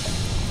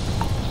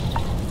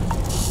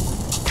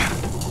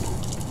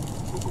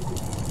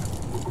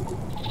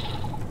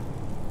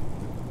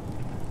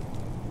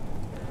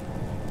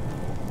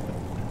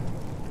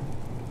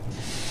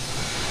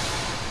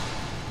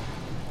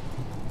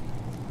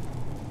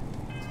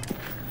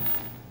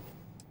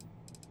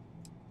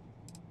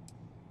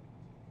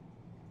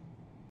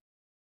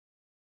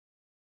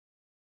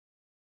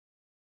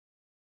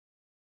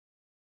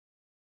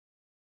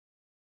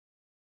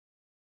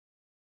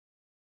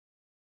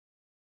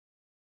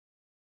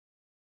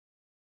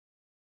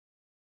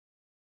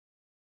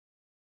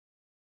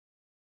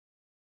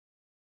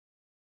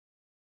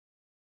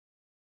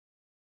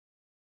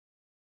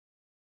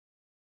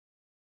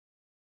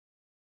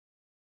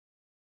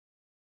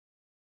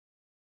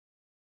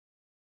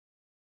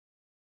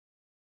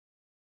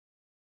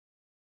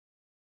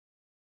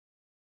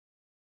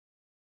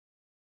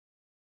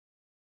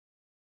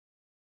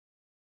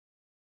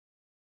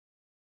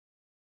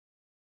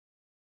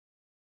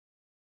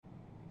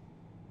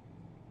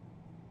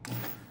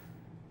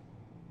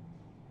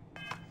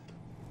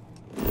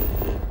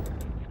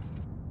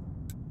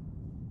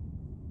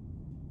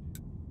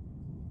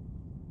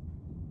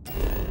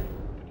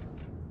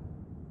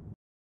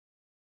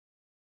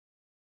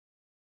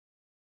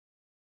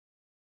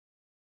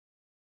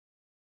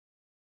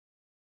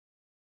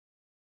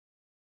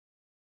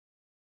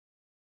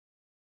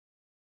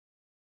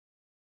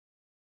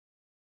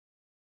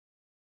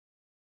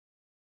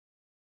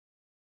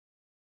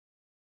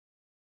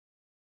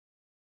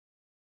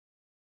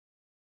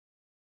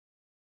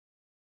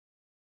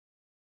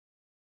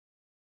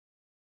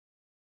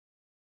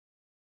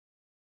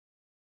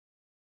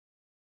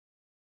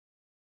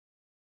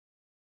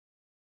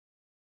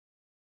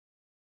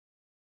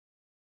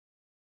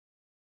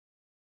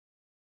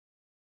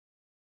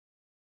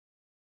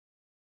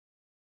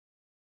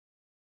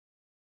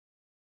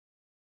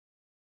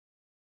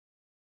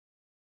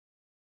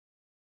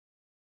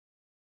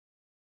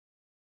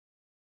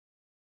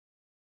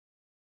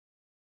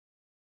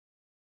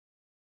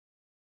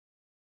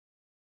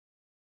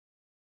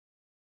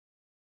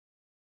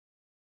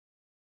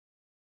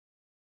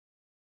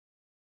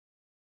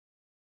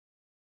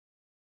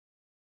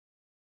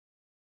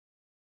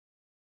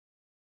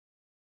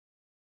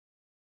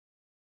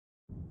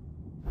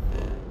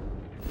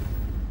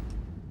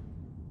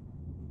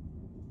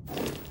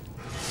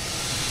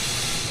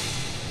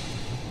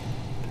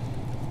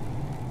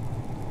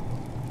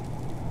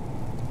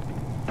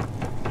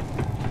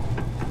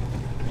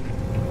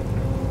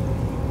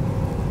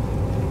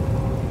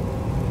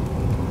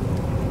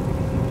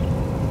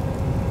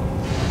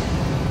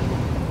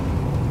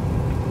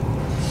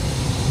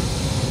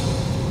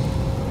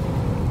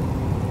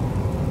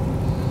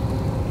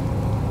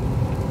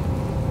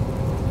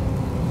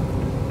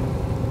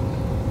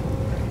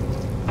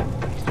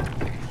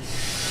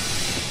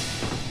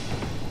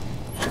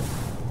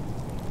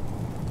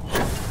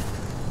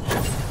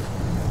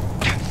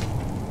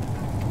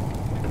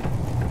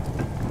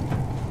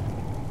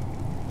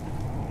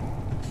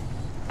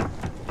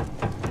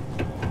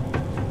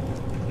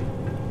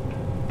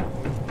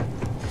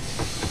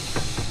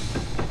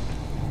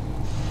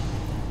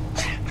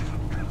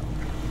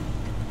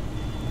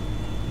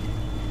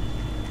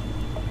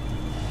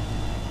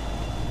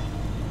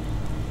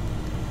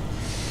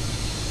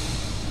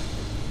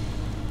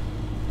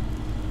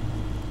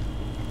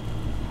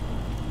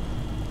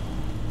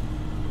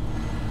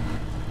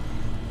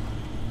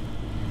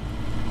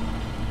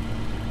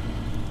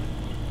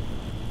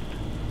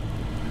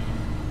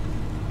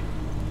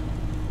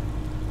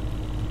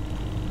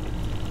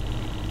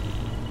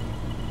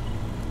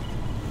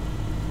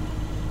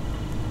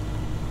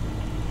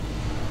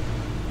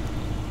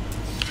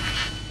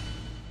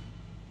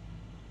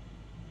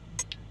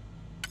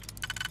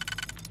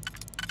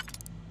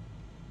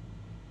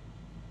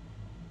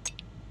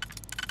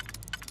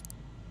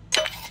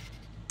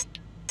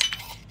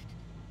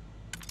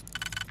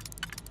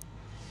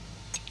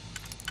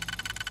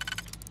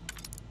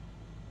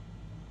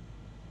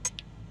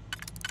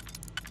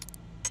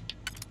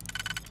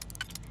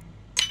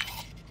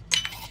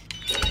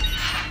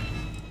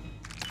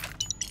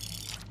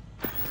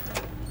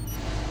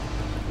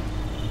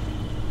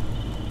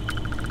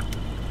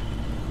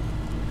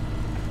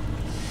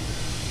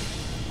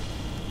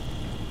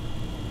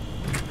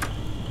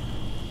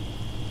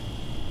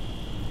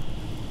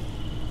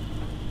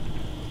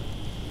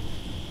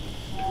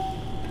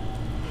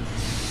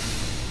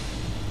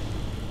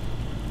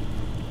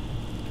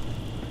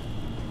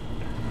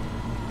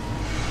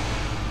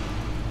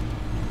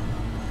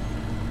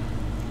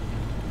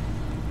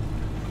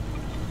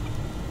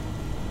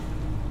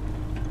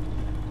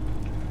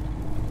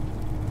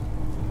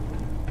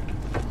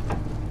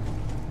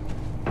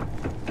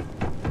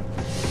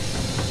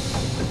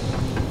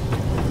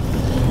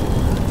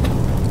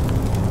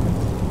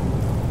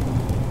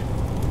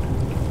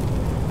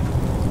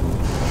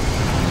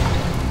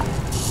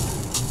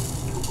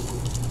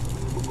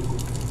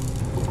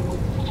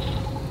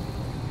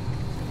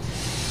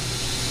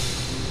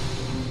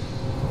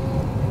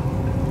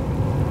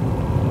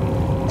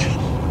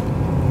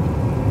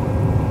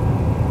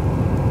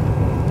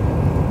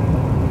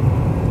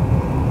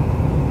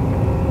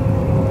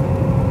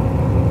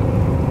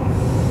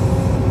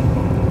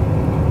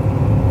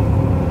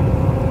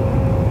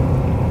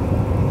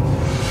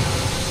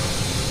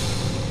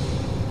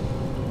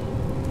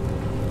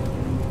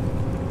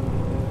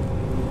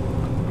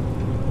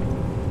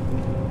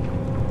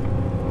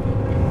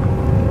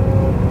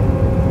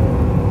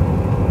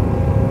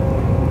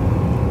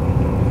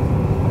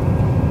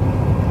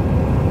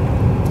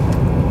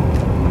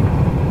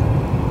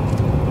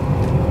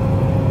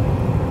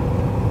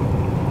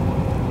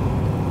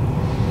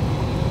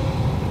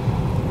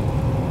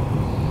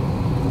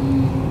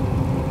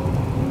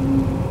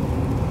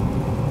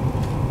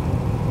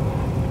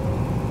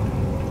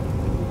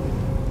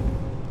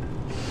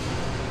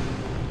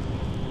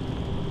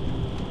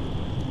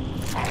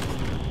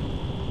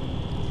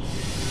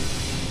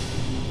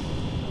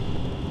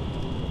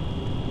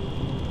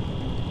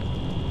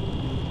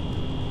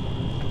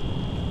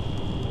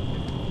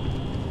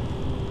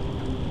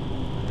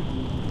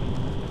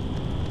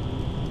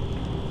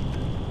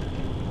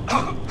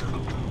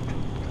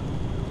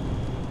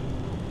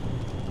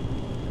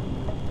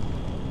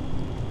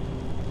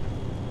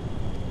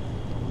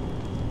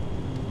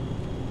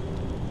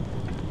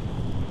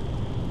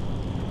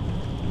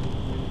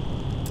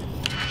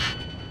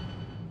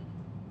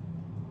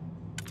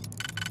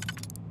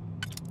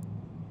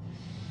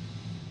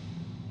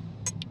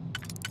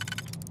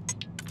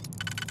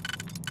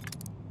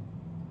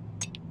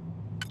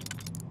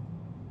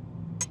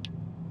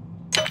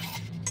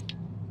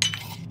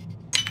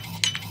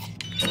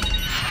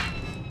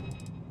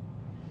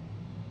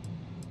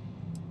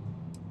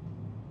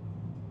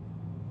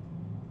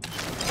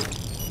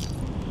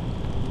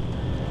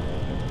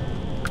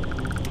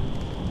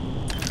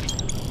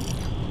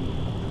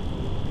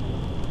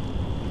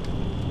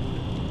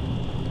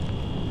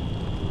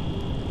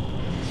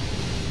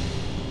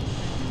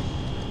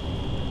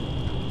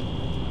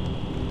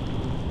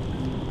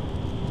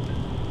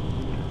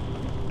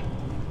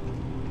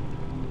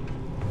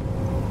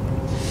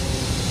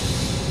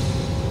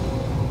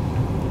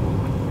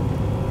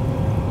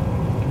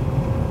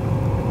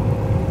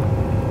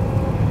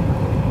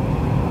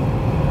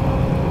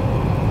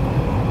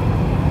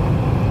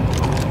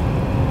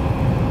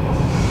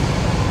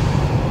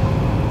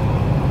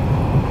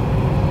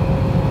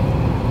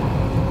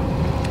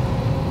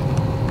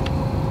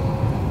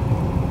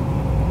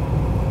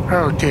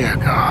 Oh dear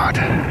God.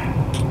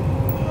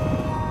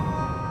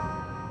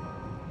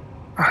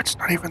 Oh, it's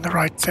not even the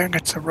right thing,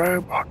 it's a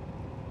robot.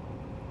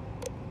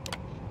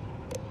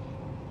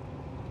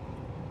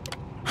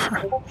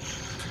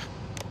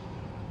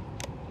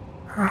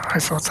 I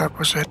thought that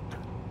was it.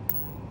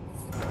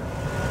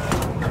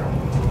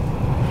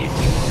 If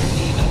you are in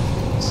need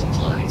of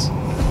supplies,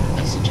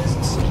 I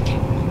suggest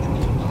sneaking with the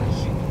nearby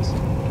humans.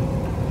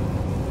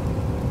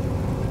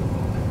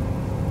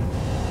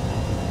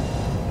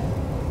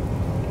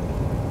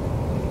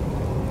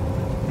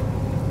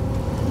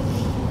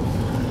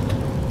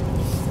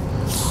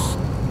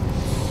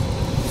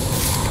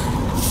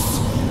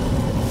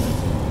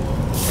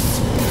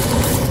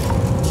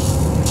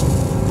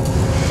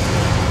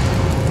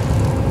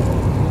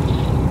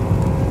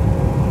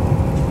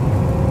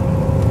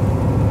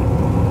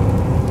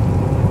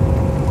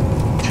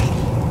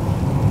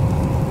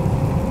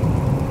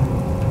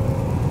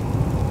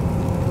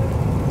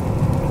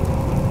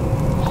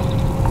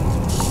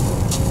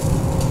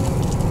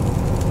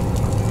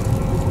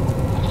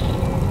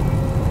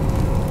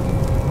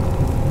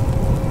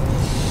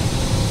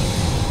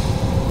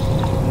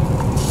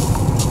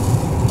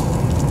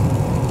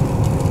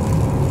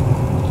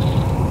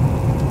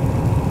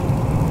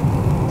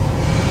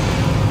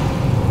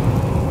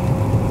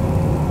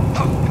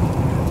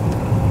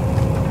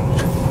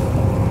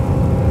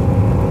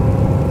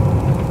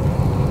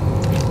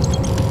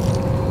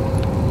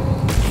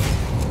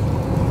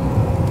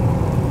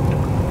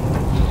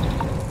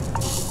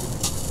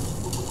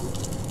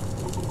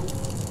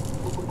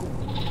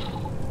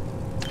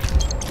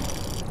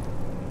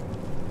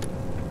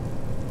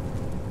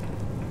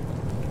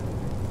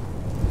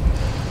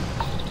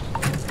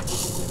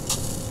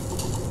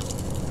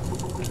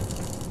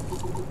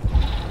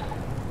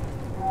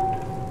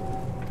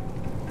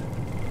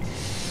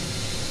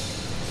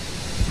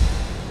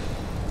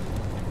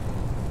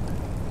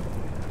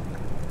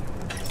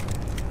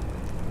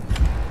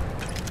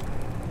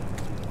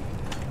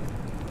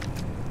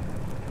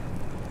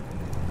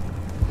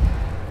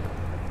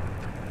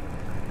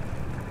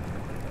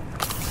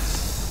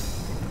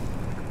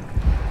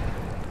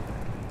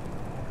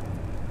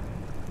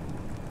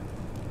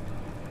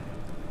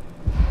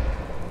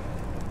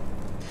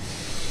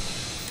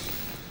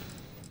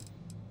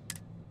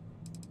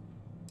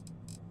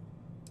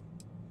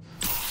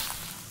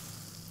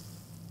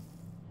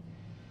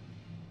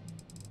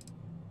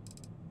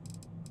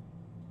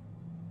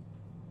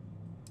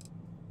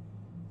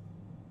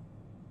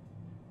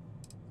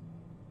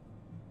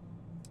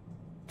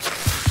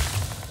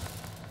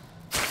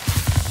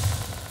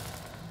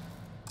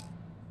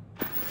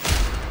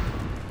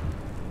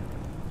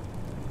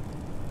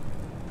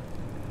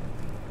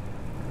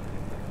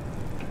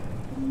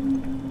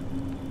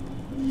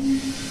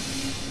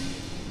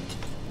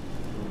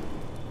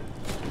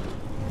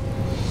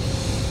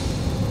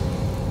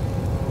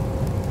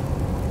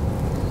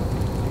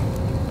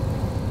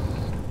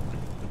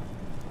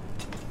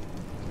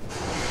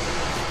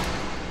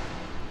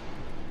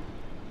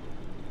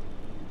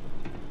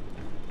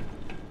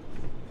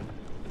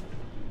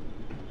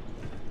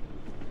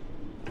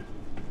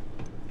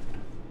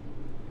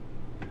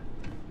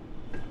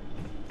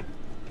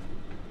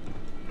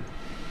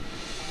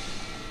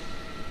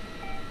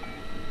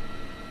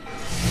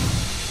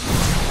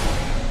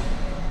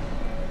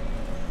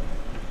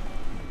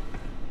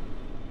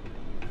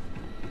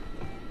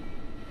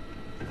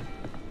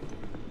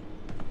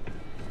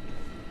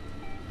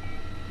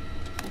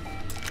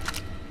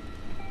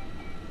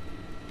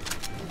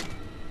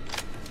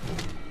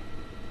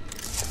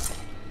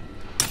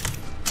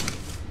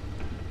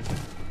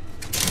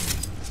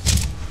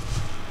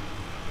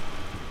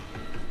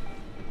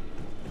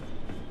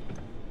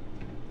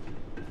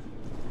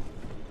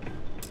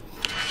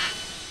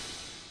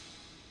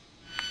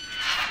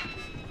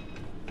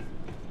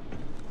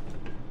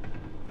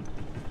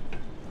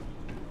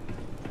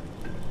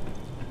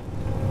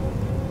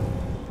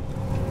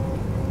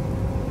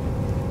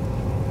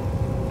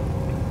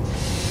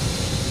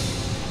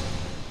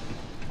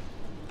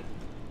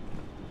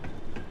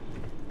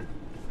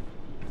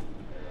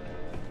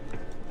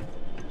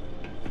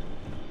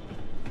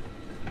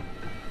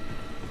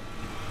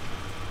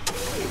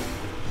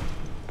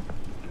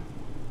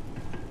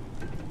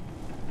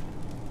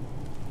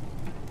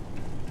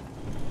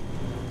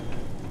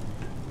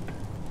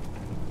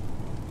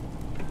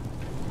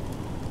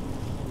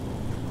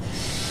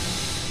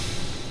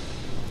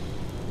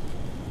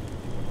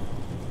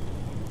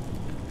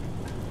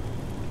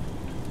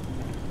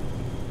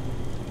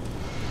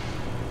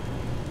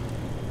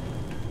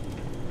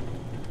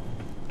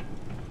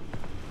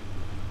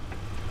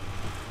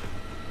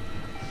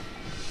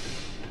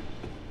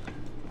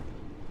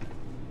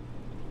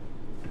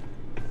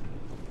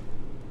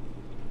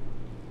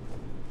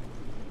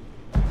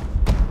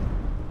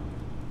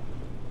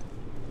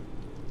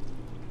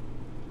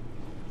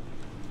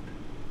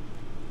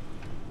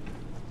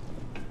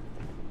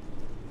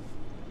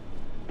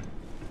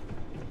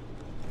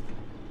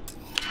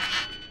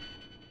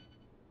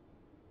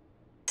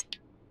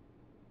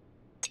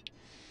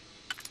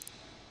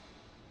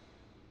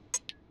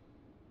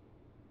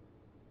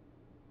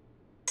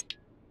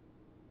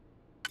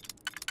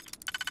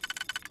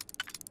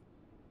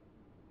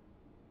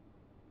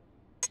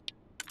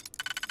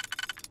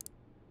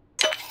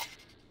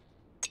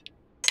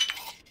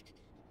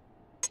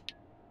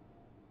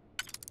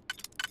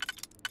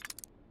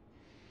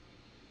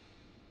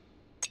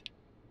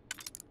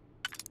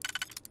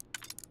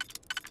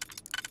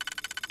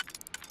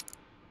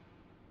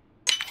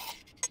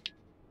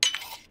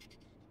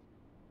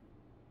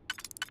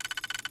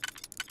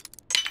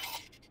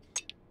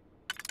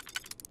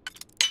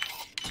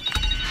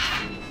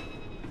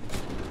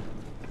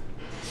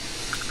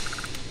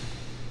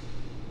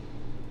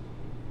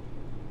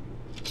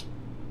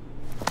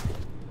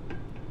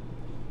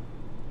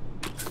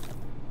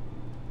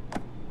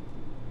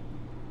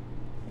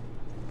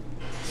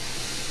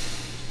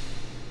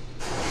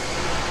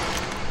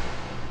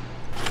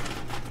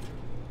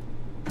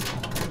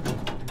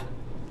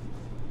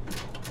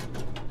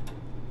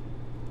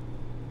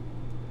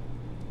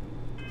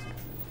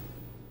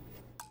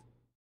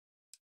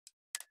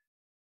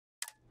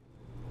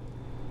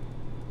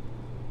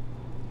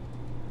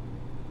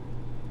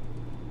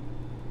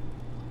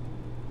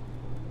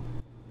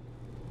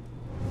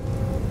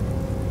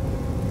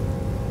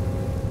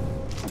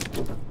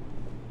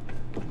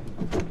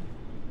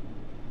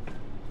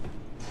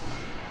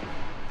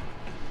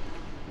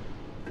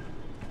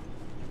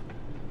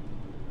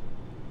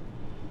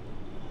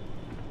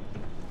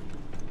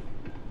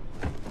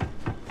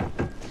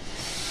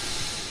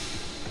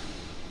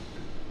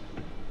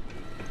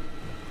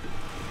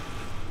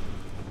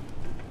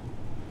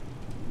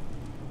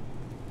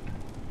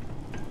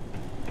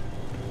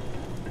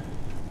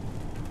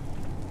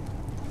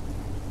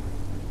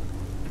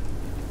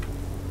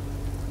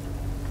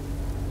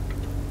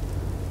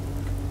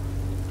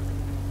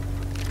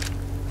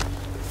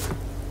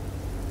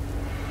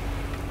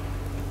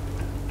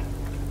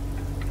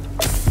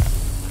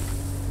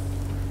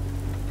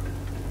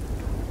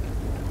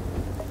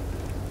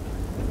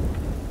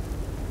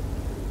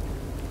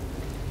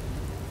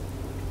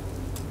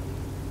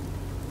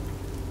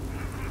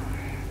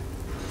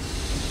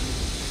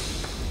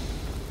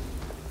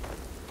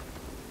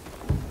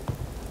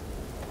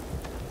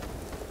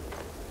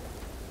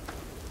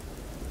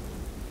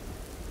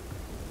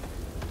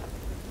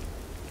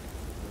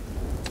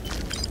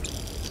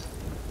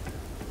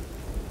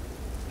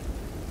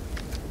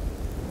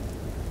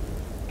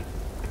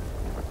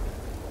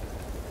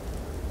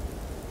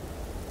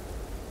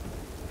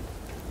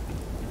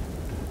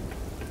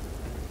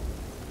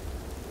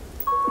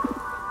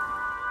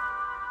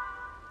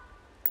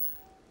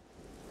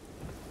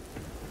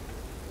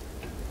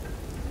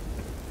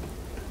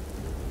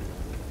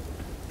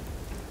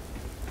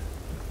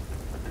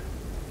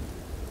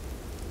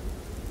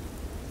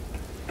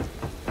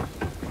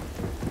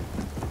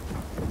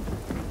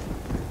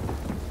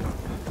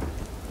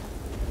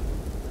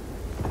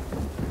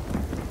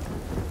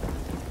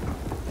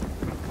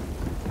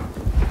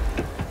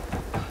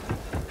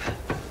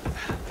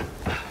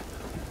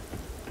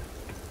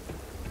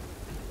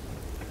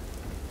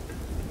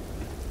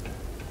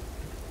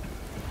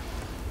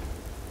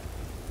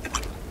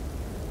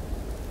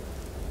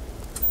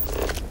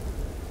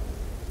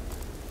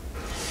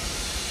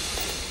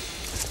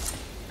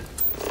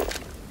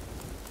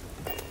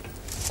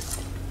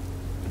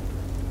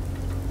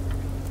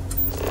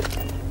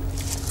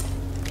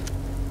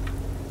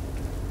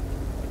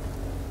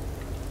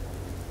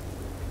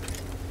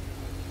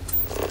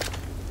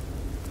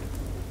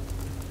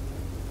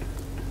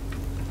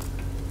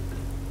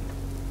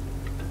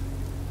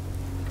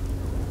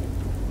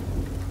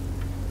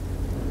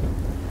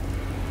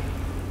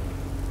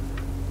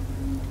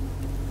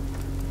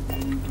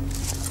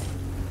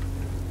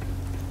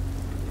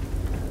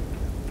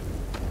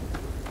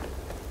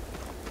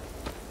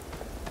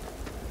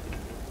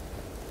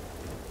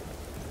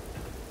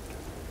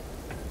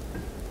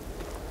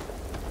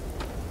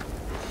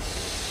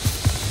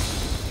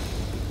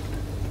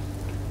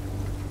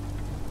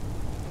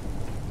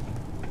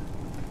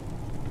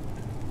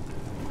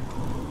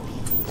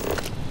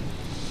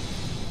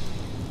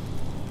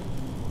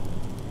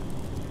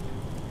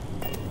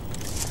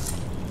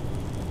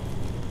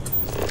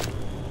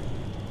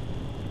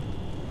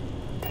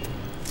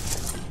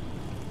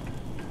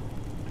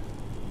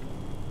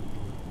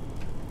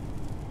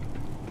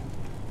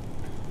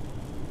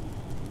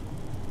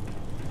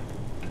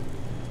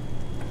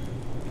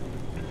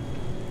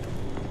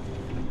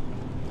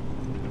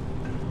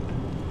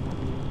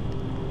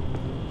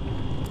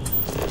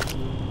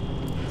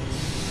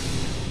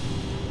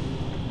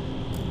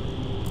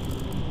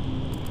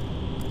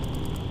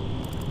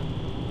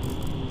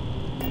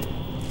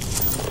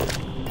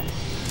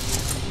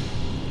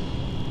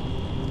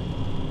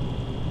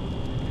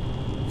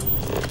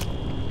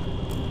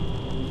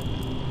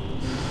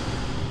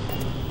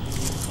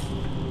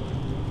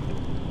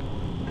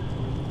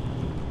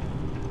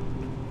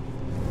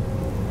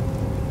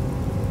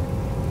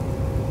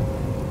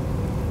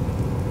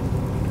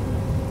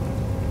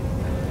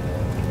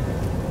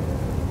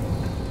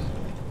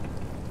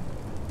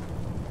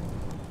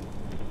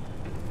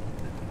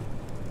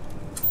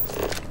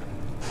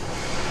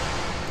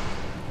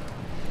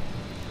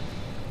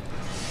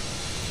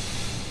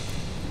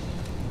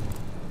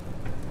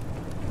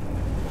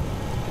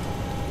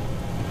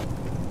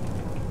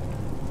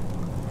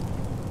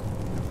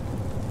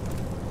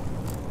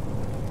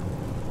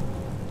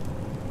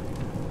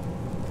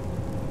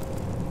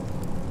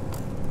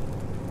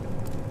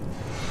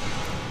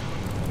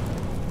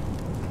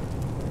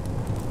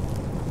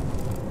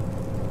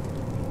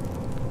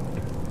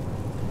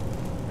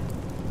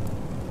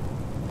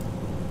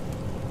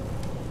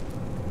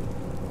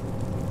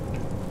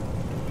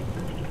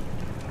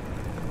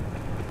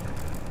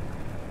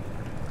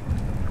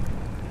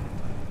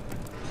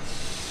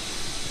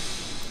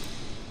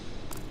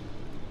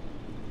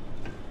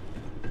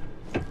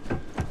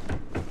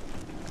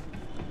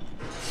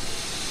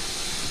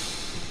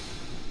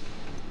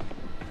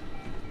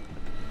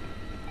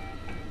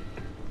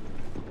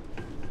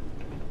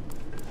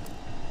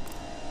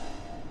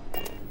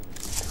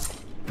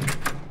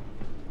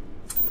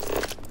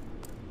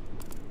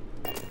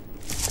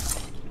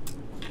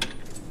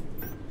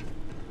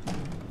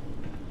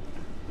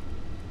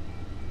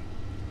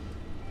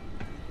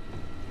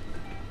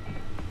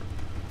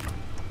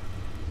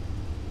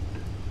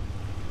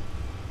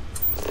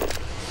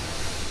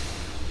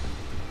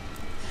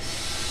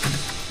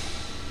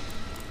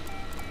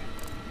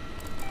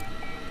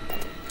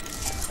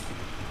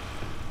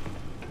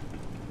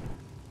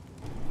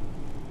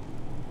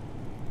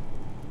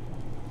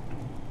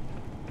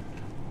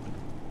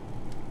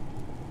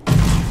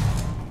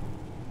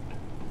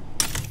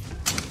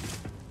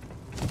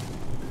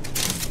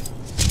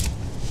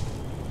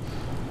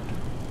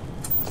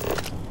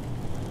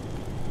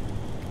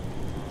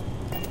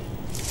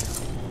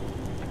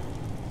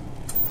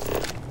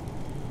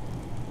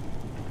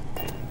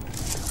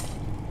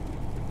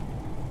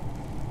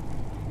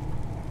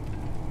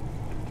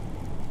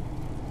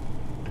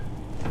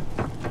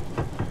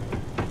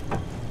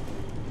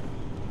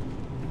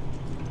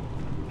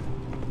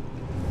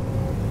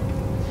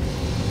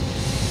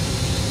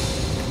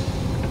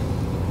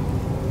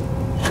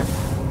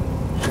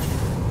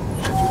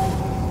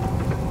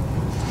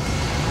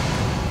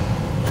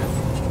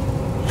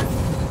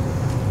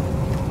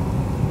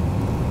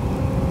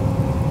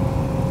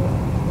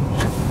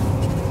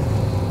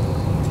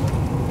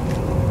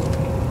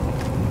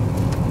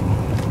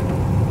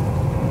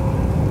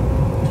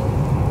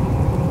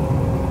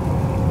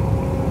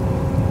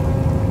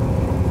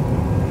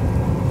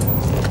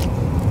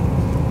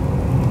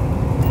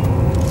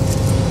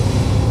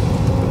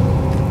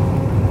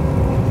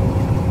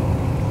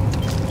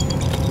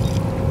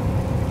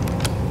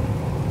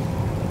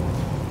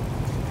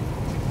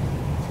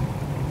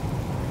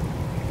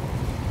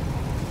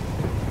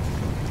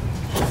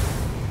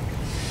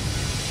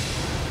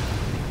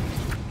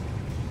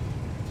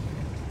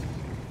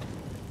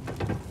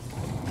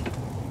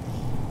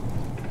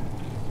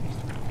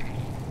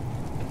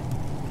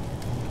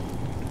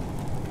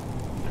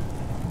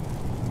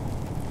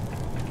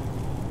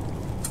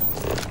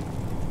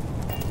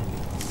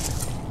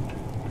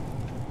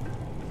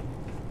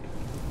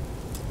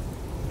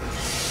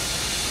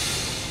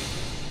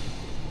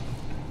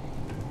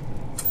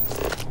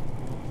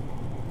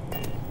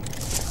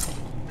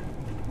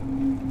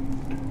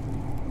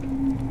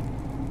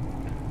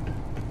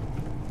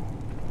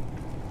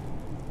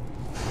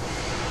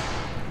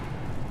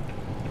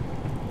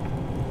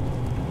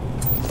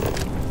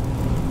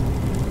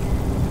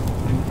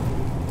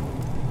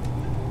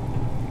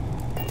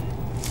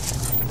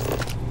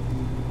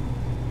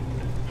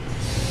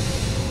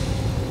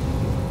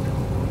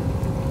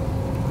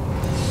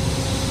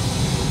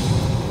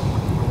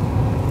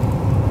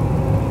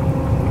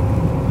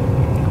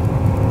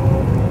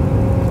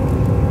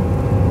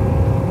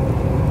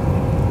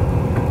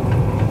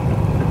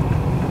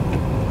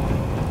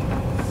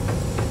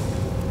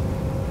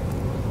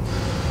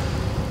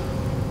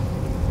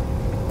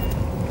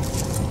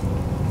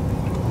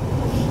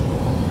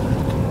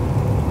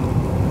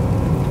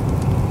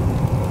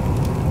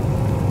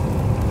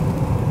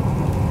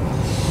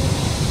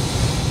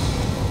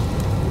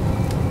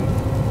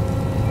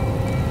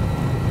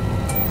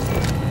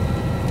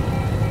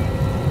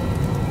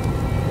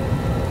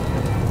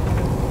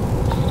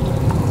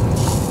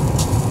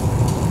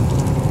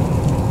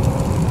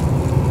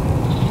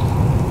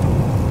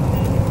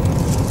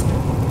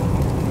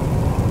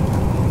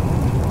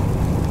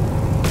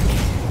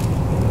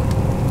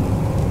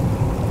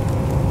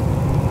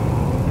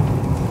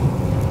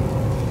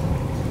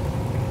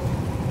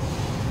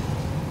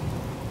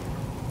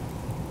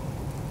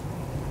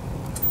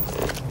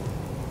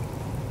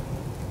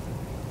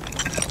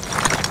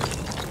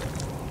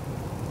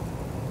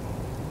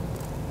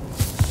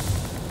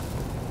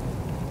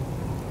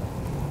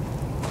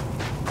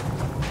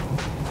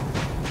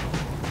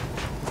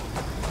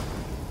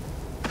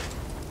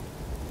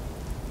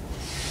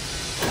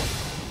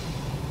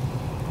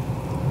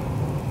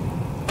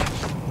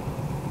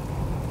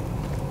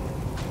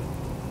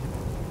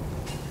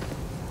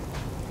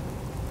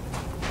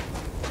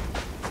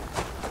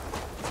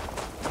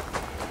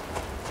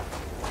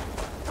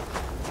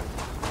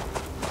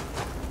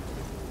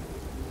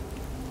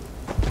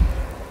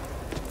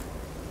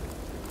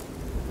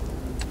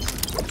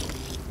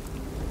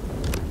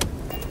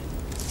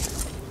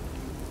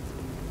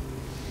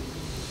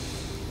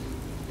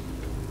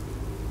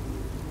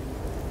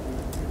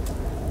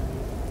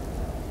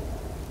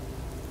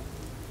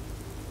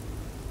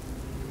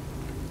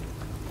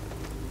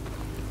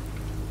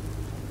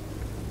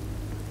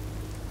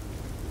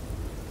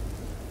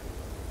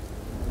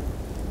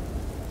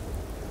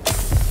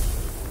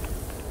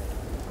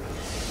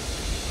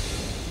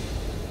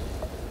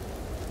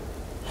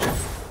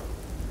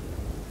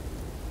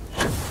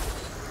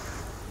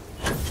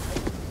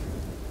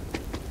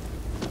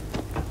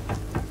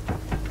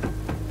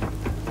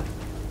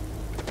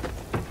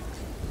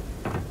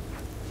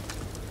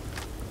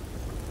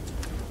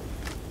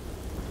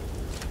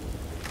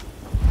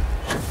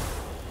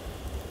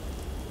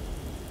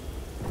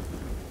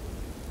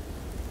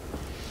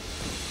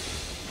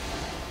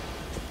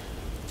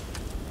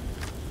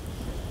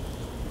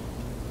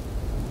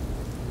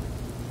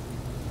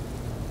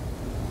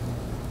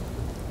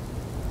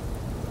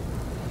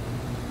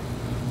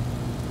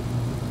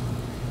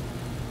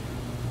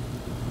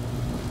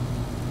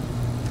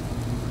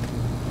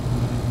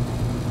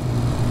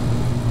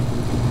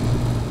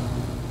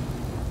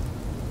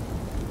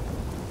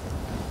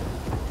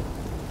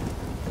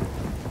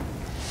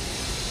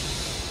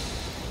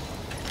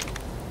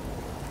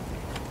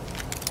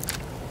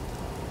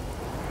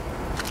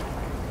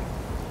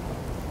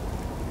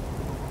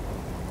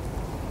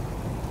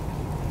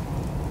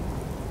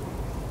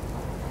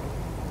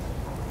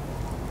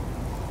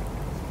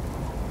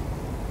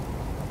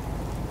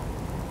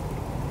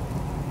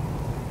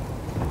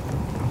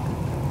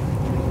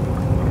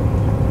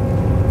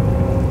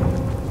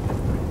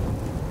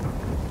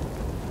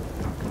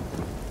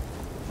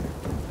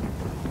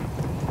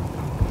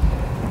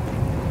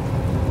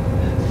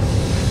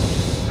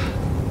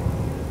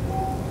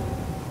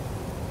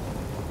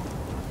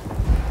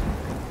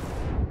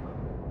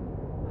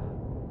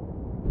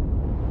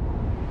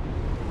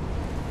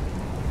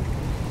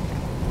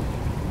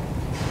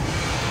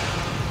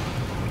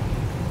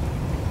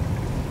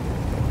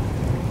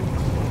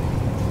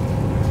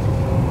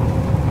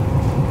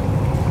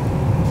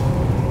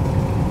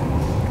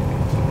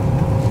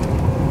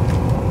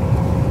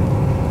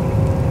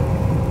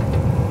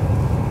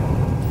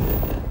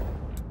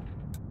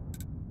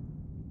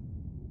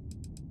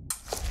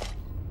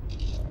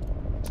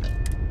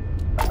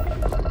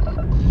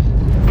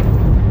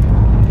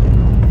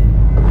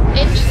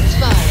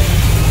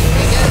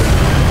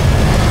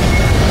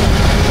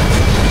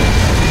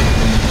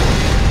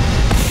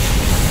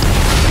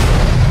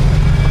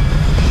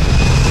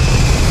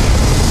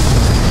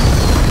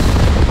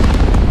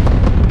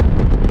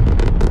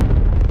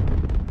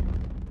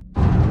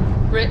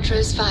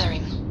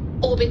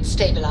 Orbit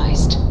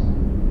stabilized.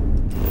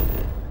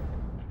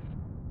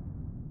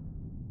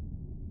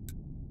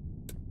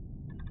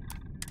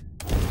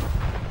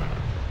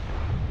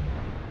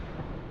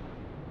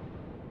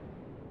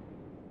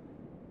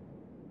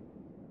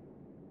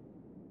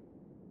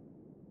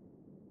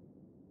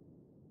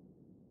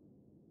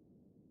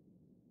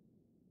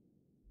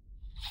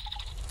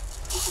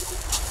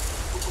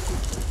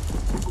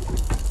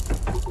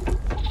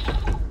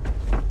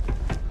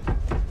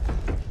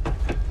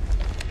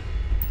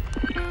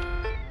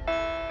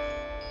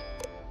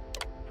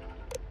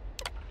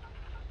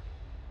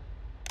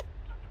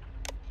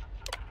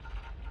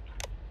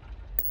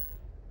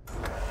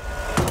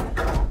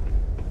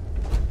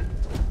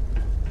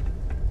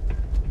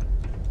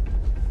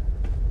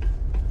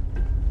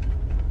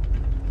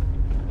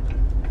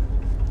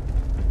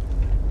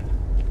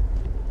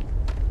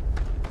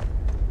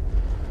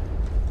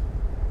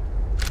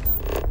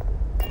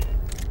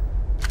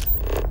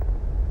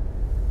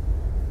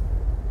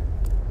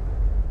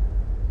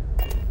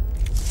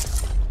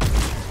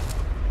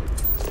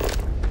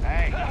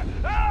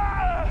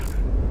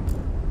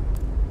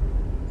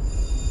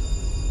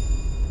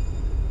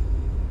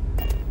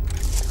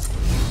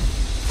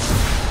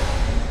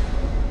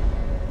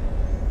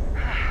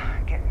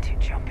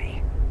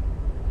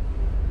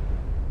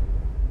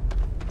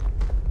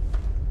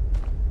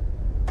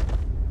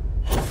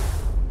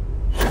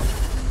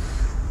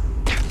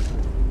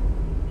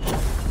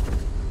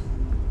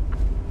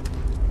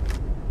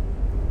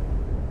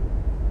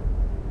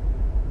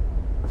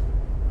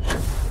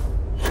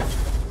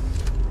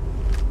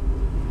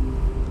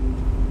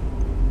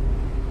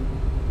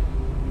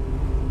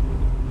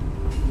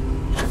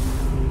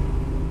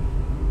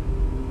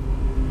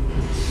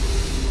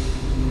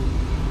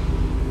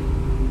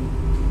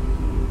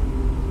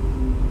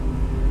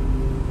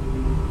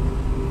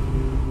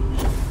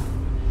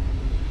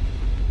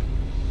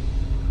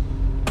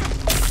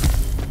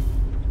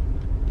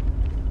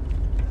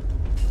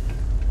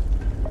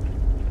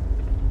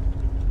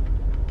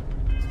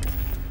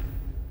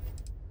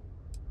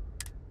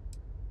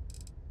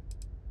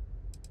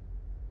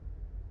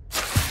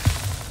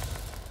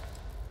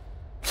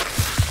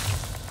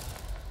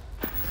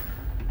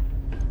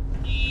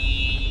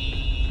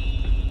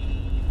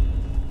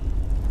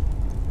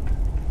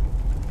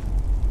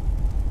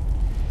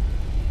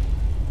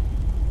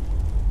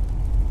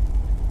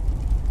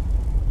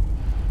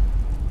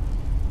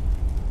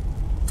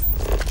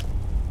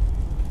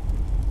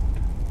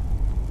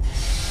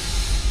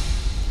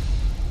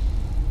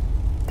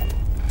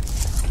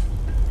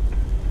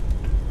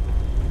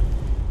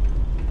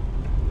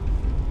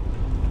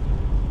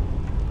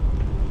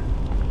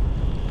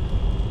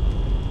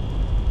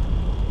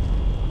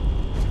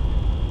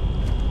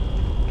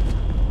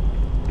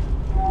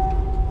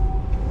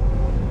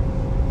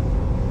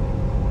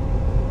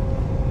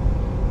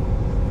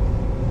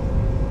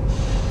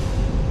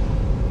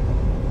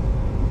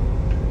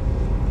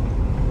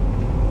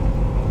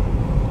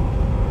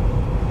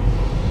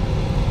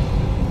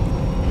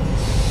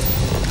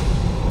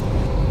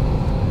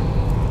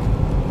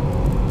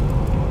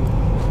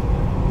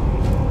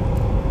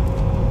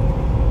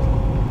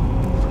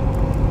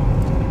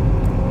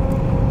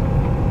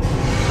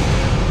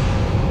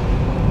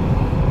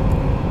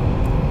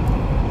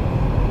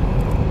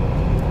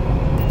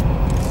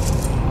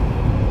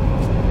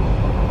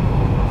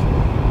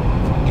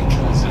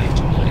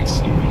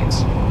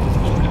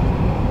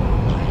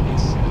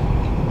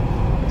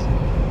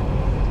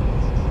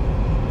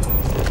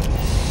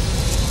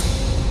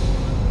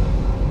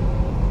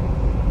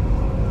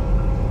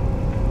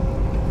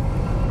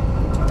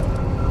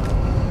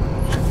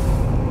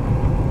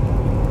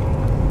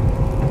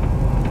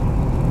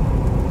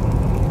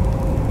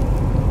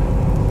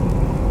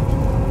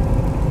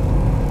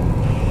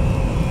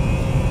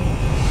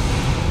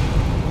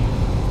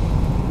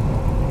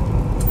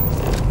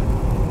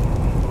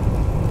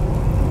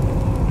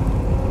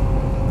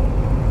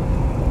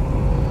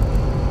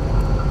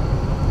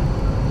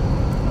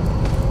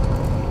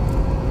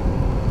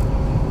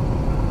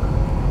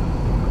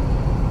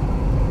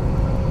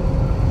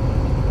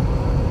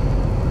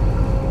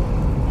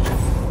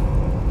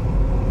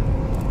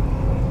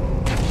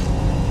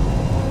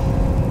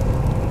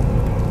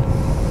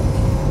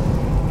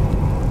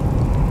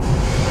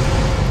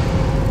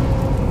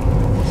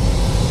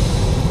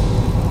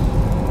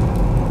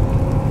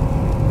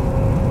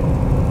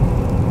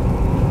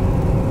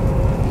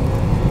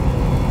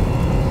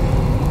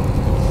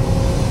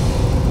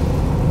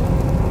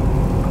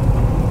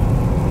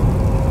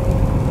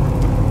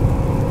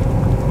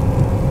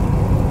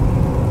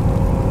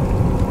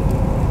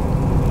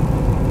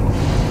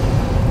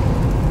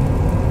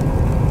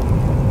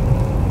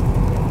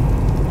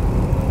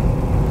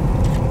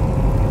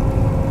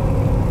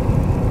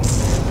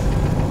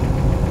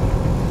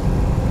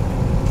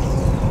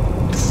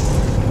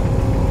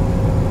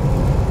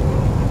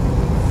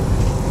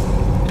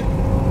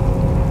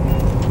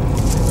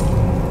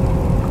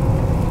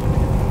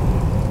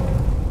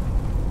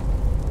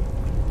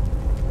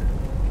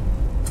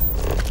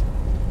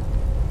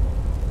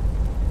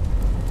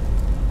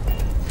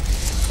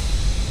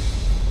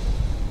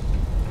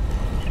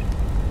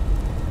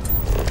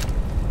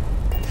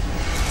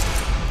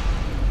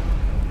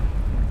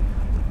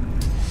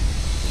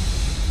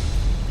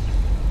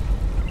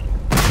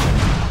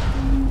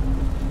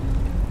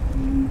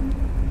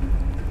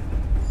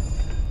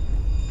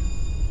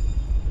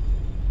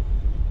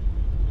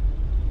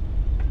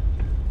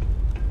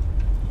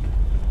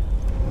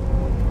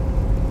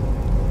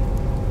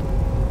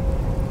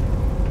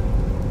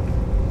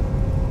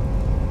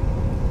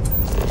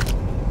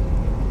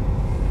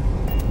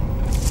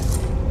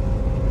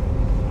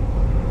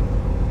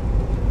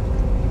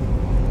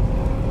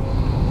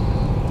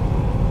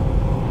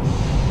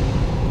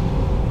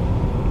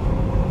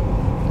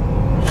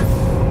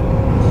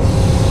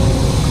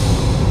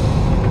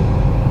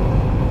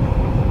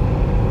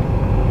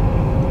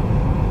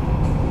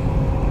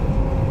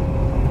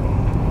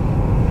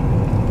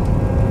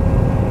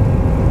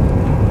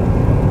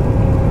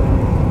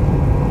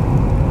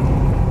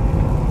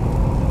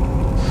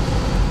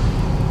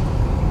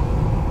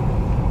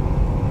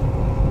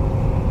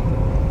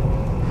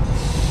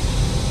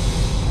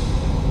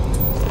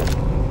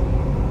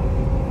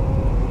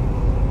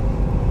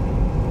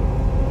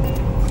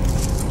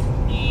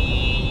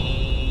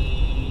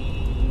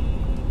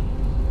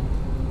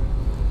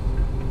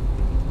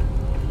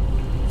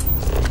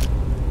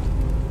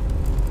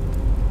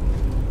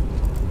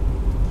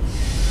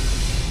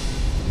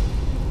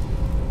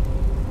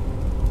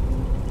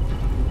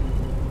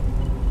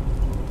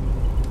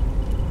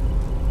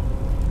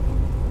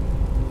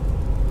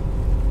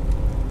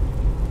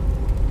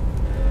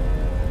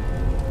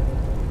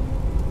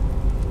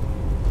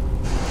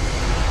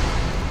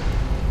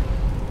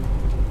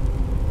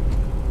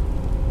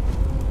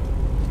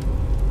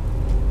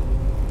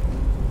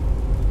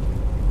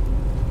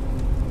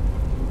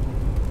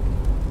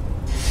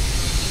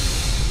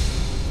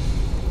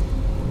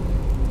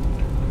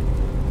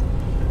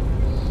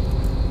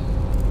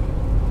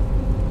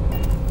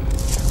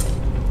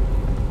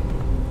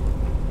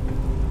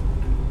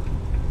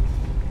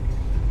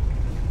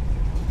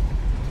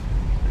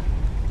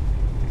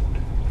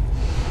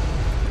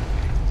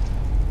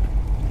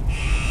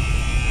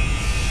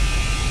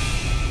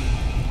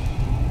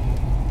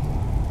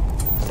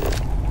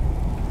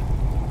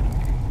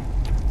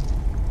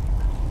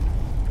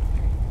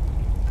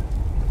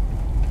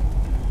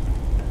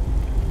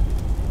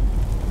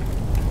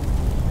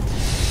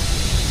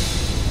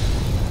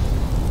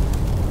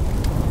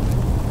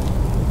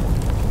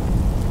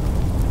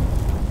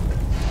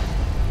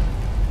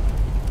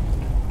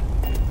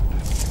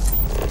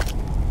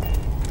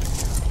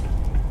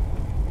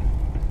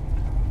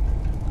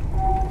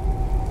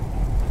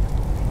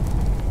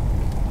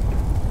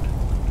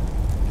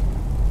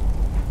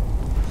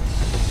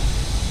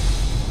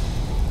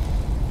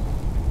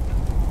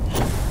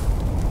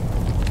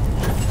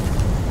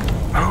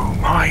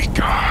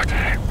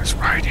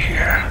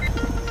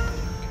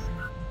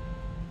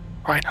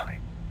 finally.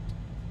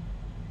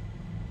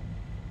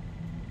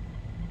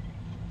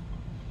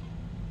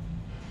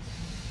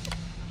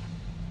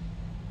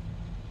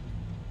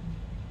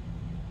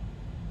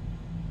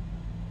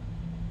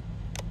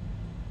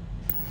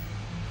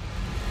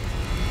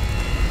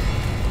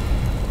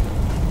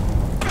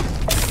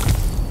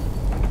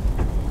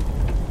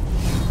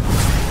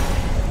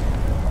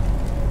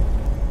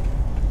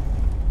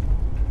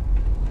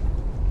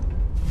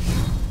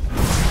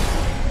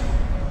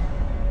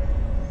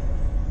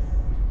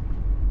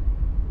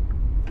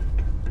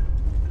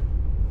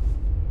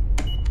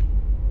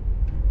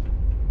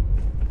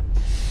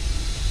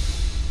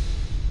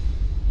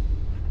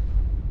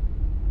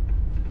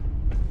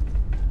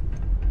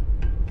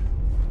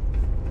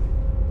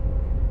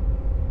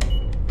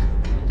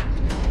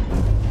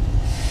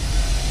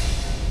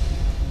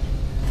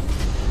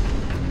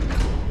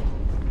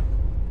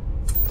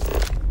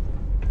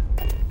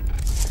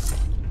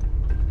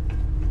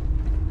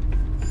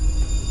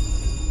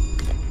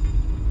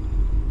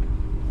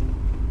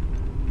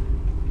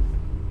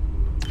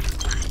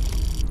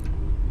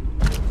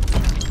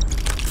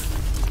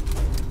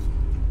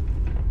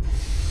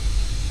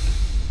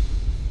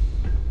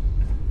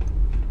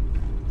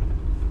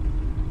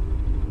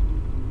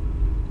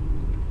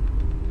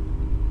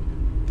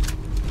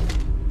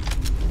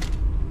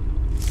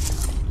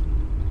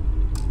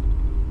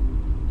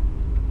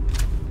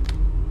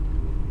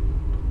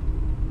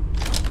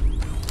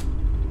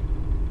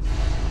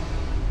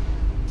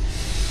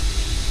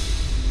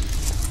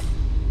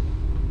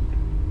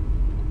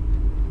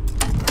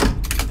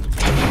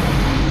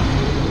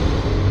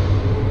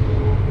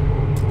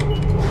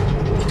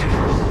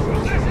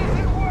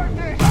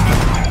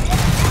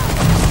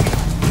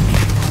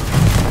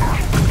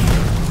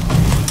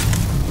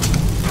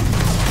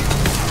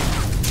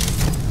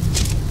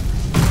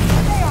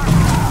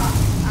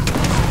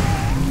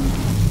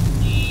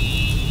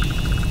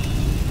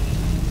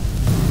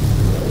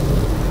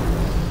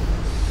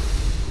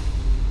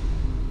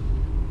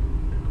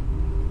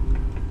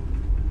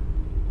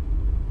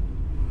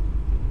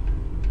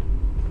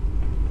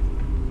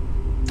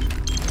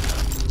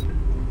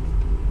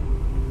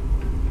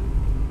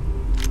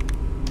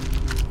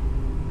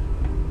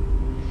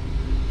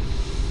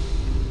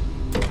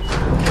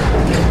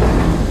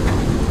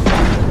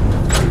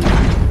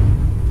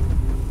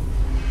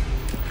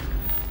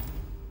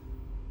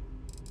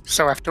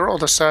 So after all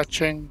the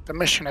searching, the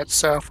mission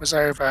itself was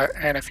over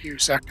in a few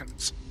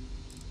seconds.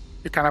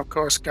 You can of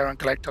course go and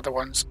collect other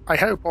ones. I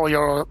hope all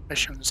your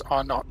missions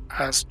are not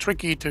as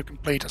tricky to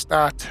complete as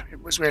that.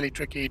 It was really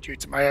tricky due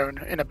to my own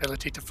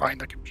inability to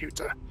find the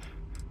computer.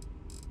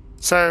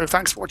 So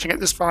thanks for watching it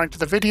this far into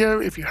the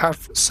video. If you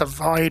have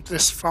survived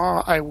this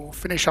far, I will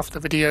finish off the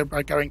video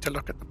by going to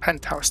look at the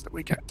penthouse that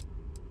we get.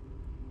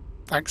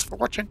 Thanks for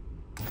watching.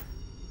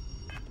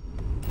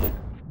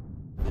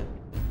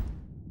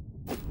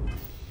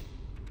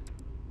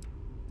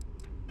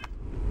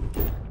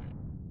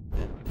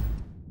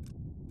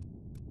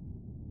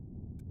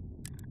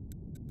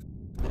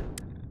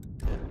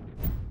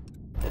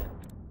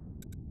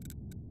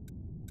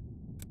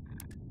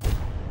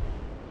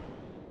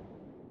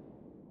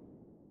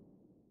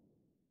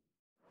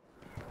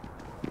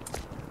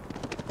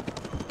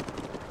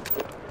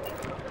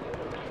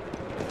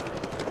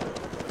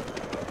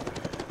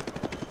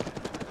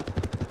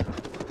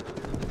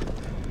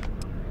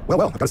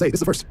 Well, I gotta say, this is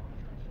the first.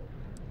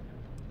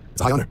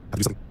 It's a high honor. Have to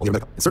do something. Only your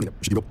medical. It's certainly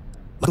it should be real.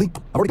 Luckily,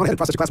 I've already gone ahead and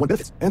processed your Class 1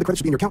 benefits, and the credit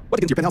should be in your account. What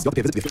to get into your penthouse, you'll have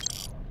to pay a visit to the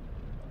official.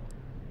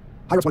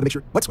 Higher-ups wanted to make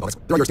sure. What? Well,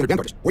 there are your standard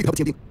Vanguarders, or you can help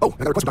the TMD. Oh, I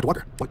got a request from Dr.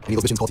 Walker. What? Any of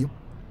those missions call to you?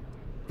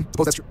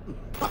 Suppose that's true.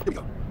 Ah, here we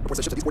go. Report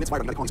says ships at these coordinates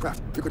fired on United Colonies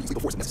craft. You're clear to use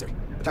legal force if necessary.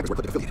 Attackers were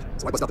clipped affiliated,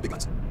 so I bust out the big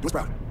guns. Do us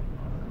proud.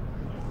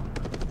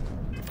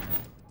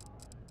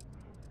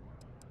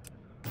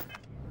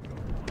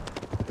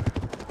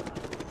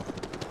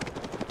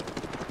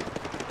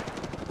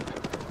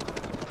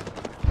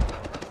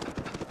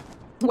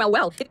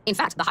 Well. In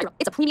fact, the Hydra,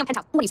 it's a premium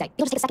penthouse. What do you say?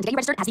 It'll just take a second to get you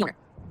registered as the owner.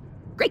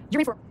 Great, you're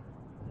in for...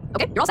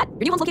 Okay, you're all set. Your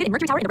new home's located in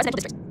Mercury Tower in the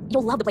residential district.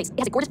 You'll love the place. It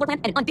has a gorgeous floor plan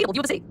and an unbeatable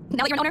view of the sea.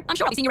 Now that you're an owner, I'm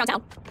sure I'll be seeing you around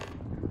town.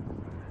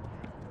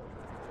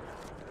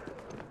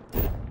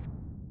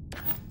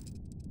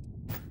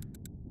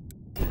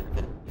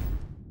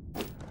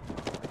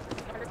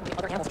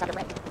 Other animals trapped at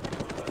red.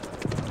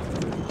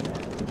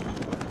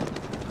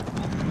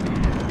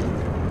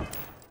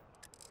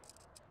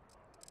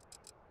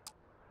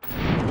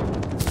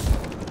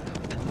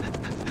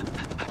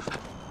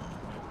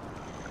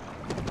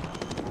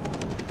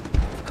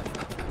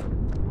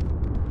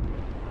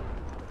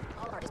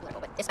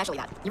 Especially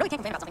that. You really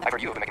can't complain about something. I've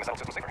heard you have been making the settled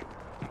system safer.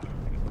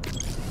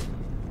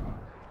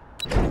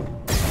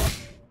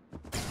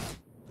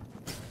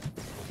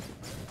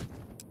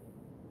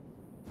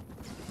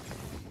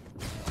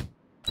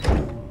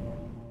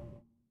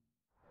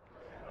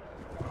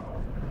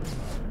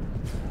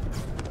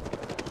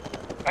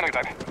 I know your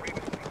type.